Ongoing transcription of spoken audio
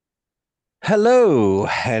Hello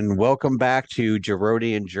and welcome back to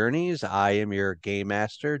Jerodian Journeys. I am your game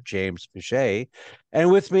master, James Pichet,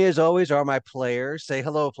 and with me, as always, are my players. Say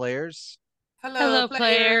hello, players. Hello, Hello,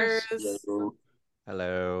 players. players. Hello.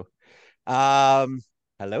 Hello. Um,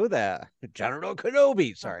 Hello there, General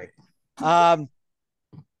Kenobi. Sorry. Um,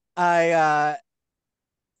 I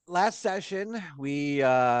Last session we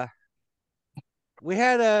had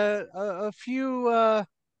a few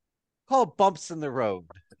called bumps in the road.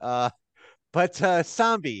 But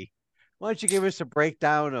Sambi, why don't you give us a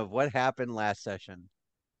breakdown of what happened last session?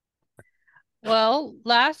 Well,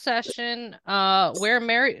 last session, where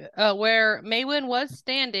Maywin was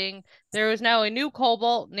standing, there was now a new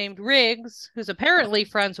kobold named Riggs, who's apparently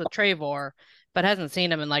friends with Trevor, but hasn't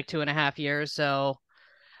seen him in like 2.5 years. So,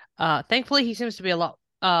 thankfully, he seems to be a lot,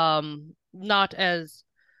 not as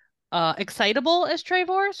excitable as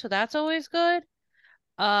Trevor, so that's always good.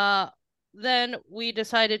 Uh, then we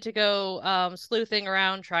decided to go sleuthing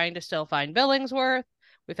around trying to still find Billingsworth.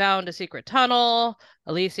 We found a secret tunnel.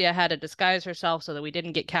 Alicia had to disguise herself so that we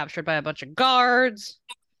didn't get captured by a bunch of guards.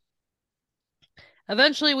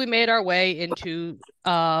 Eventually, we made our way into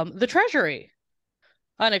the treasury.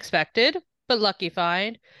 Unexpected, but lucky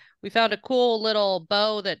find. We found a cool little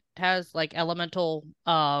bow that has like elemental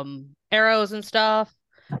arrows and stuff.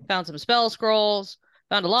 Found some spell scrolls.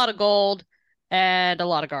 Found a lot of gold and a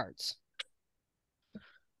lot of guards.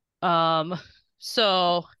 Um,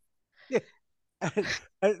 so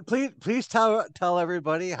Please tell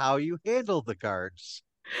everybody how you handle the guards.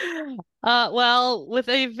 well, with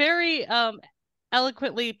a very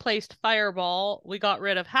eloquently placed fireball, we got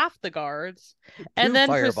rid of half the guards and Two then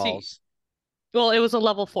proceed. fireballs. Well, it was a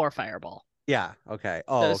level 4 fireball. Yeah. Okay.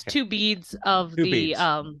 Oh, Those okay. two beads of Two the beads.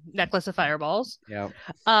 necklace of fireballs. Yeah.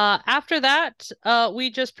 After that, we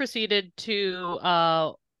just proceeded to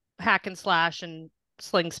hack and slash and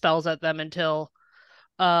sling spells at them until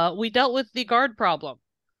we dealt with the guard problem.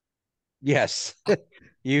 Yes.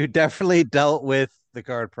 You definitely dealt with the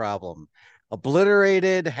guard problem.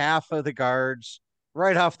 Obliterated half of the guards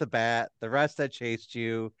right off the bat. The rest that chased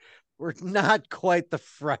you were not quite the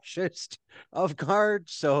freshest of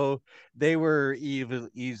guards, so they were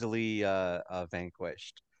easily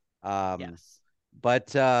vanquished. Um, Yes.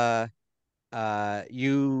 but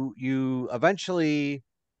you eventually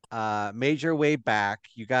made your way back.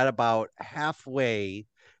 You got about halfway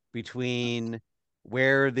between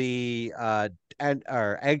where the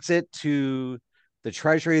or exit to the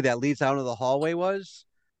treasury that leads down to the hallway was,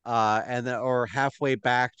 and then or halfway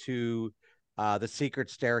back to the secret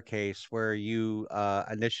staircase where you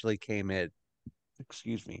initially came in.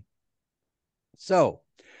 Excuse me. So,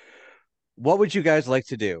 what would you guys like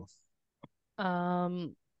to do?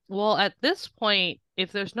 Um, well, at this point,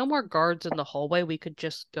 if there's no more guards in the hallway, we could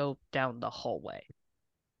just go down the hallway.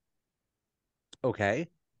 Okay.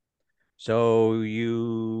 So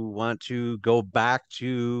you want to go back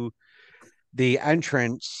to the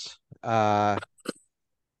entrance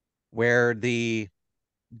where the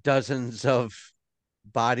dozens of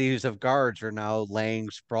bodies of guards are now laying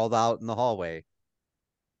sprawled out in the hallway.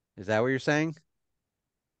 Is that what you're saying?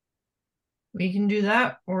 We can do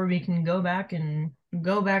that, or we can go back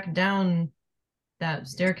down that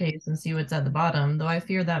staircase and see what's at the bottom, though I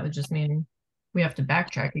fear that would just mean we have to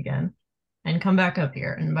backtrack again and come back up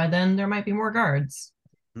here. And by then there might be more guards.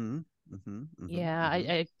 Hmm. Hmm. Hmm. Yeah, I,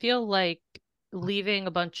 Hmm. I feel like leaving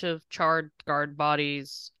a bunch of charred guard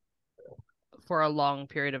bodies for a long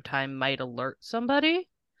period of time might alert somebody.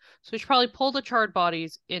 So we should probably pull the charred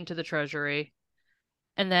bodies into the treasury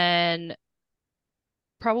and then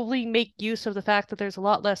probably make use of the fact that there's a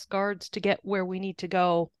lot less guards to get where we need to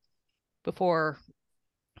go before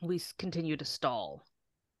we continue to stall.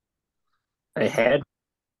 I had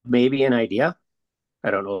maybe an idea.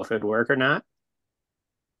 I don't know if it'd work or not,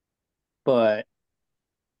 but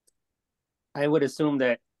I would assume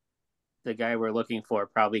that the guy we're looking for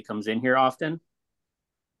probably comes in here often.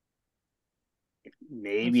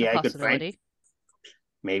 That's a Maybe I could find possibility.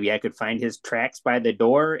 maybe I could find his tracks by the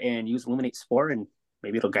door and use Illuminate Spore and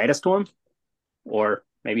maybe it'll guide us to him. Or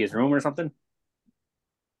maybe his room or something.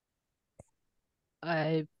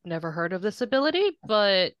 I've never heard of this ability,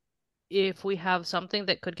 but if we have something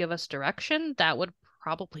that could give us direction, that would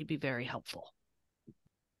probably be very helpful.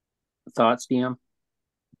 Thoughts, DM?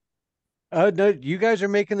 No, you guys are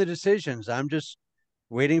making the decisions. I'm just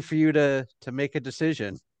waiting for you to make a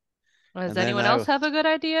decision, Does and then anyone I. else have a good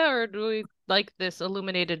idea, or do we like this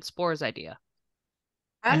illuminated spores idea?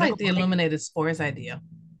 I like the illuminated spores idea.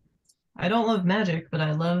 I don't love magic, but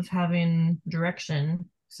I love having direction.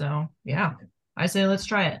 So, yeah, I say let's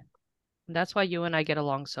try it. That's why you and I get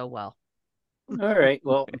along so well. All right.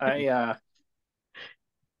 Well, I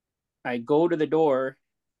I go to the door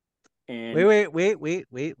and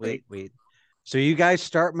Wait. So you guys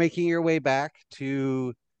start making your way back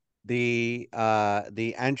to the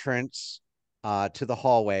entrance to the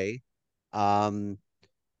hallway. Um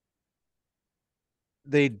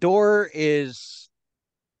the door is,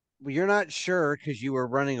 you're not sure because you were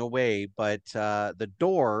running away, but the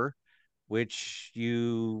door, which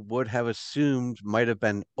you would have assumed might have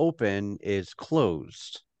been open, is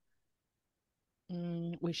closed.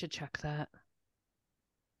 We should check that.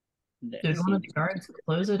 that Did one of seems the guards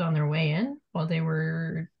close it on their way in while they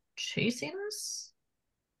were chasing us?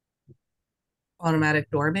 Automatic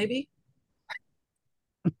door, maybe?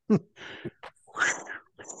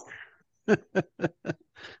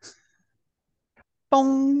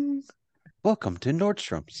 Boom. Welcome to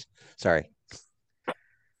Nordstrom's. Sorry.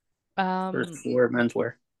 first floor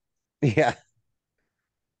menswear. Yeah.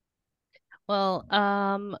 Well,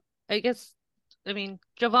 I guess, I mean,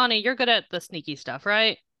 Giovanni, you're good at the sneaky stuff,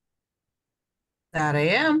 right? That I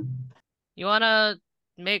am. You want to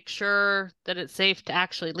make sure that it's safe to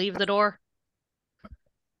actually leave the door?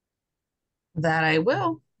 That I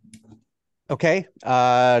will. Okay.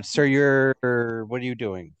 So what are you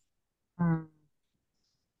doing? Hmm.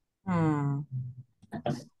 Hmm.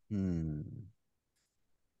 Hmm.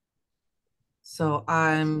 So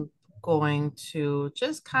I'm going to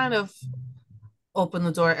just kind of open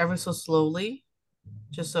the door ever so slowly,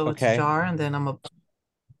 just so it's Okay. ajar, and then I'm gonna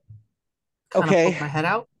kind of Okay. poke my head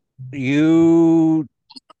out. You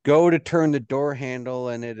go to turn the door handle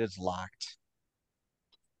and it is locked.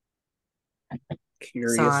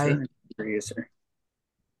 Sigh. Curiouser.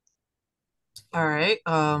 All right.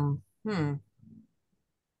 I'm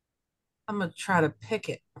gonna try to pick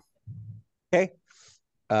it. Okay.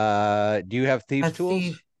 Do you have thieves'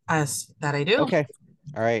 tools? As that I do. Okay.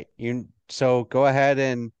 All right. So go ahead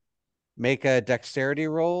and make a dexterity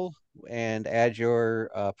roll and add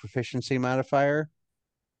your proficiency modifier.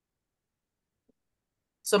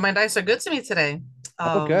 So my dice are good to me today.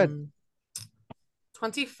 Oh, good.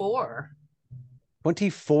 24.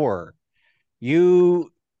 24.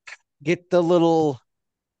 You get the little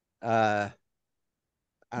I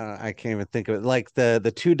don't know, I can't even think of it, like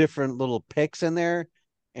the two different little picks in there,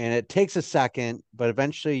 and it takes a second, but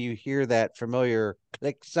eventually you hear that familiar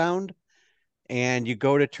click sound, and you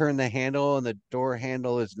go to turn the handle, and the door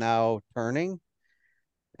handle is now turning.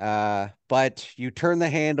 But you turn the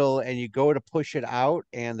handle and you go to push it out,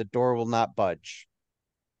 and the door will not budge.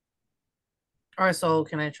 All right, so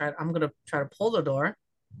I'm gonna try to pull the door.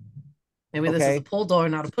 Maybe this is a Okay. pull door,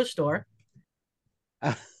 not a push door.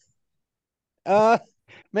 Uh,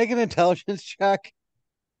 make an intelligence check.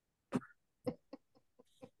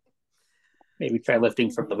 Maybe try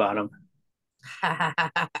lifting from the bottom.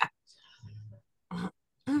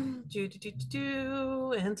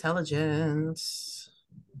 Intelligence.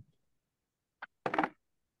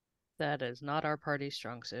 That is not our party's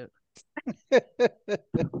strong suit. I It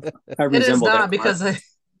is resemble not that because mark.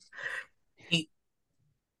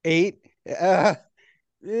 Eight. Uh,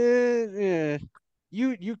 you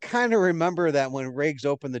kind of remember that when Riggs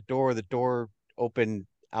opened the door opened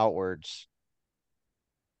outwards.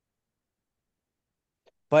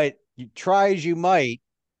 But you try as you might,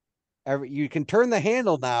 you can turn the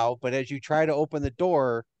handle now, but as you try to open the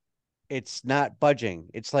door, it's not budging.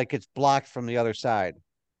 It's like it's blocked from the other side.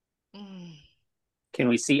 Can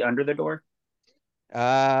we see under the door?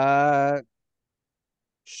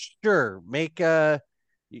 Sure.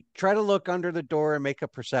 You try to look under the door and make a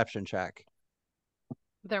perception check.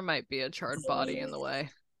 There might be a charred body in the way.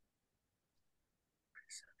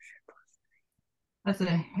 That's a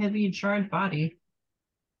heavy charred body.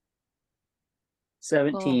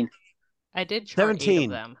 17. Well, I did chart 8 of 17.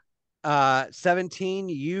 them. 17,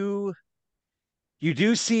 you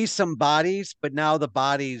do see some bodies, but now the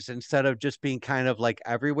bodies, instead of just being kind of like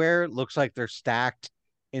everywhere, looks like they're stacked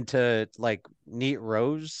into like neat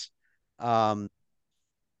rows.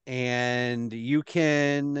 And you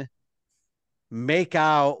can make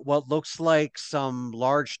out what looks like some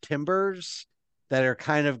large timbers that are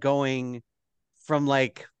kind of going from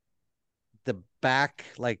like the back,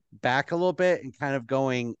 like back a little bit, and kind of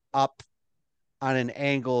going up on an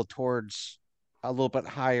angle towards a little bit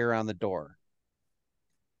higher on the door.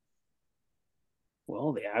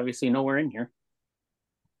 Well, they obviously know we're in here.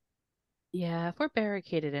 Yeah, if we're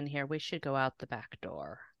barricaded in here, we should go out the back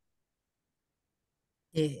door.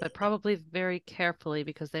 Yeah. But probably very carefully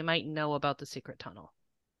because they might know about the secret tunnel.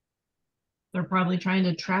 They're probably trying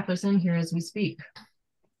to trap us in here as we speak.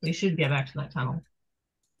 We should get back to that tunnel.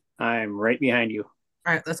 I'm right behind you.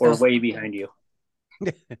 All right, let's or go. way behind you.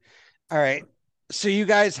 All right. So you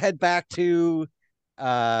guys head back to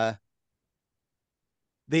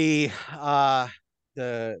the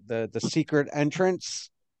the secret entrance.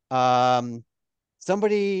 Um,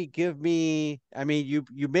 somebody give me. I mean,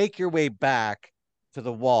 you make your way back to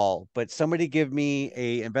the wall, but somebody give me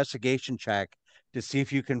a investigation check to see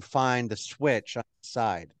if you can find the switch on the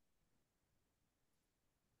side.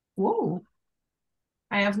 Whoa.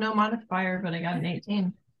 I have no modifier, but I got an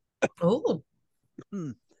 18. Oh,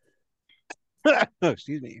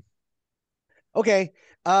 Excuse me. Okay.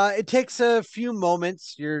 It takes a few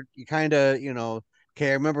moments. You kind of, okay,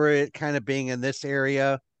 I remember it kind of being in this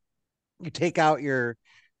area. You take out your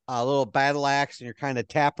little battle axe and you're kind of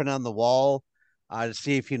tapping on the wall to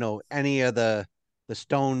see if any of the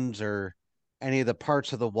stones or any of the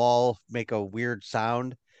parts of the wall make a weird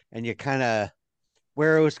sound. And you kind of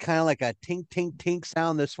where it was kind of like a tink tink tink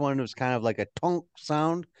sound, this one was kind of like a tonk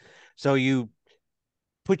sound. So you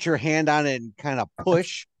put your hand on it and kind of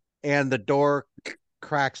push, and the door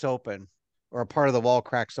cracks open, or a part of the wall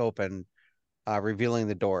cracks open, revealing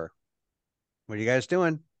the door. What are you guys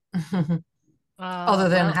doing? other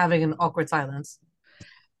than Well, having an awkward silence.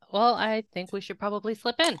 I think we should probably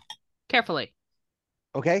slip in carefully.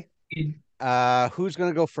 Okay. Who's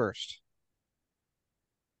gonna go first?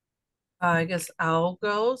 I guess I'll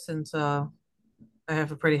go since I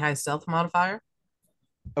have a pretty high stealth modifier.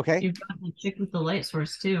 Okay. You've got the chick with the light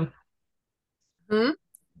source too. Hmm?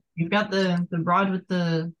 You've got the broad with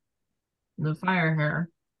the fire hair.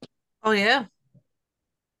 Oh yeah.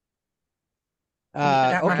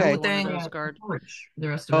 Yeah, Got my Okay. blue thing. Torch for the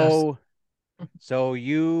rest of us. So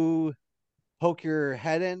you poke your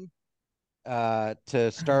head in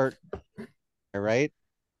to start, all right?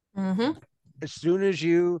 Mm-hmm. As soon as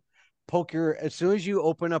you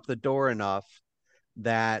open up the door enough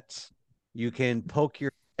that you can poke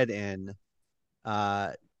your head in,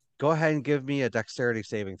 uh, go ahead and give me a dexterity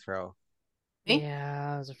saving throw. Me?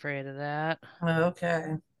 Yeah, I was afraid of that.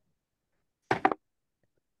 Okay.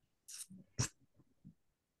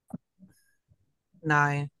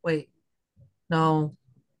 9. Wait. No.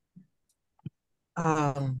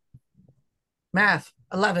 Um Math.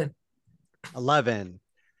 11. 11.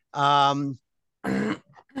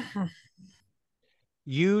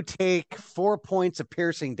 You take 4 points of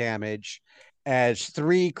piercing damage as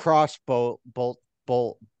three crossbow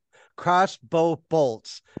bolts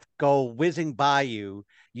go whizzing by you.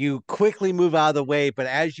 You quickly move out of the way, but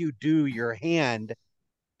as you do, your hand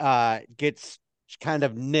gets kind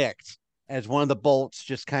of nicked as one of the bolts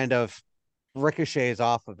just kind of ricochets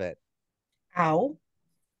off of it. Ow.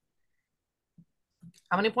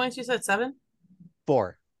 How many points you said? 7?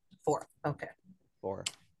 4. 4. Okay. 4.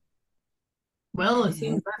 Well, it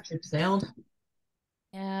seems that ship sailed.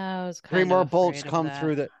 Yeah, I was Three kind more of bolts afraid of come that.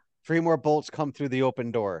 through the three more bolts come through the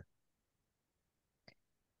open door.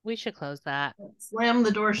 We should close that. Slam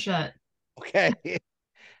the door shut. Okay.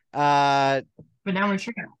 uh But now we're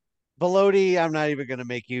trapped. Valodi, I'm not even gonna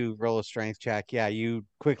make you roll a strength check. Yeah, you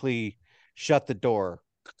quickly shut the door.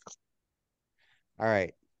 All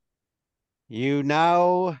right. You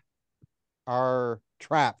now are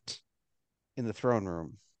trapped in the throne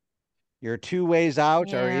room. Your two ways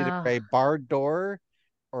out are either Yeah. a barred door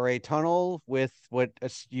or a tunnel with what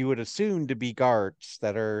you would assume to be guards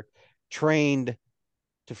that are trained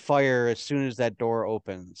to fire as soon as that door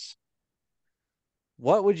opens.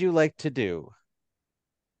 What would you like to do?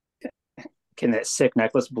 Can that sick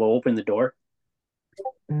necklace blow open the door?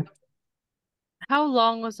 How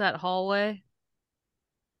long was that hallway?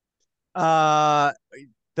 Uh,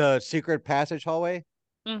 the secret passage hallway.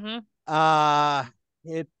 Mm-hmm. Uh,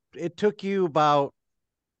 it took you about,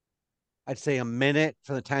 I'd say, a minute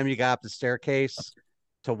from the time you got up the staircase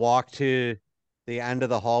to walk to the end of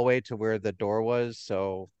the hallway to where the door was.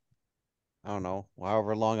 So I don't know,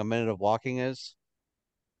 however long a minute of walking is.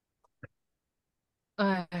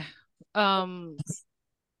 Uh, um,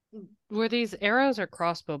 were these arrows or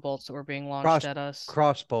crossbow bolts that were being launched Cross at us?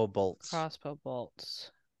 crossbow bolts. Crossbow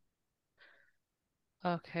bolts.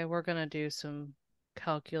 Okay, we're gonna do some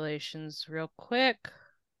calculations real quick.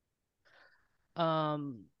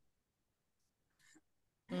 Um,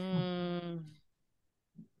 mm,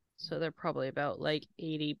 so they're probably about like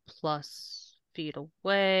 80 plus feet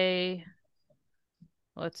away.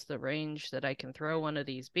 What's the range that I can throw one of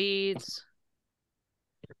these beads?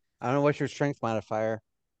 I don't know what's your strength modifier.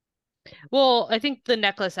 Well, I think the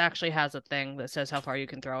necklace actually has a thing that says how far you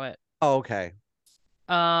can throw it. Oh, okay.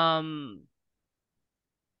 Um,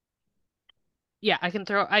 yeah, I can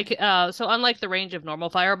throw. So unlike the range of normal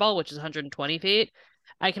fireball, which is 120 feet,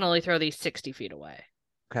 I can only throw these 60 feet away.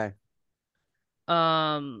 Okay.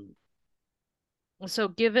 Um, so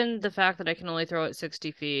given the fact that I can only throw it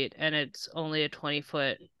 60 feet and it's only a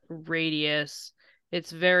 20-foot radius,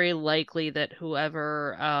 it's very likely that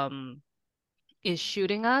whoever is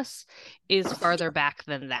shooting us is farther back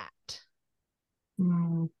than that.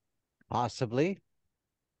 Hmm. Possibly.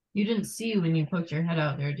 You didn't see when you poked your head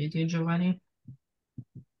out there, did you, Giovanni?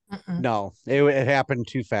 Mm-mm. No, it happened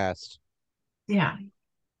too fast. Yeah.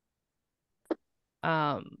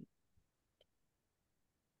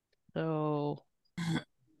 So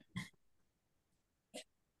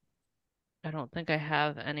I don't think I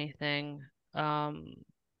have anything that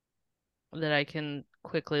I can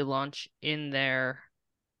quickly launch in there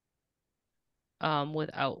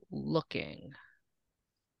without looking.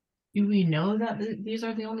 Do we know that these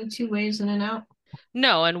are the only two ways in and out?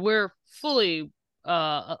 No, and we're fully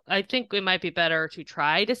I think it might be better to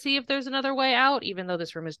try to see if there's another way out, even though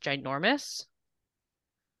this room is ginormous.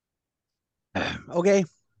 Okay.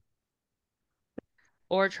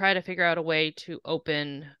 Or try to figure out a way to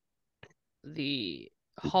open the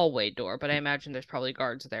hallway door, but I imagine there's probably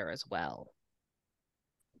guards there as well.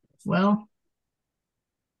 Well,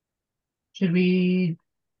 should we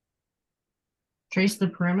trace the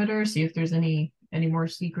perimeter, see if there's any more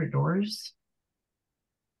secret doors?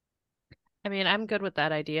 I mean, I'm good with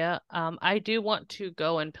that idea. I do want to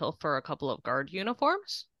go and pilfer a couple of guard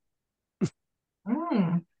uniforms.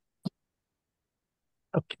 Hmm.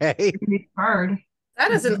 Okay. Hard.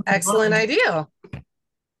 That is an excellent idea.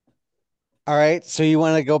 All right. So you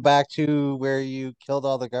want to go back to where you killed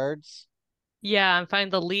all the guards? Yeah, and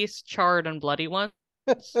find the least charred and bloody ones.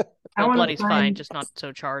 I Well, want to bloody's fine, find. just not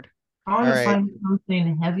so charred. I want All to right. find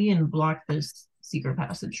something heavy and block this secret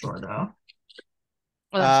passage door, though.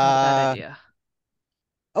 Well, that's not a bad idea.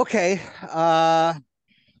 Okay.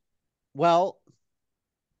 Well,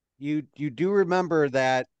 you do remember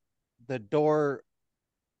that the door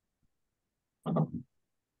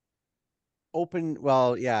open.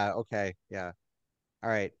 Well, yeah. Okay. Yeah. All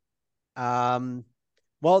right.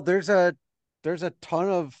 Well, there's a ton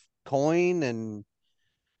of coin and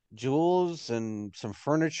jewels and some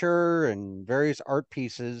furniture and various art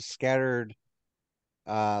pieces scattered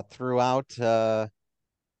throughout the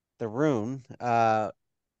room.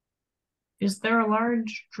 Is there a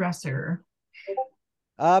large dresser?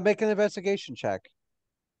 Make an investigation check.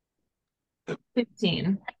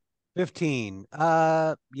 15. 15.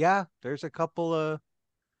 Yeah, there's a couple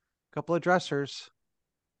of dressers.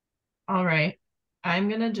 All right. I'm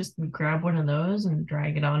gonna just grab one of those and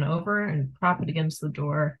drag it on over and prop it against the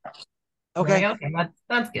door. Okay. Like, okay,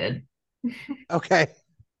 that's good. Okay.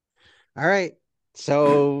 All right.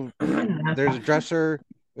 So That's there's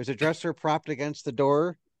a dresser propped against the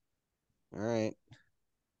door. All right.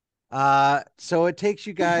 So it takes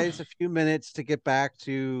you guys a few minutes to get back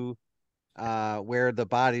to where the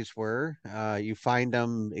bodies were. You find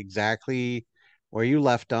them exactly where you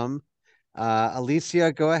left them.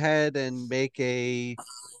 Alicia, go ahead and make a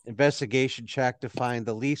investigation check to find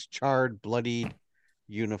the least charred, bloodied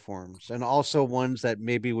uniforms, and also ones that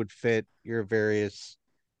maybe would fit your various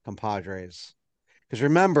compadres. Because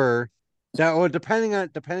remember that, well, depending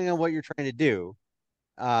on what you're trying to do,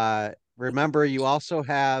 remember you also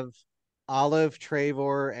have Olive,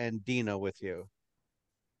 Trevor, and Dina with you.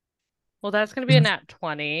 Well, that's going to be a nat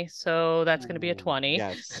 20, so that's going to be a Ooh, 20.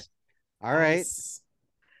 yes. All right. Nice.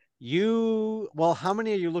 Well, how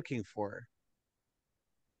many are you looking for?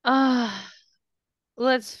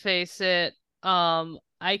 Let's face it,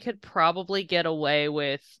 I could probably get away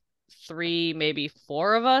with 3, maybe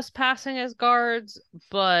 4 of us passing as guards,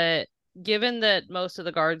 but given that most of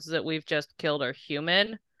the guards that we've just killed are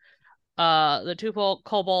human, the 2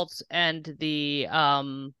 kobolds and the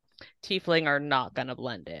tiefling are not gonna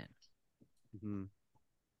blend in. Mhm.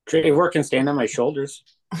 Trevor can stand on my shoulders.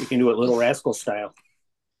 You can do it Little Rascal style.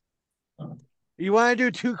 You want to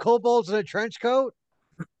do 2 kobolds in a trench coat?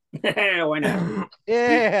 Why not?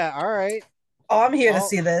 Yeah, all right. Oh, I'm here to I'll-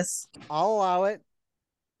 see this. I'll allow it.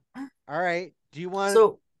 All right. Do you want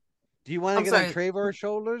So, to I'm get on sorry. Trevor's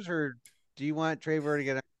shoulders, or do you want Trevor to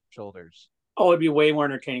get on your shoulders? Oh, it'd be way more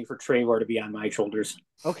entertaining for Trevor to be on my shoulders.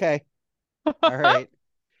 Okay. All right.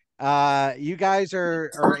 You guys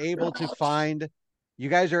are able to find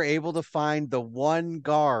the one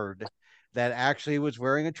guard that actually was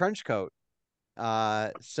wearing a trench coat.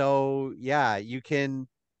 So yeah,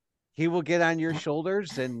 he will get on your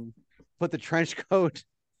shoulders and put the trench coat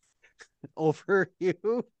over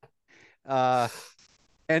you.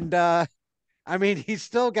 And I mean, he's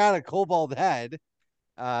still got a kobold head.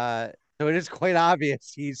 So it is quite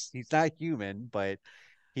obvious he's not human, but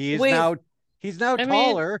Wait, he's now I mean,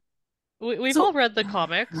 taller. we've So- all read the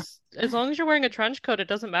comics. As long as you're wearing a trench coat, it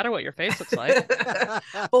doesn't matter what your face looks like.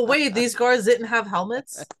 but wait, these guards didn't have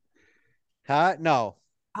helmets? Huh? No.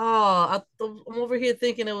 I'm over here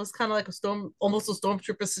thinking it was kind of like almost a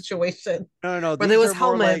stormtrooper situation No. where there These was are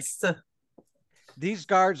more like helmets. these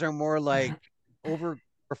guards are more like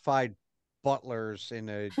overqualified butlers in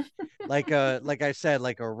a like I said,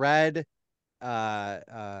 like a red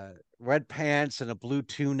pants and a blue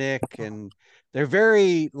tunic, and they're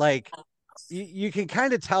very like you can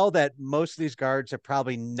kind of tell that most of these guards have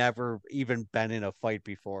probably never even been in a fight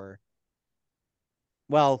before.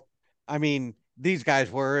 Well, I mean, these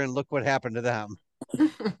guys were, and look what happened to them.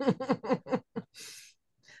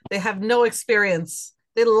 They have no experience.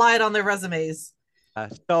 They lied on their resumes.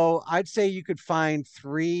 So I'd say you could find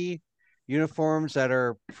three uniforms that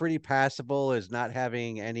are pretty passable as not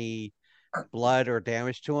having any blood or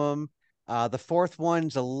damage to them. The fourth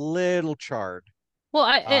one's a little charred. Well,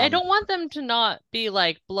 I Um, don't want them to not be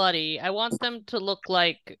like bloody. I want them to look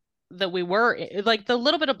like that we were like the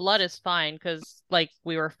little bit of blood is fine because like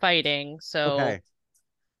we were fighting. So okay,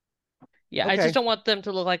 yeah, I just okay, don't want them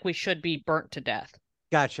to look like we should be burnt to death.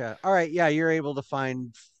 gotcha. All right, yeah, you're able to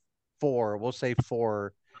find four. We'll say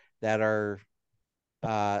four that are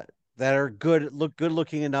uh good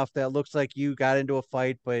looking enough that looks like you got into a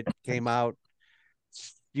fight but came out.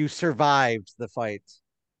 You survived the fight.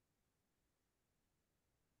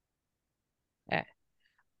 Eh.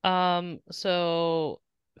 So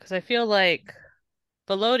because I feel like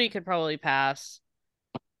Valodi could probably pass.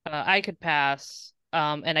 I could pass.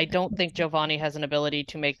 And I don't think Giovanni has an ability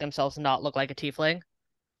to make themselves not look like a tiefling.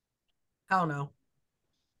 Hell no.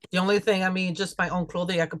 The only thing, I mean, just my own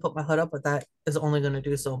clothing, I could put my hood up, but that is only going to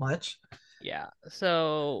do so much. Yeah.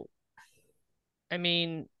 So I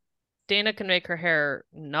mean, Dana can make her hair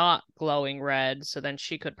not glowing red, so then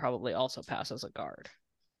she could probably also pass as a guard.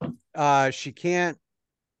 She can't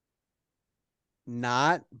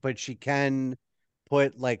not, but she can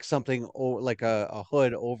put like something like a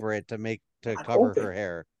hood over it to cover her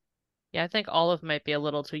hair. Yeah, I think Olive might be a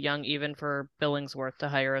little too young even for Billingsworth to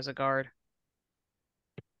hire as a guard.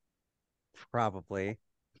 Probably.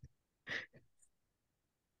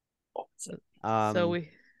 So Um,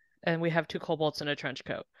 we have two kobolds in a trench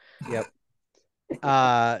coat. yep.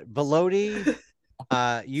 Valodi,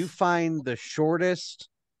 you find the shortest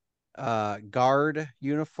guard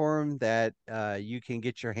uniform that you can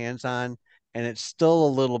get your hands on, and it's still a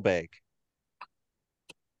little big.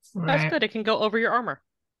 That's Right. good. It can go over your armor.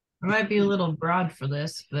 I might be a little broad for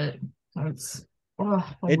this, but that's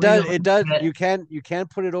It does you can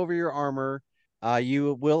put it over your armor.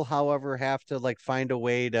 You will, however, have to like find a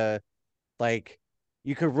way to like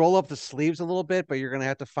you could roll up the sleeves a little bit, but you're gonna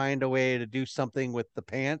have to find a way to do something with the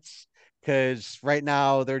pants because right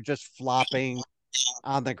now they're just flopping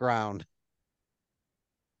on the ground.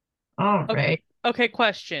 All Okay, right. okay,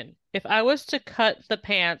 question. If I was to cut the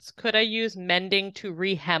pants, could I use mending to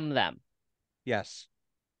rehem them? Yes.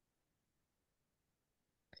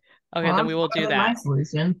 Okay, Well, then I'm we will do with my that.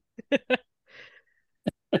 solution.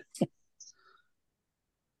 I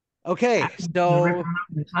Okay, can rip so them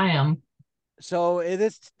up and tie them.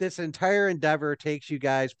 this entire endeavor takes you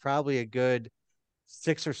guys probably a good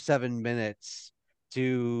 6 or 7 minutes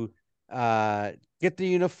to uh get the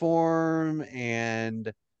uniform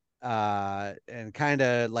and kind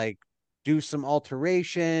of like do some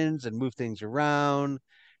alterations and move things around.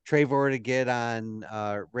 Trevor to get on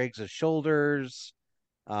Riggs' shoulders.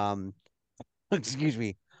 Um excuse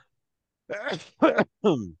me.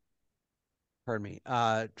 Pardon me.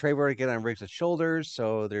 Trevor to get on Riggs' shoulders,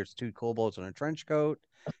 so there's two kobolds in a trench coat.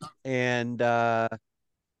 And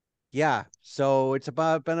yeah, so it's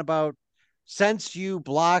been about since you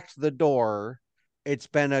blocked the door, it's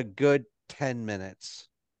been a good 10 minutes.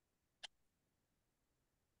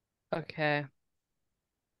 Okay.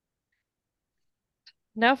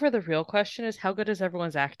 Now for the real question is how good is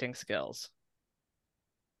everyone's acting skills?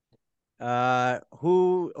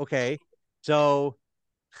 Who okay. So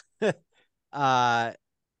uh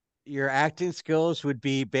your acting skills would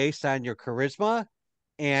be based on your charisma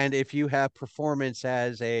and if you have performance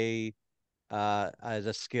as a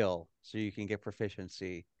skill so you can get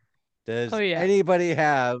proficiency. Oh Does yeah. anybody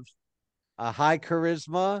have a high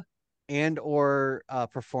charisma and or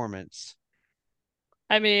performance?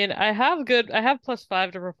 I mean, I have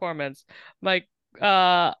 +5 to performance. My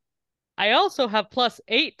uh I also have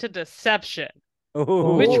 +8 to deception.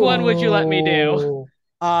 Which Oh, one would you let me do?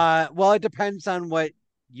 Oh, well, it depends on what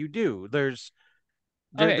you do. Okay, There's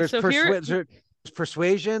so here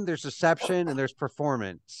persuasion, there's deception, and there's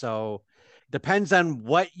performance. So depends on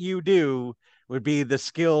what you do would be the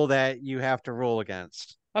skill that you have to roll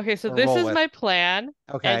against Okay, so or this roll is with. my plan,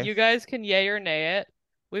 and Okay. you guys can yay or nay it.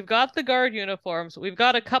 We've got the guard uniforms. We've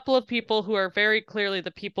got a couple of people who are very clearly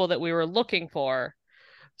the people that we were looking for.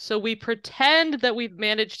 So we pretend that we've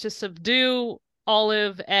managed to subdue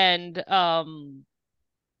Olive and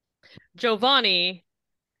Giovanni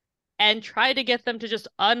and try to get them to just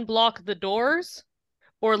unblock the doors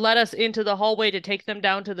or let us into the hallway to take them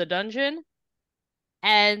down to the dungeon.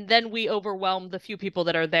 And then we overwhelm the few people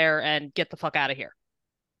that are there and get the fuck out of here.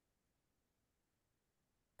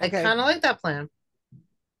 I Okay. kind of like that plan.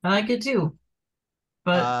 I like it too.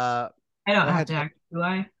 But I don't go have ahead. to act, do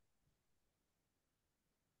I?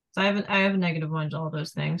 So I have a -1 to all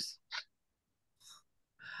those things.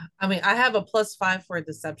 I mean, I have a +5 for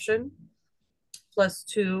deception,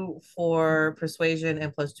 +2 for persuasion,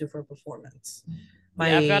 and +2 for performance.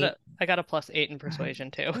 Yeah, I got a +8 in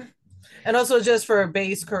persuasion too. And also just for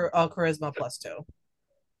base charisma +2.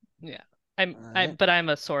 Yeah. Alright. But I'm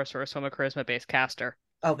a sorcerer, so I'm a charisma-based caster.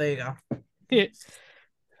 Oh, there you go.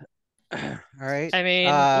 All right. I mean,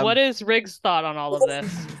 what is Rig's thought on all of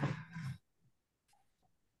this?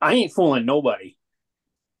 I ain't fooling nobody.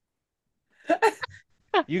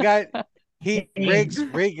 You got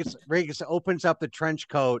Riggs opens up the trench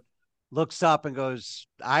coat, looks up and goes,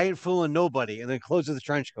 I ain't fooling nobody, and then closes the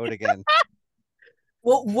trench coat again.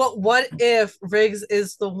 Well, what if Riggs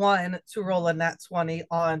is the one to roll a nat 20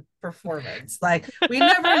 on performance? Like, we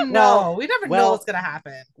never know. We never know what's gonna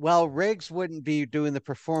happen. Well, Riggs wouldn't be doing the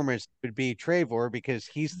performance, it would be Trevor because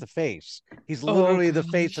he's the face. He's literally the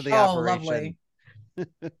face of the operation. Lovely.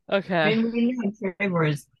 Okay. I mean, we know Trevor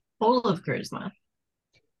is full of charisma.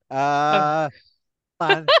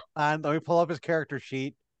 Fine. Let me pull up his character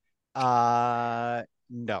sheet. No.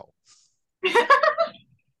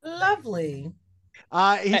 Lovely.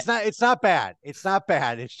 It's not bad. It's not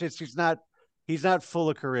bad. It's just he's not full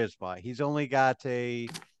of charisma. He's got a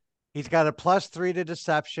 +3 to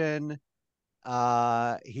deception.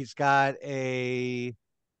 He's got a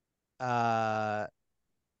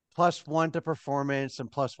 +1 to performance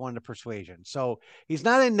and +1 to persuasion. So he's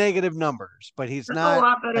not in negative numbers, but he's not a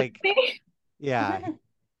lot better like, than me. yeah,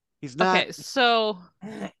 he's not. Okay, so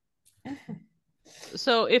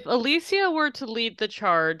if Alicia were to lead the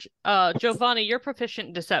charge, Giovanni, you're proficient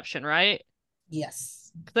in deception, right?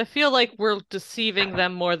 Yes. Because I feel like we're deceiving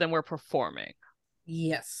them more than we're performing.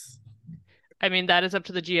 Yes. I mean, that is up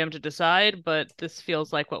to the GM to decide, but this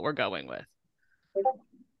feels like what we're going with.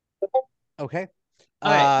 Okay.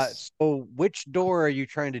 Okay. So which door are you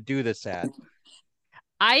trying to do this at?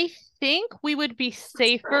 I think we would be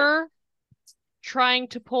safer trying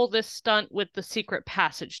to pull this stunt with the secret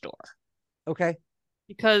passage door. Okay.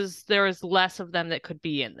 Because there is less of them that could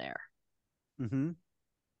be in there. Mm-hmm.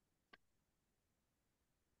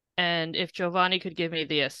 And if Giovanni could give me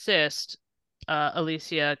the assist,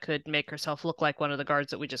 Alicia could make herself look like one of the guards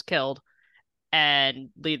that we just killed and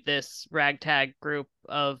lead this ragtag group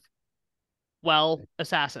of, well,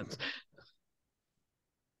 assassins.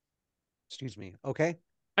 Excuse me. Okay.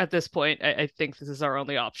 At this point, I think this is our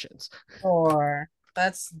only options. Or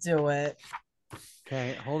let's do it.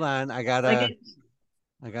 Okay, hold on. I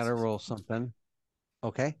gotta roll something.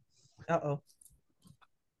 Okay. Uh-oh.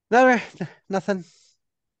 No, nothing.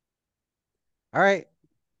 All right.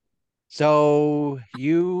 So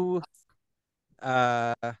you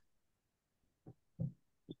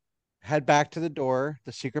head back to the door,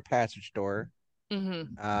 the secret passage door.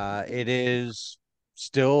 Mm-hmm. It is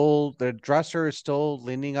still, the dresser is still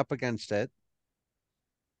leaning up against it.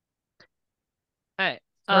 All right.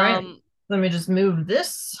 Right. Let me just move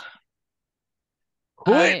this.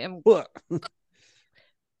 I am gonna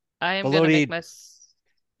make my.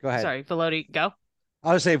 Go ahead. Sorry, Valodi, go.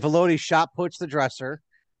 I would say Valodi shot puts the dresser.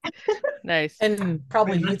 Nice. And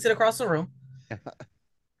probably yeets it across the room.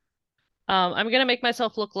 I'm gonna make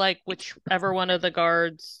myself look like whichever one of the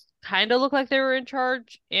guards kind of looked like they were in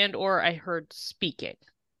charge, and or I heard speaking.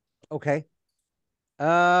 Okay.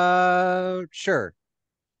 Sure.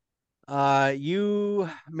 You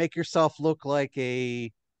make yourself look like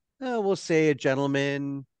we'll say a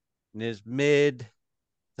gentleman in his mid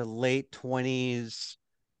to late 20s,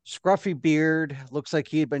 scruffy beard, looks like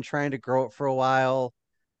he had been trying to grow it for a while,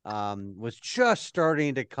 was just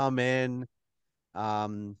starting to come in,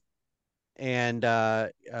 and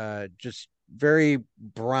just very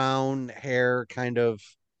brown hair, kind of,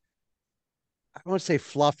 I don't want to say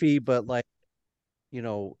fluffy, but like,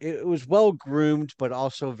 it was well groomed, but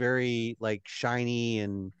also very like shiny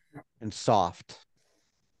and soft.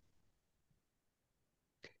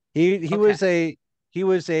 He was a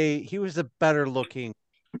better looking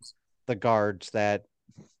the guards that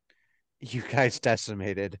you guys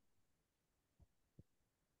decimated.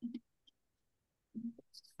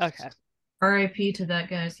 Okay. R.I.P. to that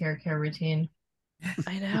guy's hair care routine.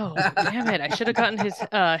 I know. Damn it. I should have gotten his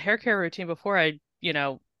hair care routine before I,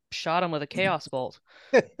 shot him with a chaos bolt.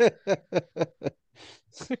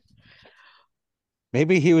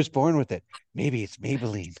 Maybe he was born with it. Maybe it's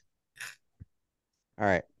Maybelline. All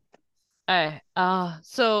right. Hey,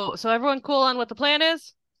 so everyone cool on what the plan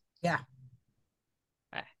is? Yeah.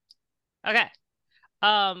 Okay.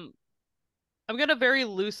 Um, I'm gonna very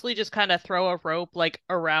loosely just kind of throw a rope like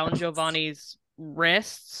around Giovanni's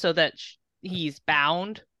wrists so that he's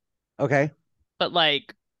bound, Okay. but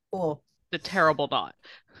like Cool. the terrible knot.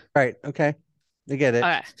 Right. Okay. I get it.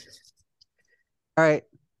 Okay. All right.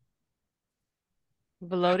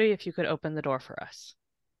 Valodi, if you could open the door for us.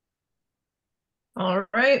 All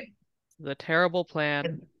right. The terrible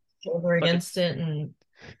plan. Shoulder But against it, and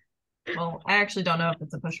well, I actually don't know if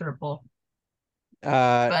it's a push or a pull, No,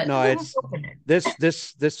 but it's open it.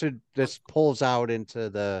 this pulls out into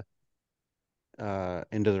the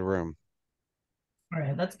room. All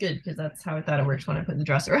right, that's good because that's how I thought it works when I put the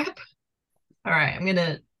dresser up. All right, I'm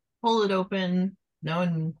gonna pull it open,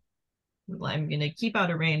 knowing I'm gonna keep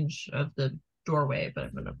out of range of the doorway, but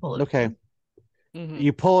I'm gonna pull it Okay. open.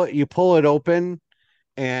 You pull it open,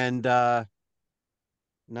 and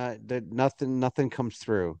nothing comes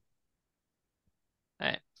through. All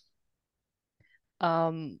right.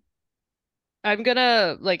 I'm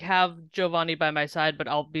gonna like have Giovanni by my side, but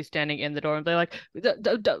I'll be standing in the door and be like,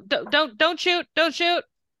 don't shoot, don't shoot.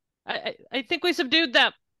 I think we subdued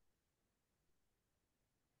them.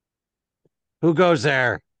 Who goes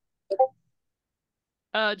there?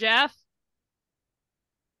 Jeff?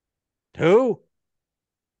 Who?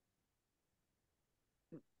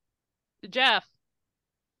 Jeff.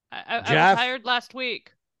 I was Jeff? hired last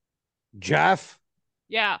week. Jeff?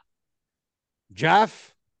 Yeah.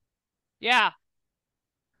 Jeff? Yeah.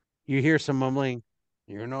 You hear some mumbling.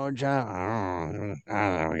 You know, Jeff? I don't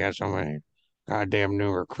know. We got so many goddamn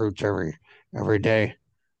new recruits every day.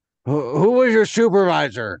 Who was your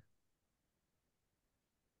supervisor?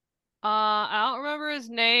 I don't remember his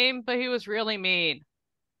name, but he was really mean.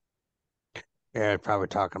 Yeah, probably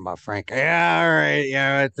talking about Frank. Yeah, all right.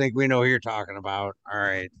 Yeah, I think we know who you're talking about. All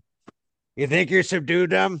right. You think you subdued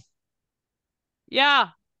them? Yeah.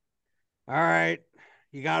 All right.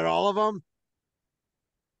 You got all of them?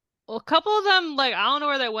 Well, a couple of them, like, I don't know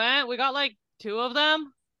where they went. We got like 2 of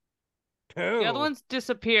them. The other Two. ones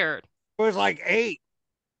disappeared. It was like 8.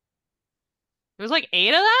 There was like 8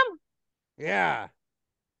 of them? Yeah.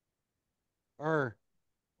 Or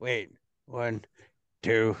wait. 1,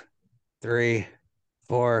 2, 3,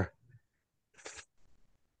 4,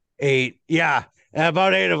 8. Yeah,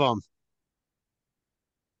 about 8 of them.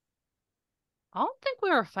 I don't think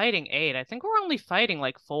we were fighting 8. I think we're only fighting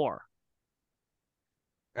like 4.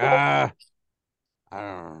 I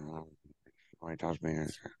don't know. Why tells me.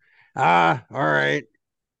 All right.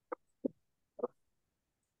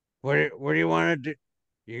 What do you want to do?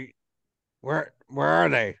 You where are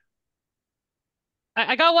they?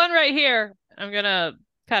 I got one right here. I'm gonna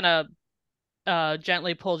kind of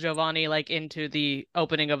gently pull Giovanni like into the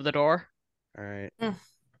opening of the door. All right.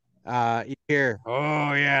 You hear?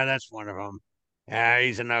 Oh yeah, that's one of them. Yeah,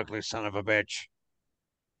 he's an ugly son of a bitch.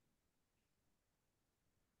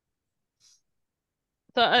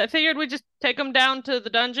 So I figured we'd just take him down to the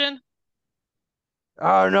dungeon.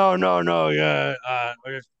 Oh no. Yeah.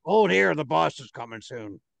 Just hold here. The boss is coming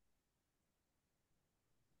soon.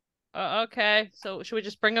 Okay. So should we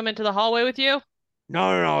just bring him into the hallway with you?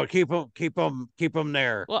 No. Keep him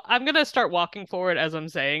there. Well, I'm gonna start walking forward as I'm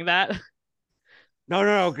saying that.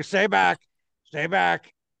 No. Stay back. Stay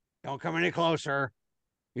back. Don't come any closer.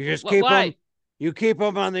 You just What? keep Why? him. You keep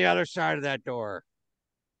him on the other side of that door.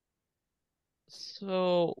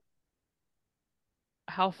 So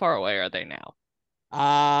how far away are they now?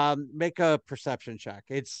 Make a perception check.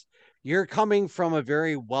 You're coming from a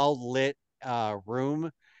very well lit room,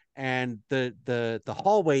 and the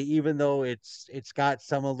hallway, even though it's got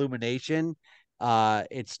some illumination,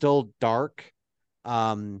 it's still dark.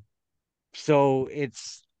 So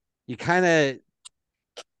you kind of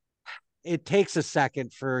it takes a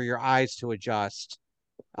second for your eyes to adjust.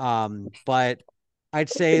 But I'd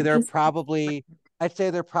say they're probably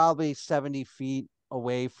 70 feet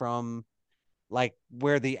away from like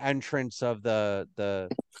where the entrance of the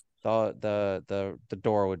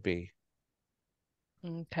door would be.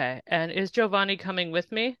 Okay. And is Giovanni coming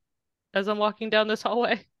with me as I'm walking down this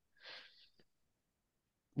hallway?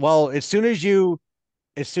 Well, as soon as you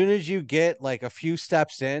get like a few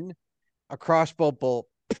steps in, a crossbow bolt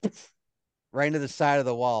right into the side of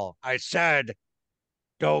the wall. I said,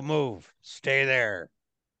 don't move. Stay there.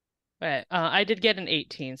 Right. I did get an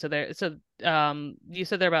 18, so you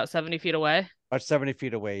said they're about 70 feet away. About 70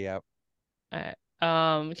 feet away, yep. All right.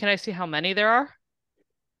 Can I see how many there are?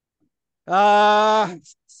 Uh,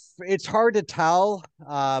 it's hard to tell,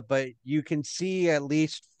 but you can see at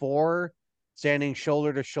least four standing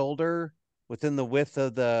shoulder to shoulder within the width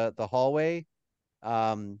of the hallway.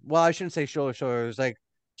 Well, I shouldn't say shoulder to shoulder. There's like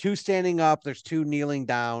two standing up. There's two kneeling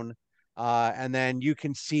down, and then you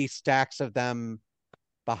can see stacks of them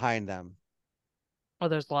behind them. Oh,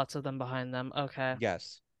 there's lots of them behind them. Okay.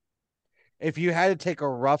 Yes. If you had to take a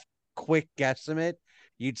rough, quick guesstimate,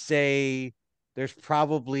 you'd say there's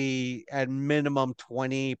probably at minimum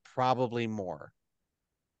 20, probably more.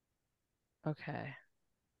 Okay.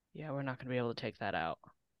 Yeah, we're not going to be able to take that out.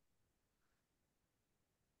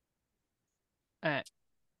 All right.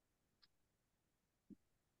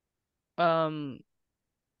 I'm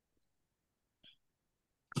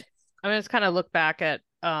gonna just kind of look back at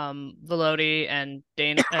Valodi and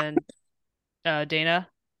Dana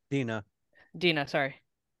Dina, sorry.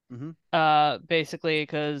 Basically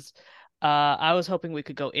because I was hoping we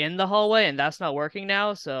could go in the hallway and that's not working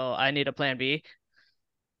now, so I need a plan B.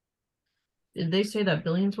 Did they say that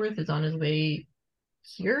Billingsworth is on his way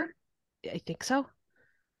here? I think so.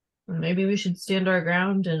 Maybe we should stand our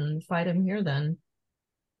ground and fight him here then.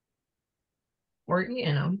 Or,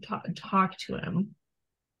 talk to him,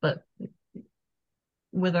 but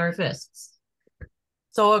with our fists.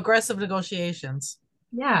 So aggressive negotiations.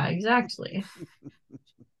 Yeah, exactly.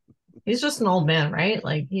 He's just an old man, right?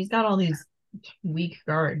 Like, he's got all these weak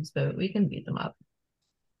guards, but we can beat them up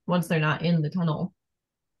once they're not in the tunnel.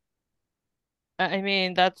 I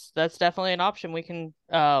mean, that's definitely an option. We can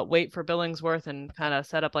wait for Billingsworth and kind of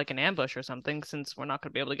set up like an ambush or something, since we're not going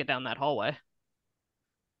to be able to get down that hallway.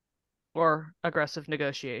 Or aggressive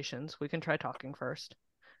negotiations. We can try talking first.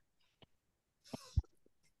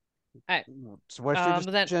 All right. So what's your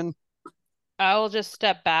decision? Then I will just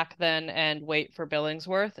step back then and wait for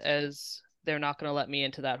Billingsworth, as they're not going to let me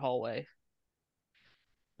into that hallway.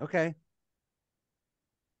 Okay.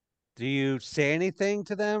 Do you say anything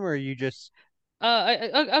to them, or you just?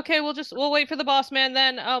 Okay, we'll wait for the boss man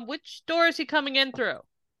then. Which door is he coming in through?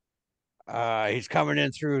 He's coming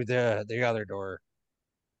in through the other door.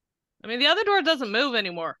 I mean, the other door doesn't move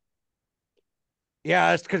anymore. Yeah,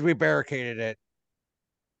 that's because we barricaded it.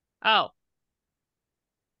 Oh.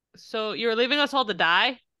 So you're leaving us all to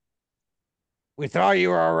die? We thought you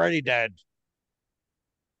were already dead.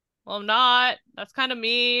 Well, I'm not. That's kind of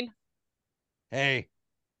mean. Hey,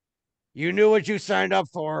 you knew what you signed up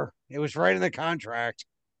for. It was right in the contract.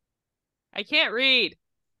 I can't read.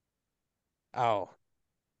 Oh.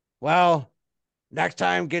 Well, next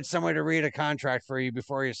time get someone to read a contract for you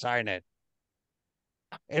before you sign it.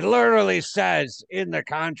 It literally says in the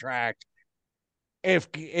contract,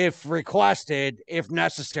 if requested, if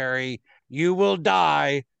necessary, you will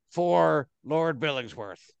die for Lord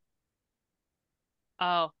Billingsworth.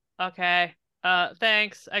 Oh, okay.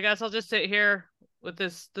 Thanks. I guess I'll just sit here with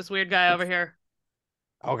this weird guy over here.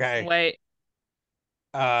 Okay. Wait.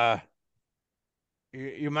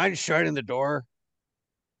 You mind shutting the door?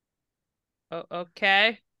 Oh,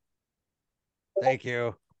 okay. Thank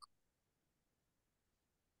you.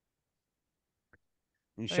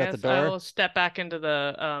 You shut the door? I will step back into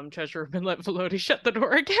the treasure room and let Valodi shut the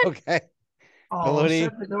door again. Okay. I'll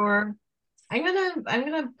shut the door. I'm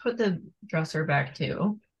gonna put the dresser back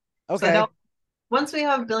too. Okay. So once we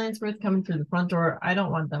have Billingsworth coming through the front door, I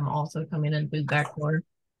don't want them also coming in through the back door.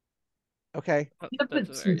 Okay. I'm gonna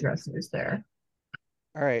put two dressers there.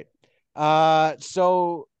 All right.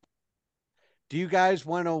 So do you guys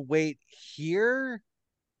want to wait here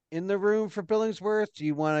in the room for Billingsworth? Do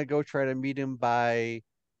you want to go try to meet him by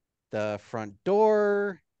the front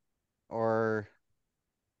door, or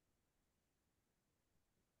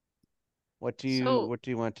what do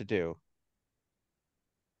you want to do?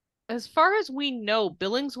 As far as we know,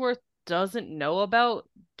 Billingsworth doesn't know about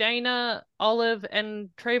Dana, Olive, and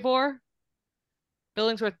Trevor.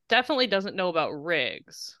 Billingsworth definitely doesn't know about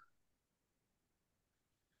Riggs.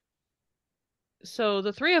 So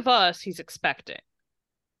the three of us, he's expecting.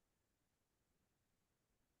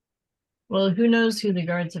 Well, who knows who the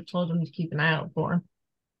guards have told him to keep an eye out for?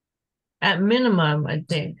 At minimum, I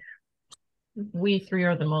think we three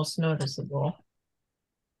are the most noticeable.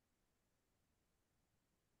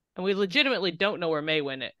 And we legitimately don't know where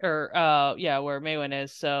Maywin is, where Maywin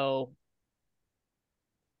is, so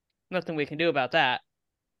nothing we can do about that.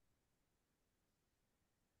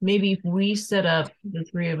 Maybe if we set up the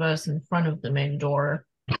three of us in front of the main door,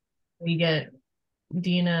 we get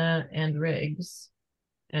Dina and Riggs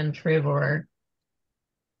and Trevor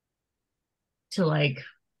to like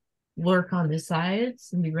lurk on the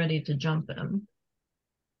sides and be ready to jump him.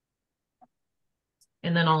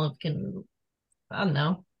 And then Olive can, I don't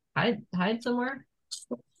know, hide somewhere.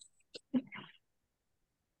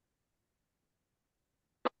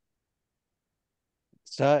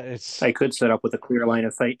 So it's I could set up with a clear line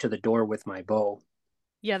of sight to the door with my bow.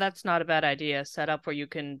 Yeah, that's not a bad idea. Set up where you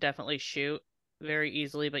can definitely shoot very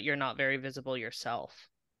easily, but you're not very visible yourself.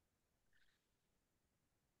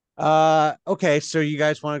 okay, so you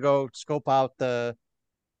guys want to go scope out by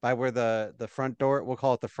where the front door, we'll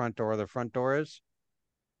call it the front door is?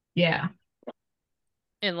 Yeah.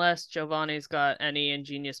 Unless Giovanni's got any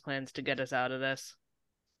ingenious plans to get us out of this.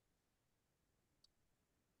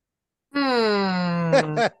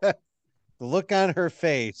 The look on her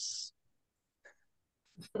face.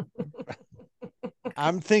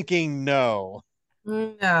 I'm thinking no.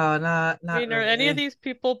 No, not I mean, are any really. of these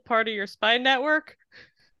people part of your spy network?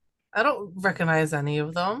 I don't recognize any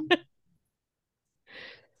of them.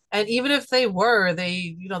 And even if they were,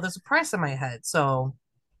 there's a price in my head. So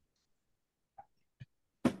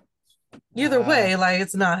either way, like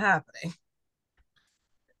it's not happening.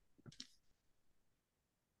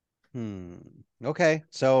 Okay,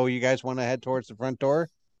 so you guys want to head towards the front door?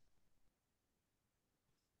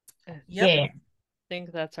 Yep. Yeah. I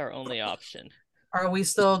think that's our only option. Are we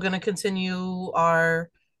still going to continue our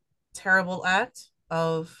terrible act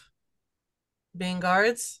of being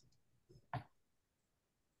guards?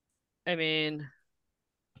 I mean,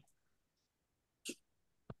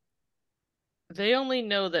 they only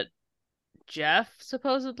know that Jeff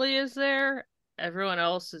supposedly is there. Everyone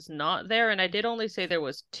else is not there, and I did only say there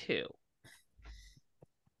was 2.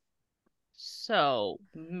 So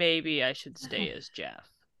maybe I should stay as Jeff.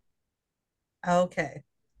 Okay.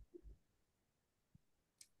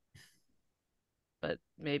 But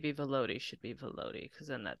maybe Valodi should be Valodi, because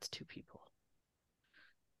then that's 2 people.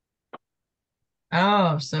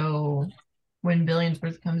 Oh, so when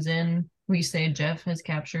Billionsworth comes in, we say Jeff has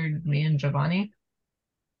captured me and Giovanni.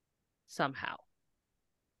 Somehow.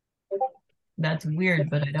 That's weird,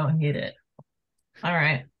 but I don't hate it. All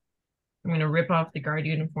right. I'm gonna rip off the guard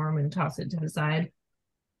uniform and toss it to the side.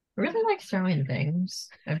 I really like throwing things,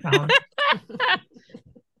 I found.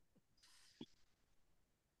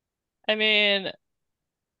 I mean,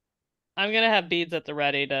 I'm gonna have beads at the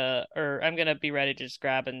ready I'm gonna be ready to just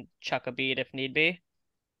grab and chuck a bead if need be.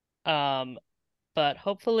 But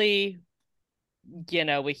hopefully,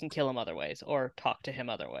 we can kill him other ways or talk to him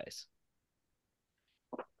other ways.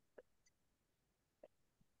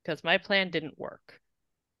 Because my plan didn't work.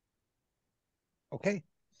 Okay.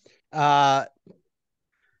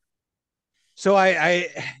 So I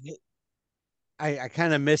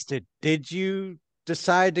kind of missed it. Did you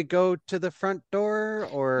decide to go to the front door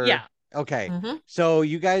or? Yeah. Okay. Mm-hmm. So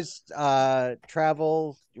you guys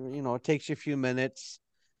travel, it takes you a few minutes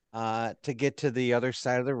to get to the other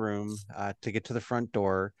side of the room, to get to the front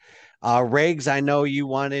door. Riggs, I know you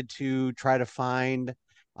wanted to try to find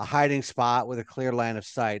a hiding spot with a clear line of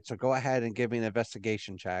sight. So go ahead and give me an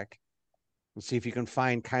investigation check and see if you can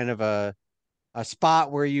find kind of a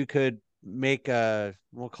spot where you could make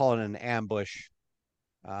we'll call it an ambush.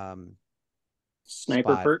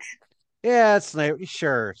 Sniper Spot. perch. Yeah,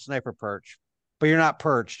 sure, sniper perch. But you're not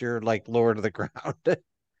perched, you're like lower to the ground.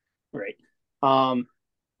 Right. Well,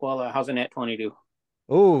 how's a nat 20 do?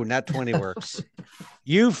 Oh, nat 20 works.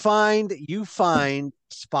 You find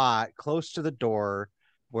spot close to the door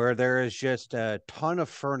where there is just a ton of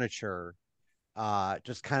furniture,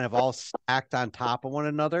 just kind of all stacked on top of one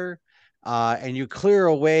another. And you clear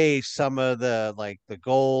away some of the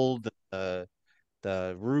gold, the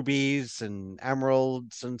rubies and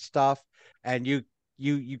emeralds and stuff, and you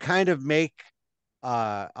kind of make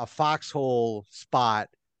a foxhole spot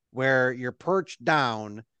where you're perched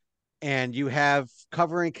down and you have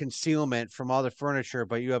covering concealment from all the furniture,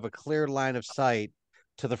 but you have a clear line of sight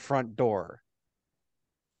to the front door.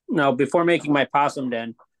 Now, before making my possum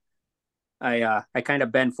den, I kind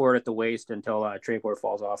of bend forward at the waist until Trevor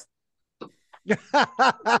falls off.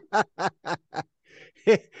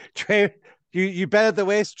 Trey, you bend at the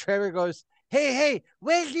waist. Trevor goes, "Hey,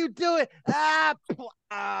 what did you do it? Ah,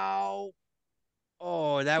 ow!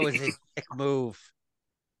 Oh, that was a dick move.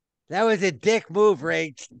 That was a dick move,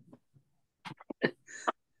 Riggs."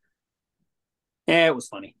 Yeah, it was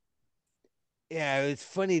funny. Yeah, it was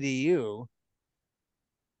funny to you.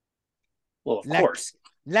 Well, of course.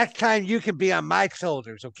 Next time you can be on my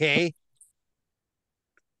shoulders, okay?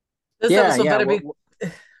 This episode better be.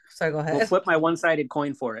 Sorry, go ahead. We'll flip my one-sided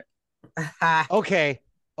coin for it. Okay,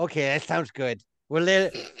 that sounds good. We'll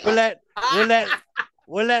let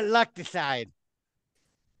luck decide.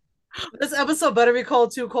 This episode better be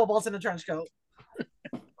called 2 Kobolds in a Trench Coat.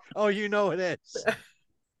 Oh, you know it is.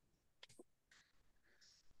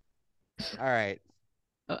 All right.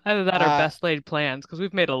 Either that or best laid plans, because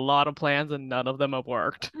we've made a lot of plans and none of them have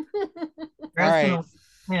worked. All right.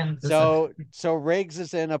 And So Riggs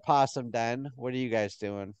is in a possum den. What are you guys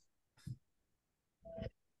doing?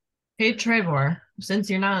 hey Trevor, since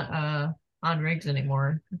you're not on rigs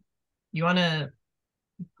anymore, you want to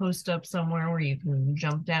post up somewhere where you can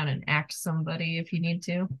jump down and axe somebody if you need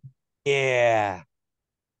to? Yeah.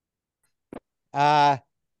 Uh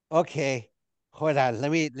okay. Hold on. Let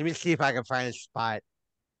me see if I can find a spot.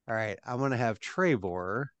 All right. I'm gonna have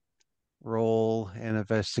Trevor roll an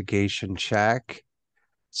investigation check.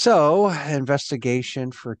 So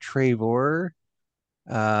investigation for Trevor.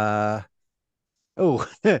 Oh,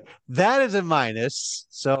 that is a minus.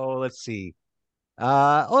 So let's see.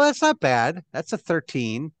 Oh, that's not bad. That's a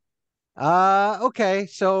 13. Okay.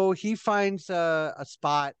 So he finds a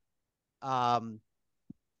spot. Um,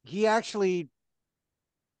 he actually,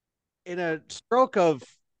 in a stroke of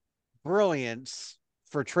brilliance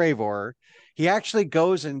for Trevor, he actually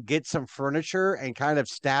goes and gets some furniture and kind of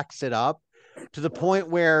stacks it up to the point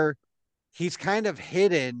where he's kind of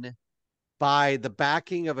hidden by the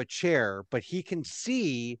backing of a chair, but he can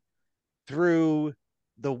see through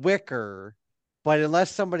the wicker, but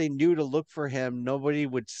unless somebody knew to look for him, nobody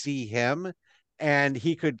would see him. And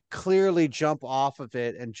he could clearly jump off of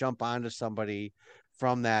it and jump onto somebody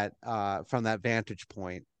from that vantage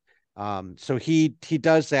point. So he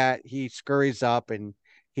does that. He scurries up and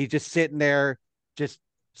he's just sitting there, just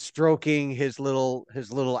stroking his little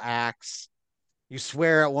axe. You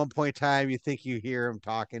swear at one point in time you think you hear him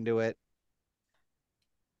talking to it.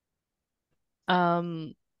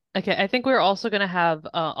 Um, okay, I think we're also gonna have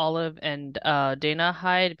Olive and Dana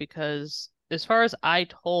hide because as far as I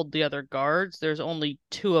told the other guards, there's only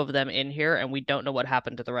two of them in here, and we don't know what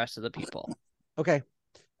happened to the rest of the people. Okay.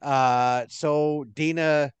 So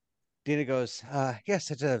Dina goes,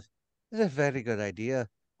 yes, it's a very good idea.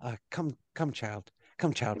 Come, child.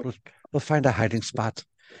 Come, child. We'll find a hiding spot.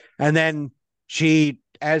 And then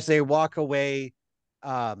as they walk away,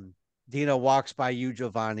 um, Dina walks by you,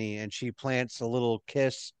 Giovanni, and she plants a little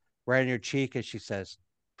kiss right on your cheek as she says,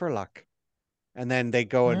 for luck. And then they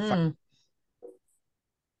go and find. Mm.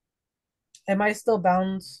 Am I still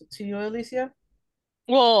bound to you, Alicia?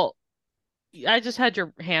 Well, I just had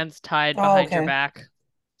your hands tied Oh, behind your okay. back.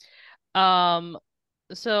 Um,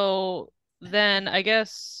 so then I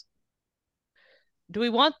guess do we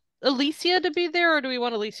want Alicia to be there or do we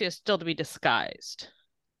want Alicia still to be disguised?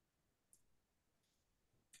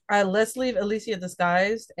 Let's leave Alicia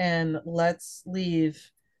disguised and let's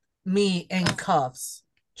leave me in cuffs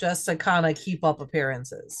just to kind of keep up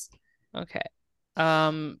appearances. Okay.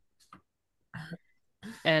 Um,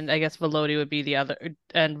 and I guess Valodi would be the other,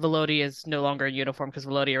 and Valodi is no longer in uniform because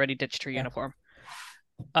Valodi already ditched her Yeah. uniform.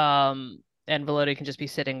 And Valodi can just be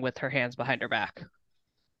sitting with her hands behind her back.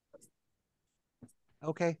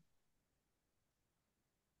 Okay.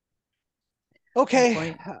 Okay.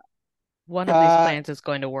 One of these plans is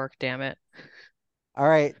going to work, damn it. All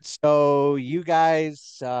right. So you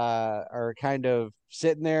guys are kind of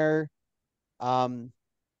sitting there. Um,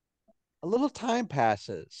 a little time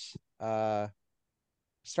passes.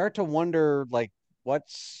 Start to wonder like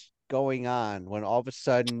what's going on when all of a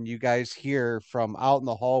sudden you guys hear from out in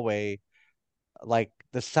the hallway like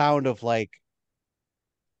the sound of like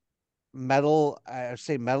metal. I would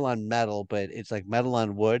say metal on metal, but it's like metal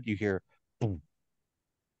on wood. You hear boom,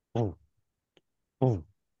 boom, boom,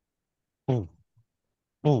 boom,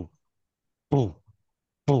 boom, boom, boom,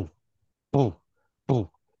 boom, boom, boom,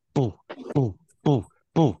 boom, boom,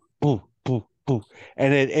 boom, boom, boom, boom.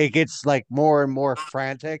 And it gets like more and more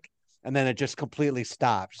frantic, and then it just completely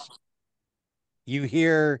stops. You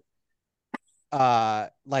hear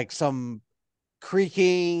like some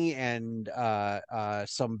creaking and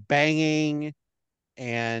some banging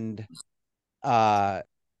and uh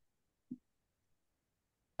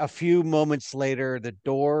a few moments later the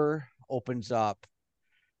door opens up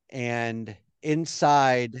and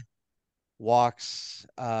inside walks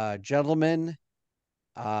a gentleman,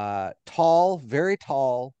 tall, very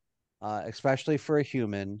tall, especially for a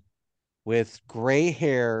human, with gray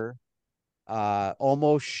hair,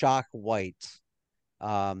 almost shock white,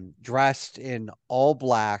 dressed in all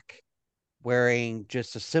black, wearing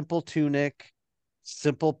just a simple tunic,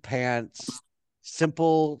 simple pants,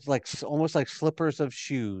 simple, like almost like slippers of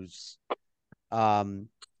shoes. Um,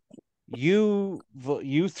 you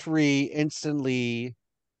three instantly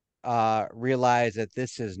realize that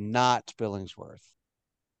this is not Billingsworth.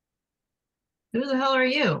 Who the hell are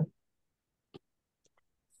you?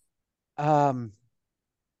 Um,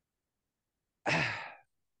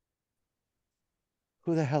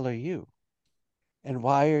 who the hell are you? And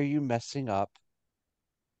why are you messing up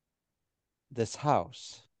this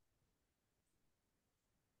house?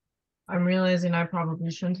 I'm realizing I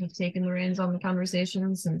probably shouldn't have taken the reins on the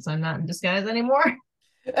conversation since I'm not in disguise anymore.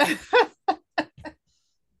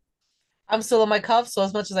 I'm still in my cuff, so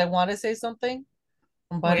as much as I want to say something,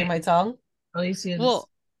 I'm biting my tongue. Alicia's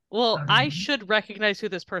Well, I um, should recognize who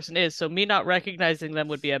this person is, so me not recognizing them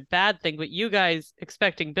would be a bad thing, but you guys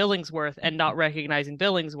expecting Billingsworth and not recognizing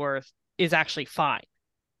Billingsworth is actually fine.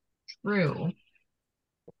 true.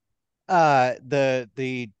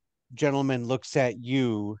 The gentleman looks at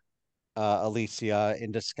you, Alicia,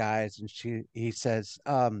 in disguise, and he says,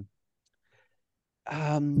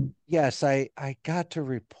 yes, I got a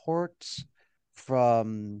report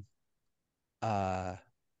from uh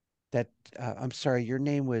that I'm sorry, your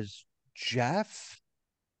name was Jeff?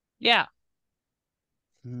 Yeah,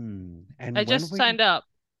 I And when just were you? signed up.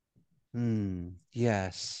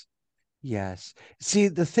 Yes. Yes. See,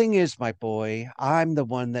 the thing is, my boy, I'm the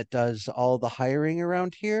one that does all the hiring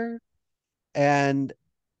around here, and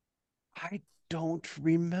I don't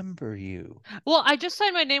remember you. Well, I just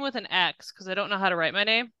signed my name with an X because I don't know how to write my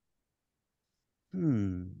name.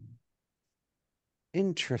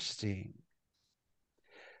 Interesting.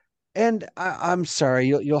 And I'm sorry,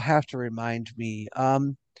 you'll have to remind me.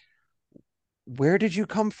 Where did you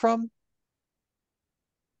come from?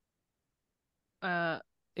 Uh,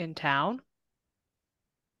 in town.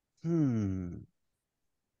 Hmm.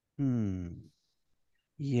 Hmm.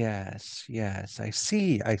 Yes, yes, I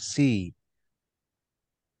see, I see.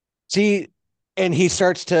 See, and he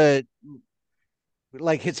starts to,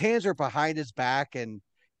 like, his hands are behind his back and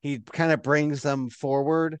he kind of brings them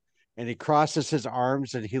forward and he crosses his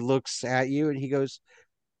arms and he looks at you and he goes,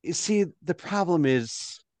 "You see, the problem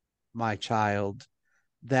is, my child,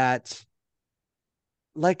 that,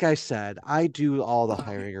 like I said, I do all the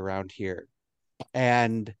hiring around here.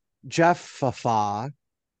 And Jeff Fafa,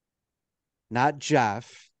 not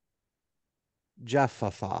Jeff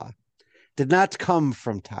Fafa, did not come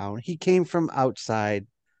from town. He came from outside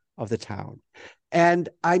of the town. And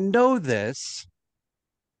I know this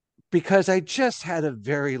because I just had a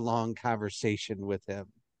very long conversation with him.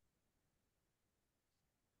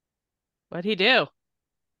 What'd he do?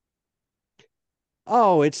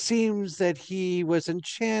 Oh, it seems that he was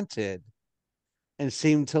enchanted and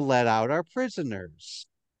seemed to let out our prisoners.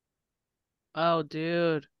 Oh,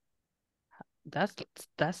 dude, that's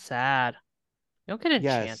that's sad. You don't get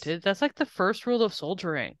Yes, enchanted. That's like the first rule of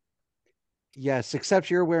soldiering. yes, except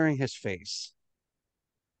you're wearing his face.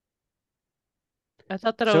 I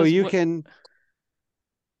thought that I So was you can,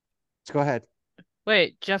 let's go ahead.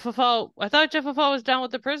 wait, Jeffafal. I thought Jeffafal was down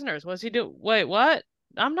with the prisoners. What's he do? Wait, what?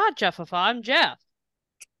 I'm not Jeffafal. I'm Jeff.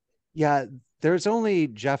 Yeah, there's only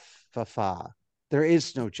Jeff Fafa. There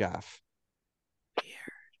is no Jeff.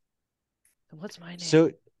 What's my name?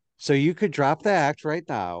 So so you could drop the act right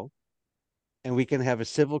now and we can have a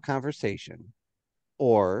civil conversation,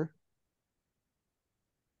 or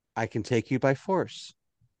I can take you by force.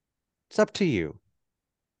 It's up to you.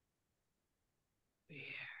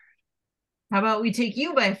 How about we take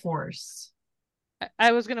you by force?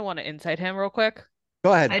 I was gonna want to incite him real quick.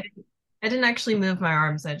 Go ahead. I didn't actually move my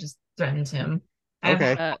arms. I just threatened him.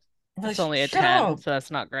 Okay. That's only a Shut 10, up. so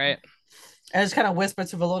that's not great. I just kind of whispered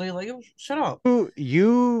to Valodi, like, shut up.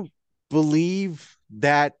 You believe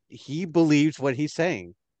that he believes what he's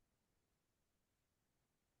saying.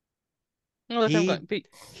 Look, I'm going.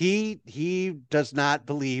 He does not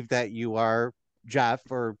believe that you are Jeff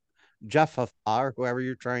or Jeff or whoever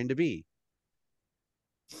you're trying to be.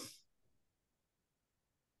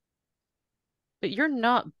 But you're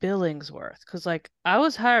not Billingsworth, because like I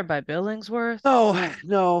was hired by Billingsworth. No,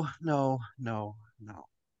 no, no, no, no,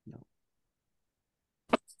 no.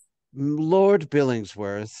 Lord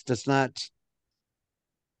Billingsworth does not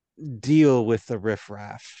deal with the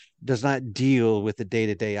riffraff, does not deal with the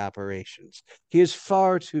day-to-day operations. He is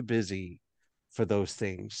far too busy for those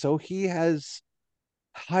things. So he has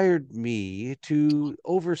hired me to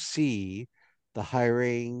oversee the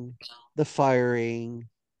hiring, the firing,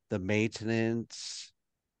 the maintenance,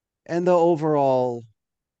 and the overall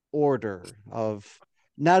order of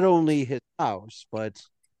not only his house, but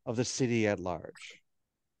of the city at large.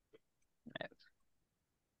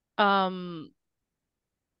 Um,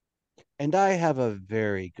 And I have a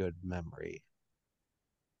very good memory.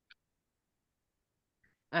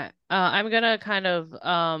 I'm gonna kind of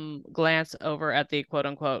glance over at the quote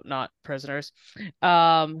unquote not prisoners,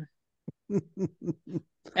 um,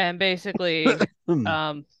 and basically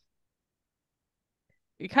um,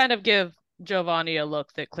 you kind of give Giovanni a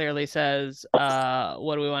look that clearly says,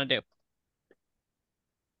 what do we want to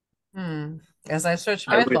do? As I search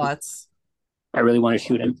my thoughts. I really want to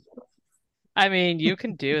shoot him. I mean, you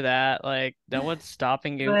can do that. Like, no one's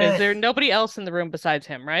stopping you. Is But there nobody else in the room besides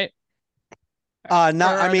him, right?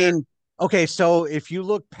 No, Or I are there? mean, okay, so if you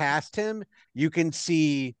look past him, you can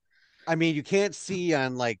see, I mean, you can't see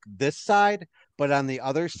on like this side, but on the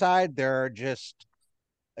other side, there are just,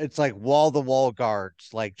 it's like wall to wall guards,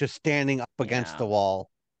 like just standing up against Yeah. the wall.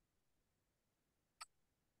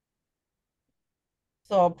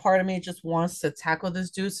 So part of me just wants to tackle this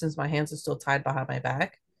dude since my hands are still tied behind my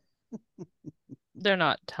back. They're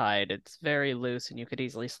not tied. It's very loose, and you could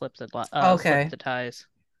easily slip Okay. the ties.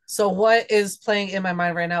 So what is playing in my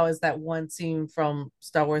mind right now is that one scene from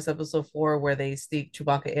Star Wars Episode 4 where they sneak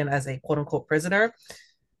Chewbacca in as a quote unquote prisoner.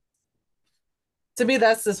 To me,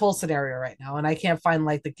 that's this whole scenario right now, and I can't find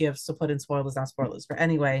like the gifts to put in spoilers, not spoilers. But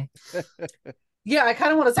anyway, yeah, I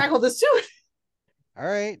kind of want to tackle this too All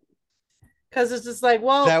right. because it's just like, Is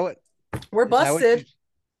well, that what we're is that what you busted.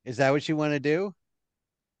 is that what you want to do?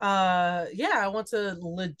 Yeah, I want to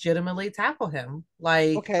legitimately tackle him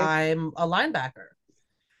like Okay. I'm a linebacker.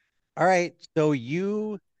 All right. So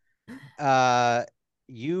uh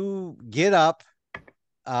you get up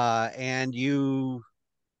and you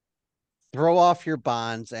throw off your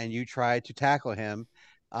bonds and you try to tackle him.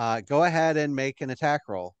 Go ahead and make an attack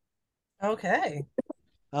roll. Okay.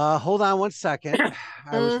 Hold on one second.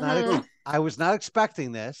 Mm-hmm. I was not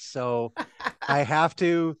expecting this, so I have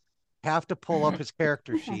to pull up his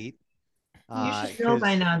character sheet. you should know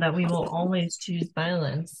by Because now that we will always choose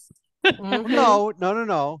violence. Mm-hmm.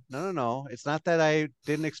 no. It's not that I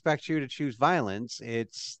didn't expect you to choose violence.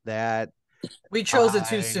 It's that We chose it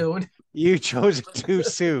too I soon. you chose it too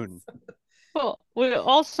soon. Well, we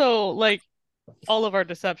also like all of our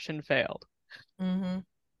deception failed. Mm-hmm.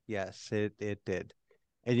 Yes, it did.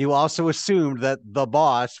 And you also assumed that the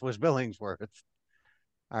boss was Billingsworth.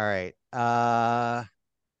 All right.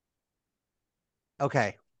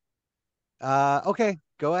 Okay. Okay.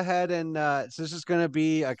 Go ahead and so this is going to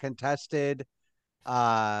be a contested.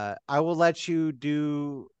 I will let you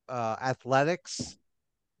do athletics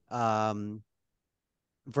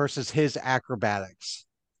versus his acrobatics.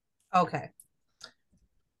 Okay.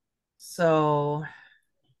 So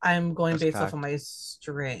I'm going Just based off of cocked. my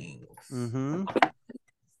strength. Mm-hmm.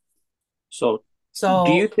 So,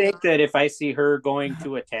 do you So think that if I see her going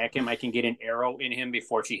to attack him, I can get an arrow in him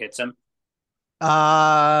before she hits him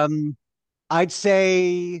I'd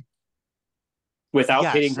say without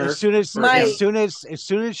hitting yes. her or him? my As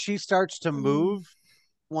soon as she starts to move,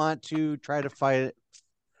 want to try to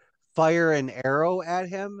fire an arrow at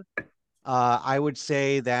him, I would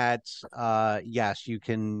say that yes, you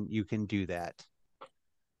can do that.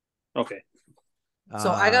 Okay.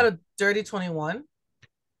 so I got Uh, a dirty 21.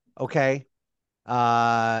 okay.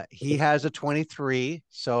 He has a 23,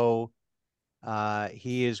 so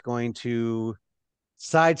he is going to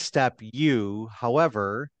sidestep you.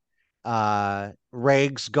 However,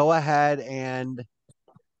 Regs,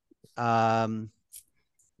 um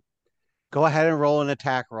go ahead and roll an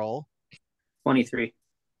attack roll. 23.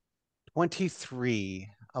 23.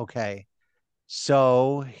 Okay.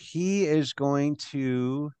 So he is going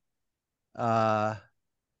to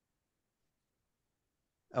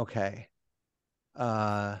okay.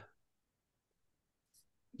 Uh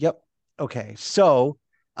yep. Okay. So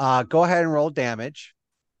go ahead and roll damage.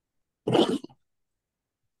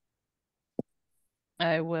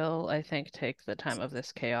 I will, I think, take the time of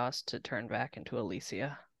this chaos to turn back into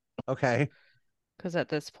Alicia. Okay. Because at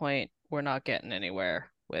this point, we're not getting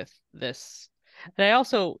anywhere with this. And I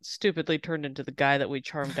also stupidly turned into the guy that we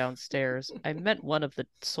charmed downstairs. I meant one of the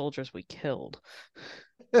soldiers we killed.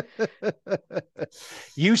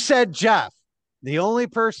 You said Jeff. The only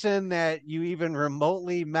person that you even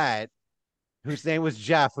remotely met whose name was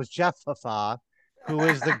Jeff Fafa, who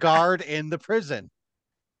was the guard in the prison.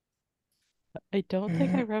 I don't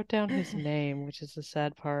think I wrote down his name, which is the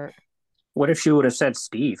sad part. What if she would have said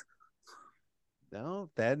Steve? No,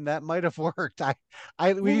 then that might have worked.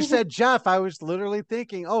 When you said Jeff, I was literally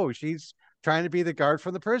thinking, oh, she's trying to be the guard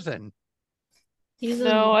from the prison.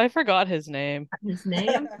 No, I forgot his name. His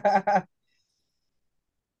name?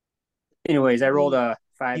 Anyways, He I rolled will, a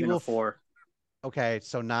 5 he and a will, 4. okay,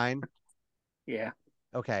 so 9. Yeah.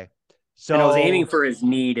 Okay. And I was aiming So, for his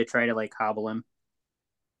knee to try to like hobble him.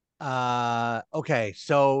 okay,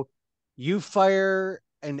 so you fire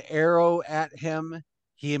an arrow at him.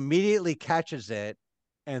 He immediately catches it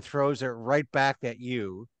and throws it right back at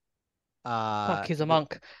you. Fuck, he's a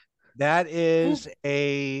monk. That is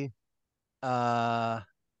a uh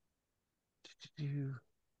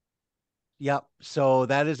yep. So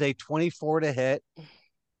that is a 24 to hit.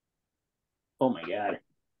 Oh my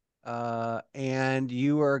god. And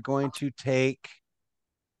you are going to take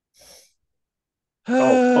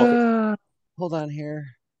hold on here.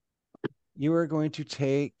 You are going to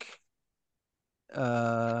take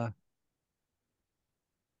 7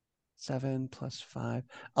 plus 5,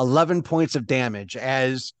 11 points of damage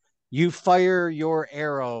as you fire your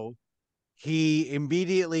arrow. He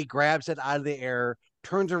immediately grabs it out of the air,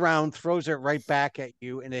 turns around, throws it right back at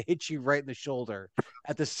you, and it hits you right in the shoulder.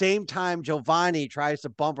 At the same time, Giovanni tries to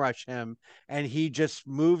bum rush him, and he just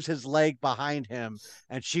moves his leg behind him,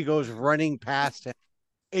 and she goes running past him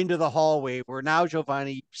into the hallway, where now,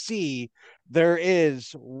 Giovanni, you see there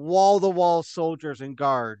is wall-to-wall soldiers and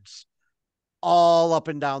guards all up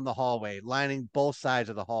and down the hallway, lining both sides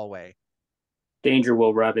of the hallway. Danger,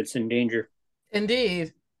 Will Robinson, danger.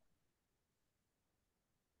 Indeed.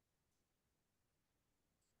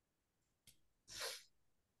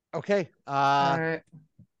 Okay. All right.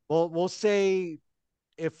 We'll say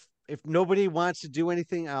if nobody wants to do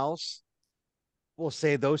anything else, we'll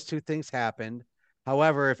say those two things happened.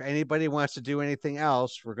 However, if anybody wants to do anything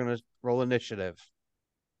else, we're gonna roll initiative.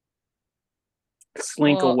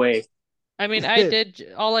 Slink Well, away. I mean,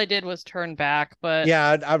 all I did was turn back, but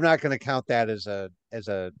Yeah, I'm not gonna count that as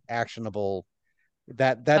a actionable.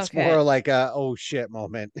 That's okay. more like a oh shit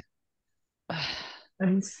moment.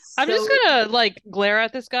 I'm just gonna like glare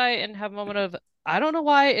at this guy and have a moment of, I don't know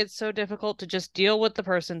why it's so difficult to just deal with the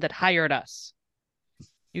person that hired us.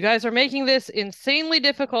 You guys are making this insanely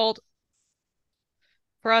difficult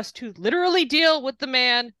for us to literally deal with the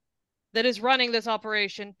man that is running this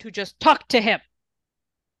operation, to just talk to him.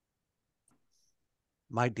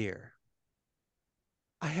 My dear,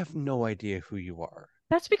 I have no idea who you are.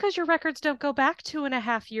 That's because your records don't go back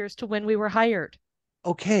 2.5 years to when we were hired.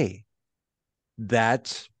 Okay.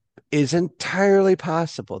 That is entirely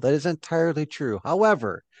possible. That is entirely true.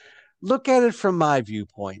 However, look at it from my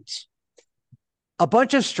viewpoint. A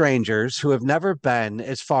bunch of strangers who have never been,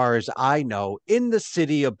 as far as I know, in the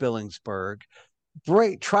city of Billingsburg,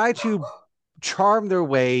 try to charm their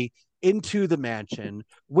way into the mansion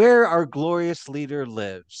where our glorious leader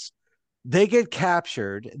lives. They get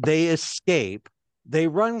captured, they escape, they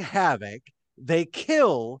run havoc, they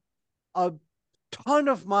kill a ton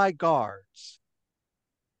of my guards.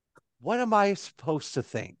 What am I supposed to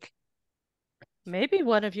think? Maybe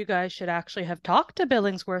one of you guys should actually have talked to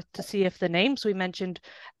Billingsworth to see if the names we mentioned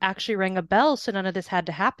actually rang a bell, so none of this had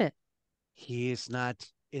to happen. He is not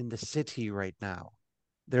in the city right now.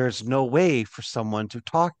 There's no way for someone to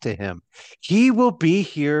talk to him. He will be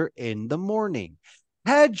here in the morning.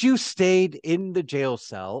 Had you stayed in the jail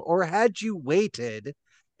cell, or had you waited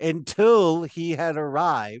until he had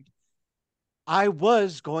arrived, I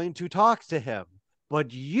was going to talk to him.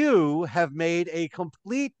 But you have made a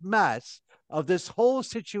complete mess of this whole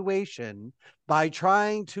situation by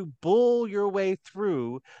trying to bull your way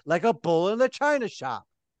through like a bull in the china shop.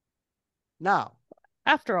 Now,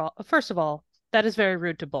 After all, first of all, that is very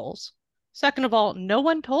rude to Bowles. Second of all, no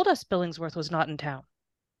one told us Billingsworth was not in town.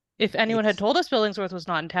 If anyone had told us Billingsworth was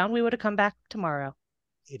not in town, we would have come back tomorrow.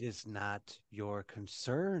 It is not your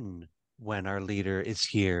concern when our leader is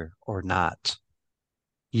here or not.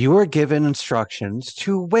 You were given instructions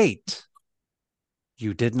to wait.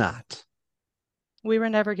 You did not. We were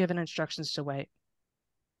never given instructions to wait.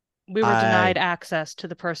 We were denied access to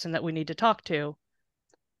the person that we need to talk to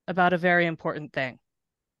about a very important thing.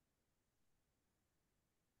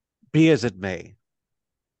 Be as it may,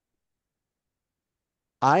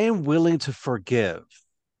 I am willing to forgive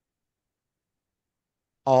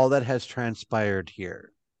all that has transpired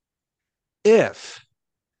here if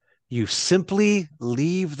you simply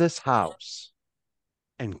leave this house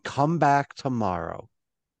and come back tomorrow.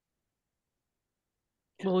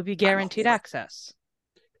 Will we be guaranteed access?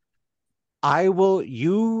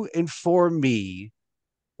 You inform me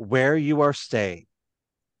where you are staying.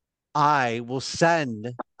 I will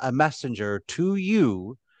send a messenger to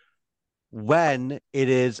you when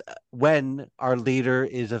our leader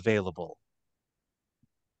is available.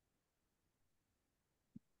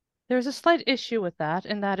 There's a slight issue with that,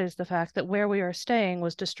 and that is the fact that where we are staying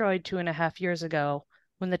was destroyed 2.5 years ago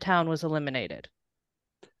when the town was eliminated.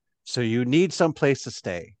 So you need some place to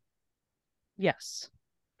stay. Yes.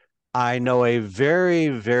 I know a very,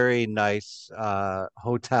 very nice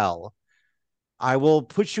hotel. I will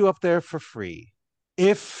put you up there for free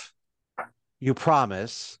if you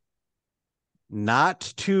promise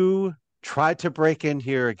not to try to break in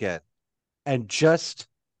here again and just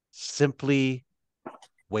simply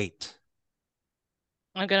wait.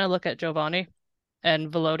 I'm going to look at Giovanni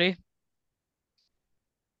and Valodi.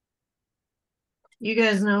 You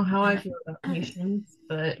guys know how I feel about patience,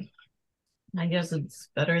 but I guess it's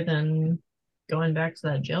better than going back to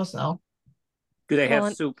that jail cell. Do they have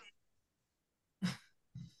Well, soup?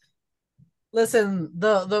 Listen,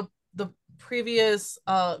 the previous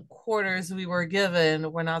quarters we were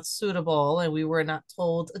given were not suitable, and we were not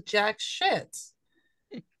told jack shit.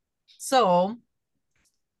 So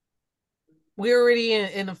we're already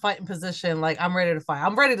in a fighting position. Like, I'm ready to fight.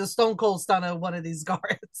 I'm ready to stone cold stun one of these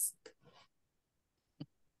guards.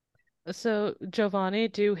 So, Giovanni,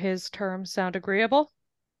 do his terms sound agreeable?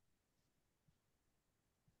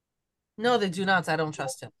 No, they do not. I don't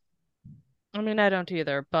trust him. I mean, I don't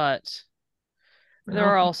either, but there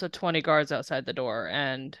are also 20 guards outside the door,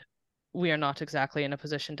 and we are not exactly in a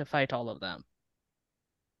position to fight all of them.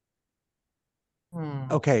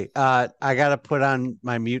 Okay, I gotta put on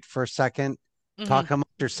my mute for a second. Talk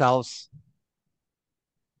amongst yourselves.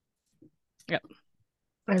 Yep.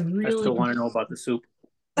 I I really still want to know about the soup.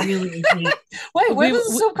 really hate. Wait, where does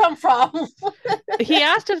the soup come from? He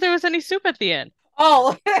asked if there was any soup at the inn.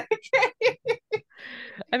 Oh, okay.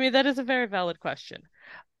 I mean, that is a very valid question.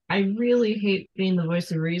 I really hate being the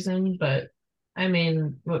voice of reason, but I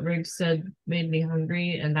mean, what Riggs said made me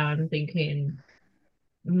hungry, and now I'm thinking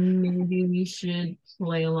maybe we should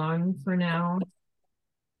play along for now.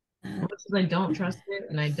 Because I don't trust it,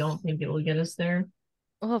 and I don't think it will get us there.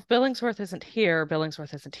 Well, if Billingsworth isn't here,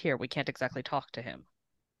 Billingsworth isn't here. We can't exactly talk to him.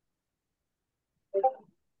 I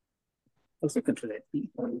was looking for that.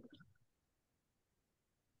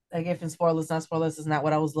 I gave him spoilers, not spoilers is not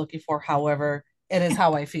what I was looking for. However, it is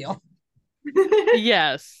how I feel.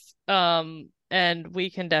 Yes. And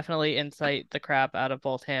we can definitely incite the crap out of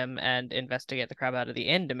both him and investigate the crap out of the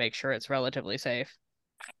inn to make sure it's relatively safe.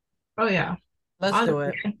 Oh yeah. Let's do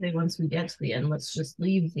it. I think once we get to the end, let's just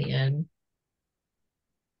leave the inn.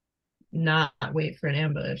 Not wait for an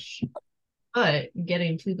ambush. But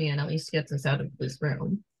getting to the inn at least gets us out of this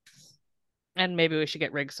room. And maybe we should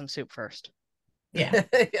get Riggs some soup first. Yeah.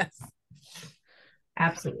 Yes.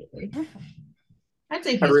 Absolutely. I'd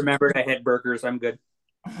say I remembered I had burgers. I'm good.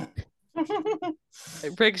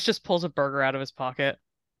 Riggs just pulls a burger out of his pocket.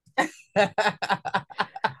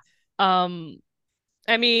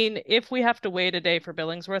 I mean, if we have to wait a day for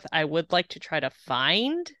Billingsworth, I would like to try to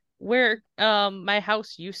find where my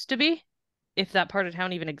house used to be, if that part of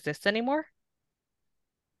town even exists anymore.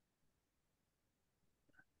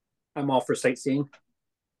 I'm all for sightseeing.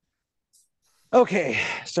 Okay,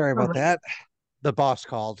 sorry about that. The boss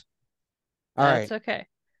called. All right. That's okay.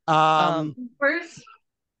 First,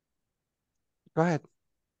 go ahead.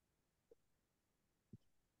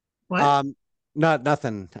 what?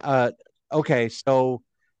 Nothing. Okay, so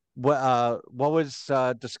what was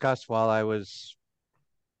discussed while I was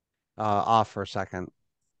off for a second?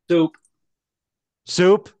 Soup.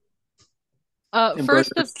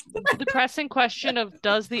 First the pressing question of,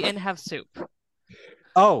 does the inn have soup?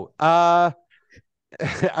 Oh, are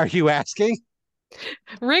you asking?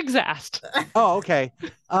 Riggs asked. Oh, okay.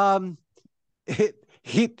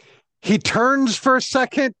 He turns for a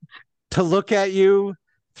second to look at you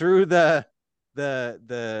through the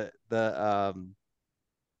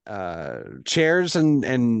chairs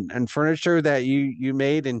and furniture that you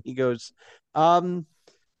made, and he goes,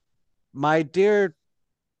 my dear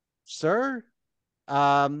sir,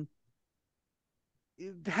 it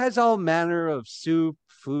has all manner of soup,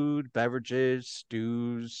 food, beverages,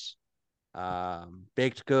 stews,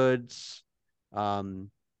 baked goods.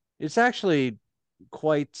 It's actually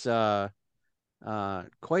quite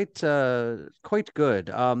quite good.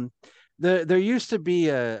 There used to be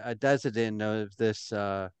a resident of this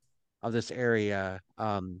area.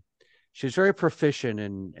 She was very proficient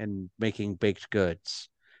in making baked goods.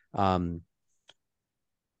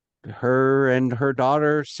 Her and her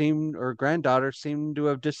daughter seemed, or granddaughter seemed to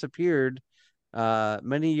have disappeared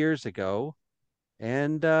many years ago,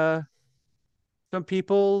 and some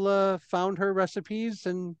people found her recipes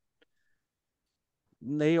and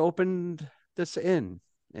they opened this inn,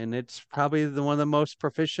 and it's probably one of the most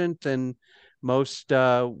proficient and most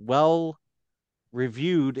well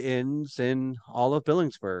reviewed inns in all of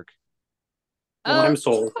Billingsburg. Well, I'm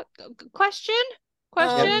sold. Question?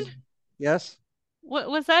 Yes.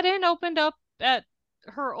 What was that inn opened up at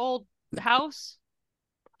her old house?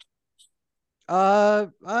 I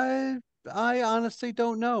honestly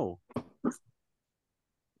don't know.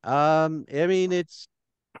 I mean, it's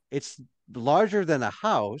larger than a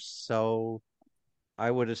house, so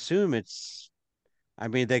I would assume it's. I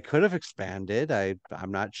mean, they could have expanded.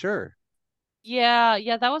 I'm not sure. Yeah,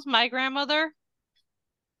 that was my grandmother.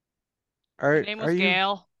 Her name was you?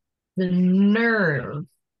 Gail. The nerve.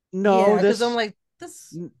 No, yeah, because I'm like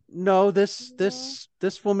this. No, this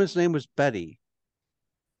woman's name was Betty.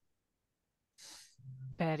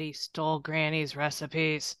 Betty stole Granny's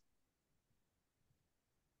recipes.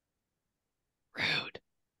 Rude.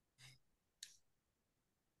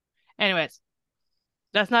 Anyways,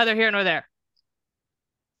 that's neither here nor there.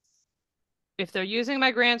 If they're using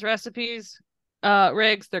my grand's recipes,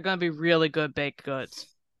 Riggs, they're going to be really good baked goods.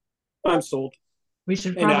 I'm sold. We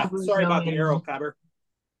should And probably sorry go about the arrow and cobber.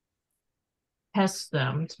 test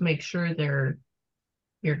them to make sure they're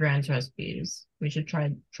your grand's recipes. We should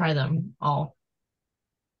try them all.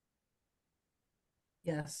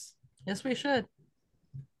 Yes. Yes, we should.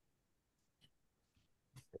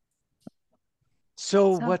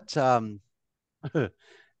 So So- what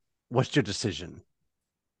what's your decision?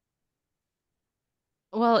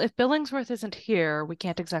 Well, if Billingsworth isn't here, we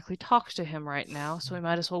can't exactly talk to him right now, so we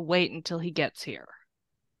might as well wait until he gets here.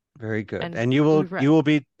 Very good. And And you will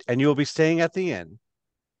be staying at the inn.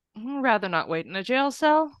 Rather not wait in a jail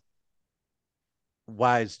cell.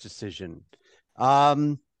 Wise decision.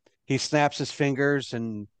 He snaps his fingers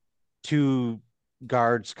and two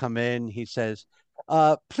guards come in. He says,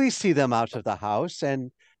 please see them out of the house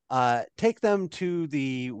and take them to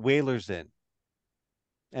the Whalers Inn.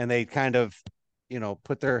 And they kind of,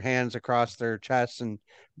 put their hands across their chests and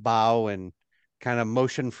bow and kind of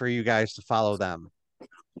motion for you guys to follow them.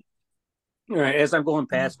 All right, as I'm going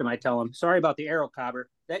past him, I tell him, sorry about the arrow cobber.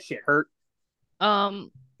 That shit hurt. Oh,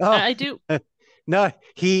 I do. No,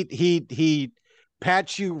 he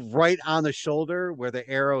pats you right on the shoulder where the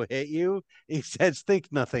arrow hit you. He says, think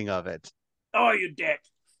nothing of it. Oh, you dick.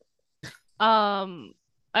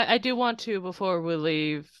 I do want to, before we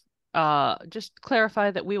leave, just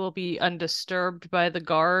clarify that we will be undisturbed by the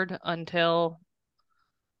guard until,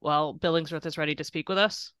 well, Billingsworth is ready to speak with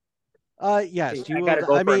us. Yes, Hey, you I will. gotta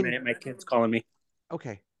go I for a mean, minute. My kid's calling me.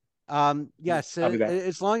 okay. Yes, I'll be back.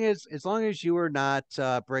 as long as you are not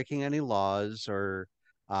breaking any laws or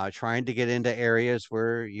trying to get into areas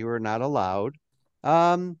where you are not allowed,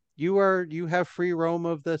 you have free roam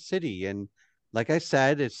of the city. And like I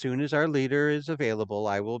said, as soon as our leader is available,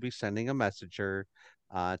 I will be sending a messenger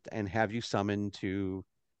and have you summoned to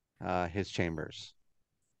his chambers.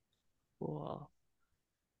 Cool.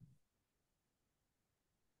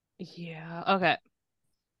 Yeah, okay.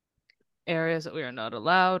 Areas that we are not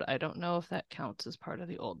allowed. I don't know if that counts as part of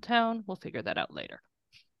the old town. We'll figure that out later.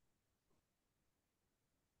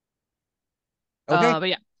 Okay. But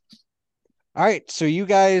yeah. All right. So you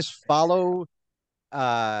guys follow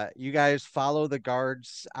the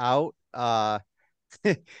guards out.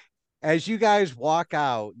 As you guys walk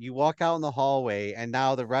out, you walk out in the hallway, and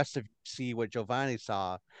now the rest of you see what Giovanni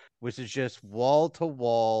saw, which is just wall to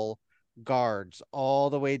wall guards all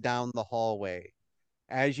the way down the hallway.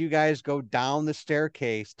 As you guys go down the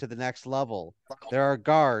staircase to the next level, there are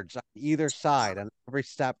guards on either side on every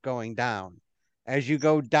step going down. As you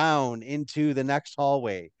go down into the next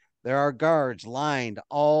hallway, there are guards lined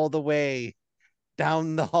all the way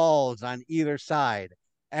down the halls on either side.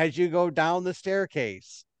 As you go down the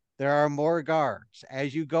staircase, there are more guards.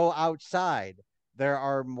 As you go outside, there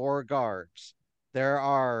are more guards. There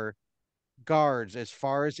are guards as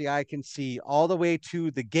far as the eye can see, all the way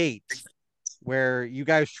to the gate where you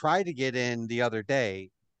guys tried to get in the other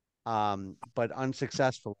day, but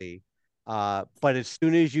unsuccessfully. But as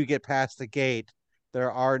soon as you get past the gate,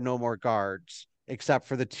 there are no more guards except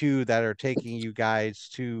for the two that are taking you guys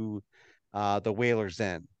to the Whalers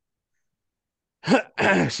Inn.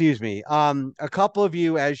 Excuse me. A couple of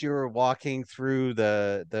you, as you were walking through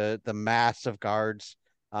the mass of guards,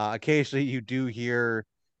 occasionally you do hear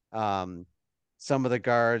some of the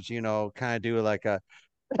guards, kind of do like a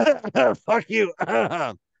fuck you,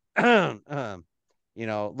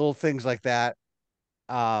 little things like that.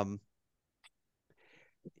 Um,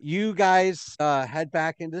 you guys head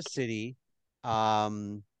back into the city.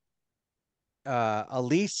 Um,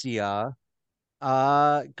 Alicia,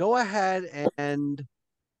 go ahead and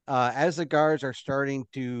as the guards are starting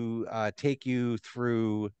to take you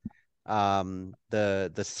through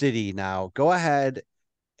the city now, go ahead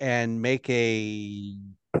and make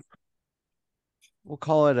we'll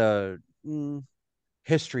call it a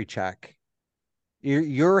history check.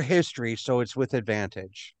 Your history, so it's with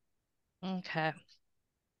advantage. Okay.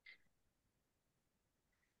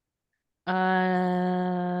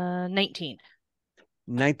 19.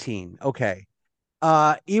 19. Okay.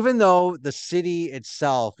 Even though the city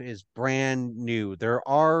itself is brand new, there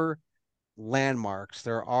are landmarks,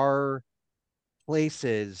 there are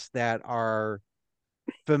places that are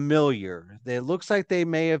familiar. It looks like they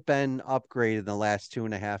may have been upgraded in the last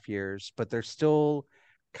 2.5 years, but they're still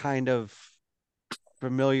kind of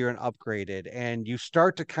familiar and upgraded. And you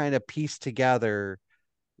start to kind of piece together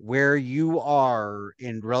where you are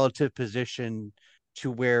in relative position to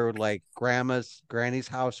where like granny's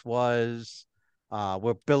house was,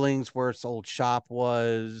 where Billingsworth's old shop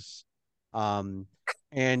was,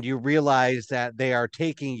 And you realize that they are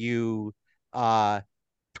taking you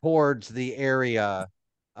towards the area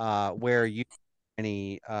where you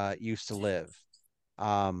used to live.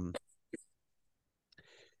 Um,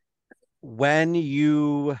 when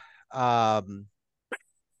you um,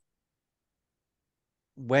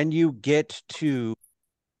 when you get to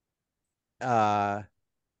uh,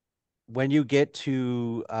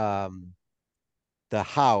 the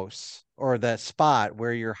house or the spot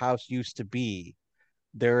where your house used to be,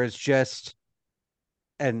 there is just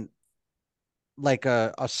an like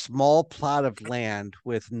a small plot of land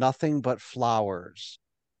with nothing but flowers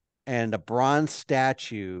and a bronze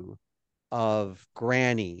statue of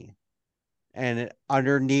Granny, and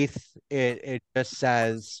underneath it just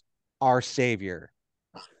says our savior.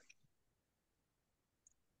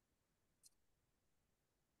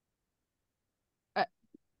 Uh,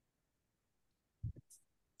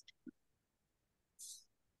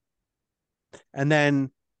 And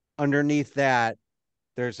then underneath that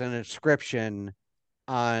there's an inscription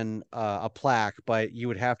on a plaque, but you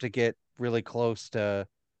would have to get really close to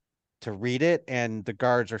read it, and the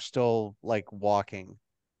guards are still like walking.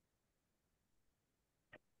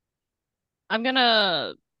 I'm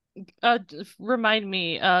gonna remind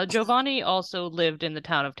me. Giovanni also lived in the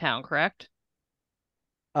town of town, correct?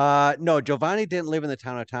 No, Giovanni didn't live in the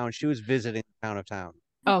town of town. She was visiting the town of town.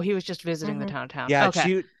 Oh, he was just visiting the Mhm. town of town. Yeah,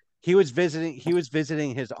 Okay. he was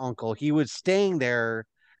visiting his uncle. He was staying there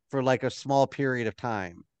for like a small period of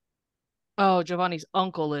time. Oh, Giovanni's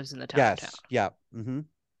uncle lives in the town of town. Yes, yeah. Mhm.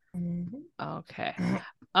 Okay.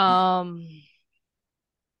 Um,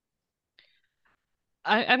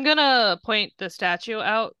 I'm gonna point the statue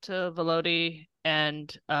out to Valodi and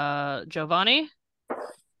Giovanni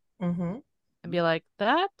Mhm. and be like,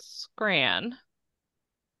 "That's Gran,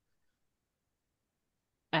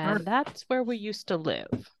 and that's where we used to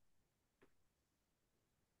live."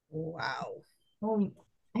 Wow. Oh,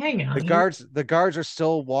 hang on. The guards are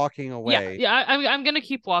still walking Yeah, away. yeah. I'm gonna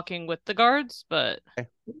keep walking with the guards, but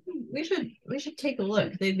We should take a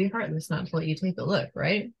look. They'd be heartless not to let you take a look,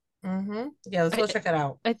 right? Mhm. Yeah, let's go check it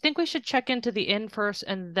out. I think we should check into the inn first,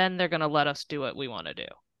 and then they're gonna let us do what we want to do.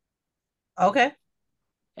 Okay.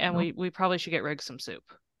 And No. we probably should get Riggs some soup.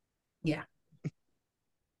 Yeah.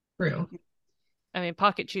 True. I mean,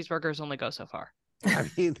 pocket cheeseburgers only go so far.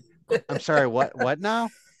 I mean, I'm sorry, what now?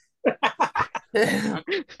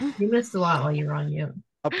 You missed a lot while you were on mute.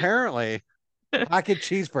 Apparently, pocket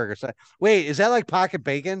cheeseburgers. Wait, is that like pocket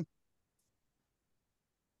bacon?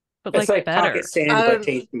 But It's like better. pocket sand, but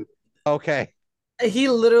tasty. Okay. He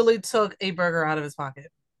literally took a burger out of his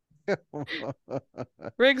pocket.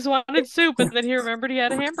 Riggs wanted soup, and then he remembered he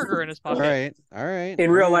had a hamburger in his All pocket. right. All right. In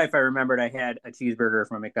all real right. life, I remembered I had a cheeseburger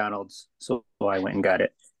from McDonald's, so I went and got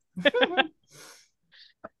it.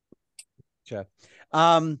 Sure.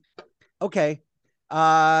 Okay.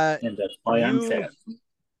 And that's why I'm fat.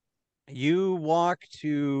 You walk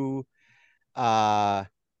to uh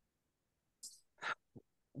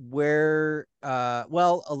where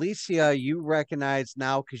well, Alicia, you recognize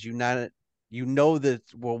now because you know that,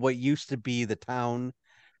 well, what used to be the town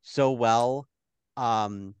so well.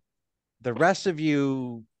 Um the rest of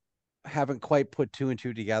you haven't quite put two and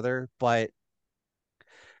two together, but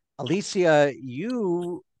Alicia,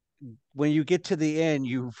 you when you get to the inn,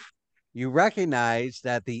 you recognize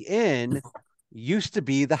that the inn used to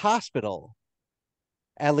be the hospital.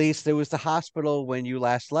 At least it was the hospital when you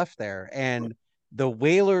last left there. And the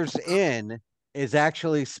Whalers Inn is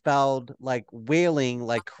actually spelled like wailing,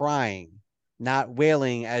 like crying, not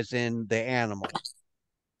wailing as in the animal,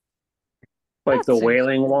 Like the That's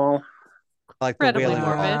Wailing Wall. like the incredibly wailing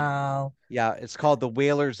wall. morbid. Wow. Yeah, it's called the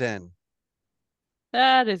Whalers Inn.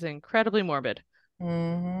 That is incredibly morbid.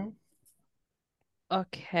 Mhm.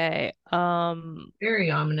 Okay.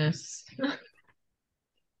 Very ominous.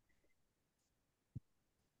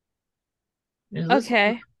 Is this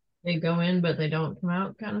Okay. they go in but they don't come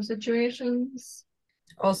out kind of situations?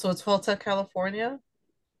 Also, it's Hotel California.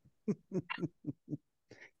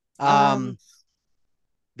 Um.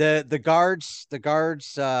 The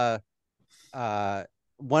guards uh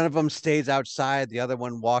one of them stays outside, the other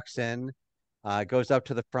one walks in, goes up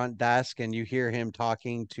to the front desk, and you hear him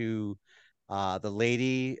talking to the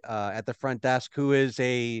lady at the front desk, who is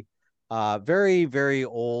a very, very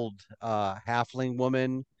old halfling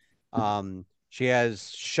woman. She has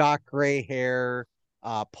shock gray hair,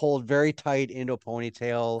 pulled very tight into a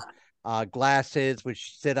ponytail, glasses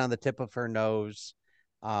which sit on the tip of her nose,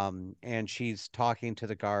 and she's talking to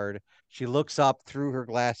the guard. She looks up through her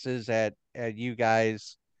glasses at you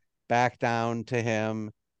guys, back down to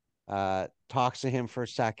him, talks to him for a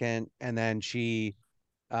second, and then she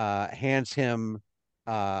hands him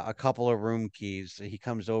a couple of room keys. He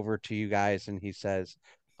comes over to you guys and he says,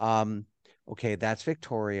 okay, that's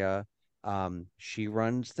Victoria. She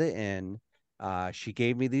runs the inn. She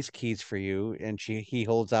gave me these keys for you, and he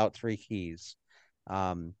holds out 3 keys.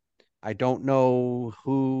 Um, I don't know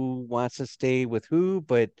who wants to stay with who,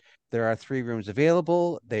 but there are 3 rooms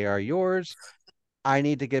available. They are yours. I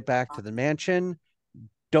need to get back to the mansion.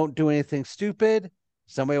 Don't do anything stupid.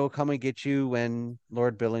 Somebody will come and get you when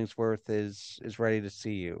Lord Billingsworth is ready to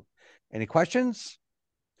see you. Any questions?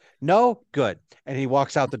 No? Good. And he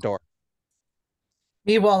walks out the door.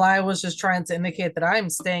 Meanwhile, I was just trying to indicate that I'm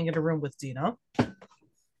staying in a room with Dina.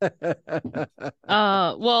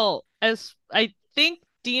 Well, as I think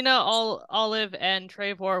Dina, Olive, and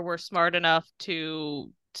Trevor were smart enough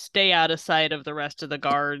to stay out of sight of the rest of the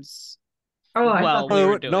guards Oh, I while thought we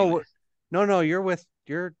were No, doing no, it. no, you're Oh, we're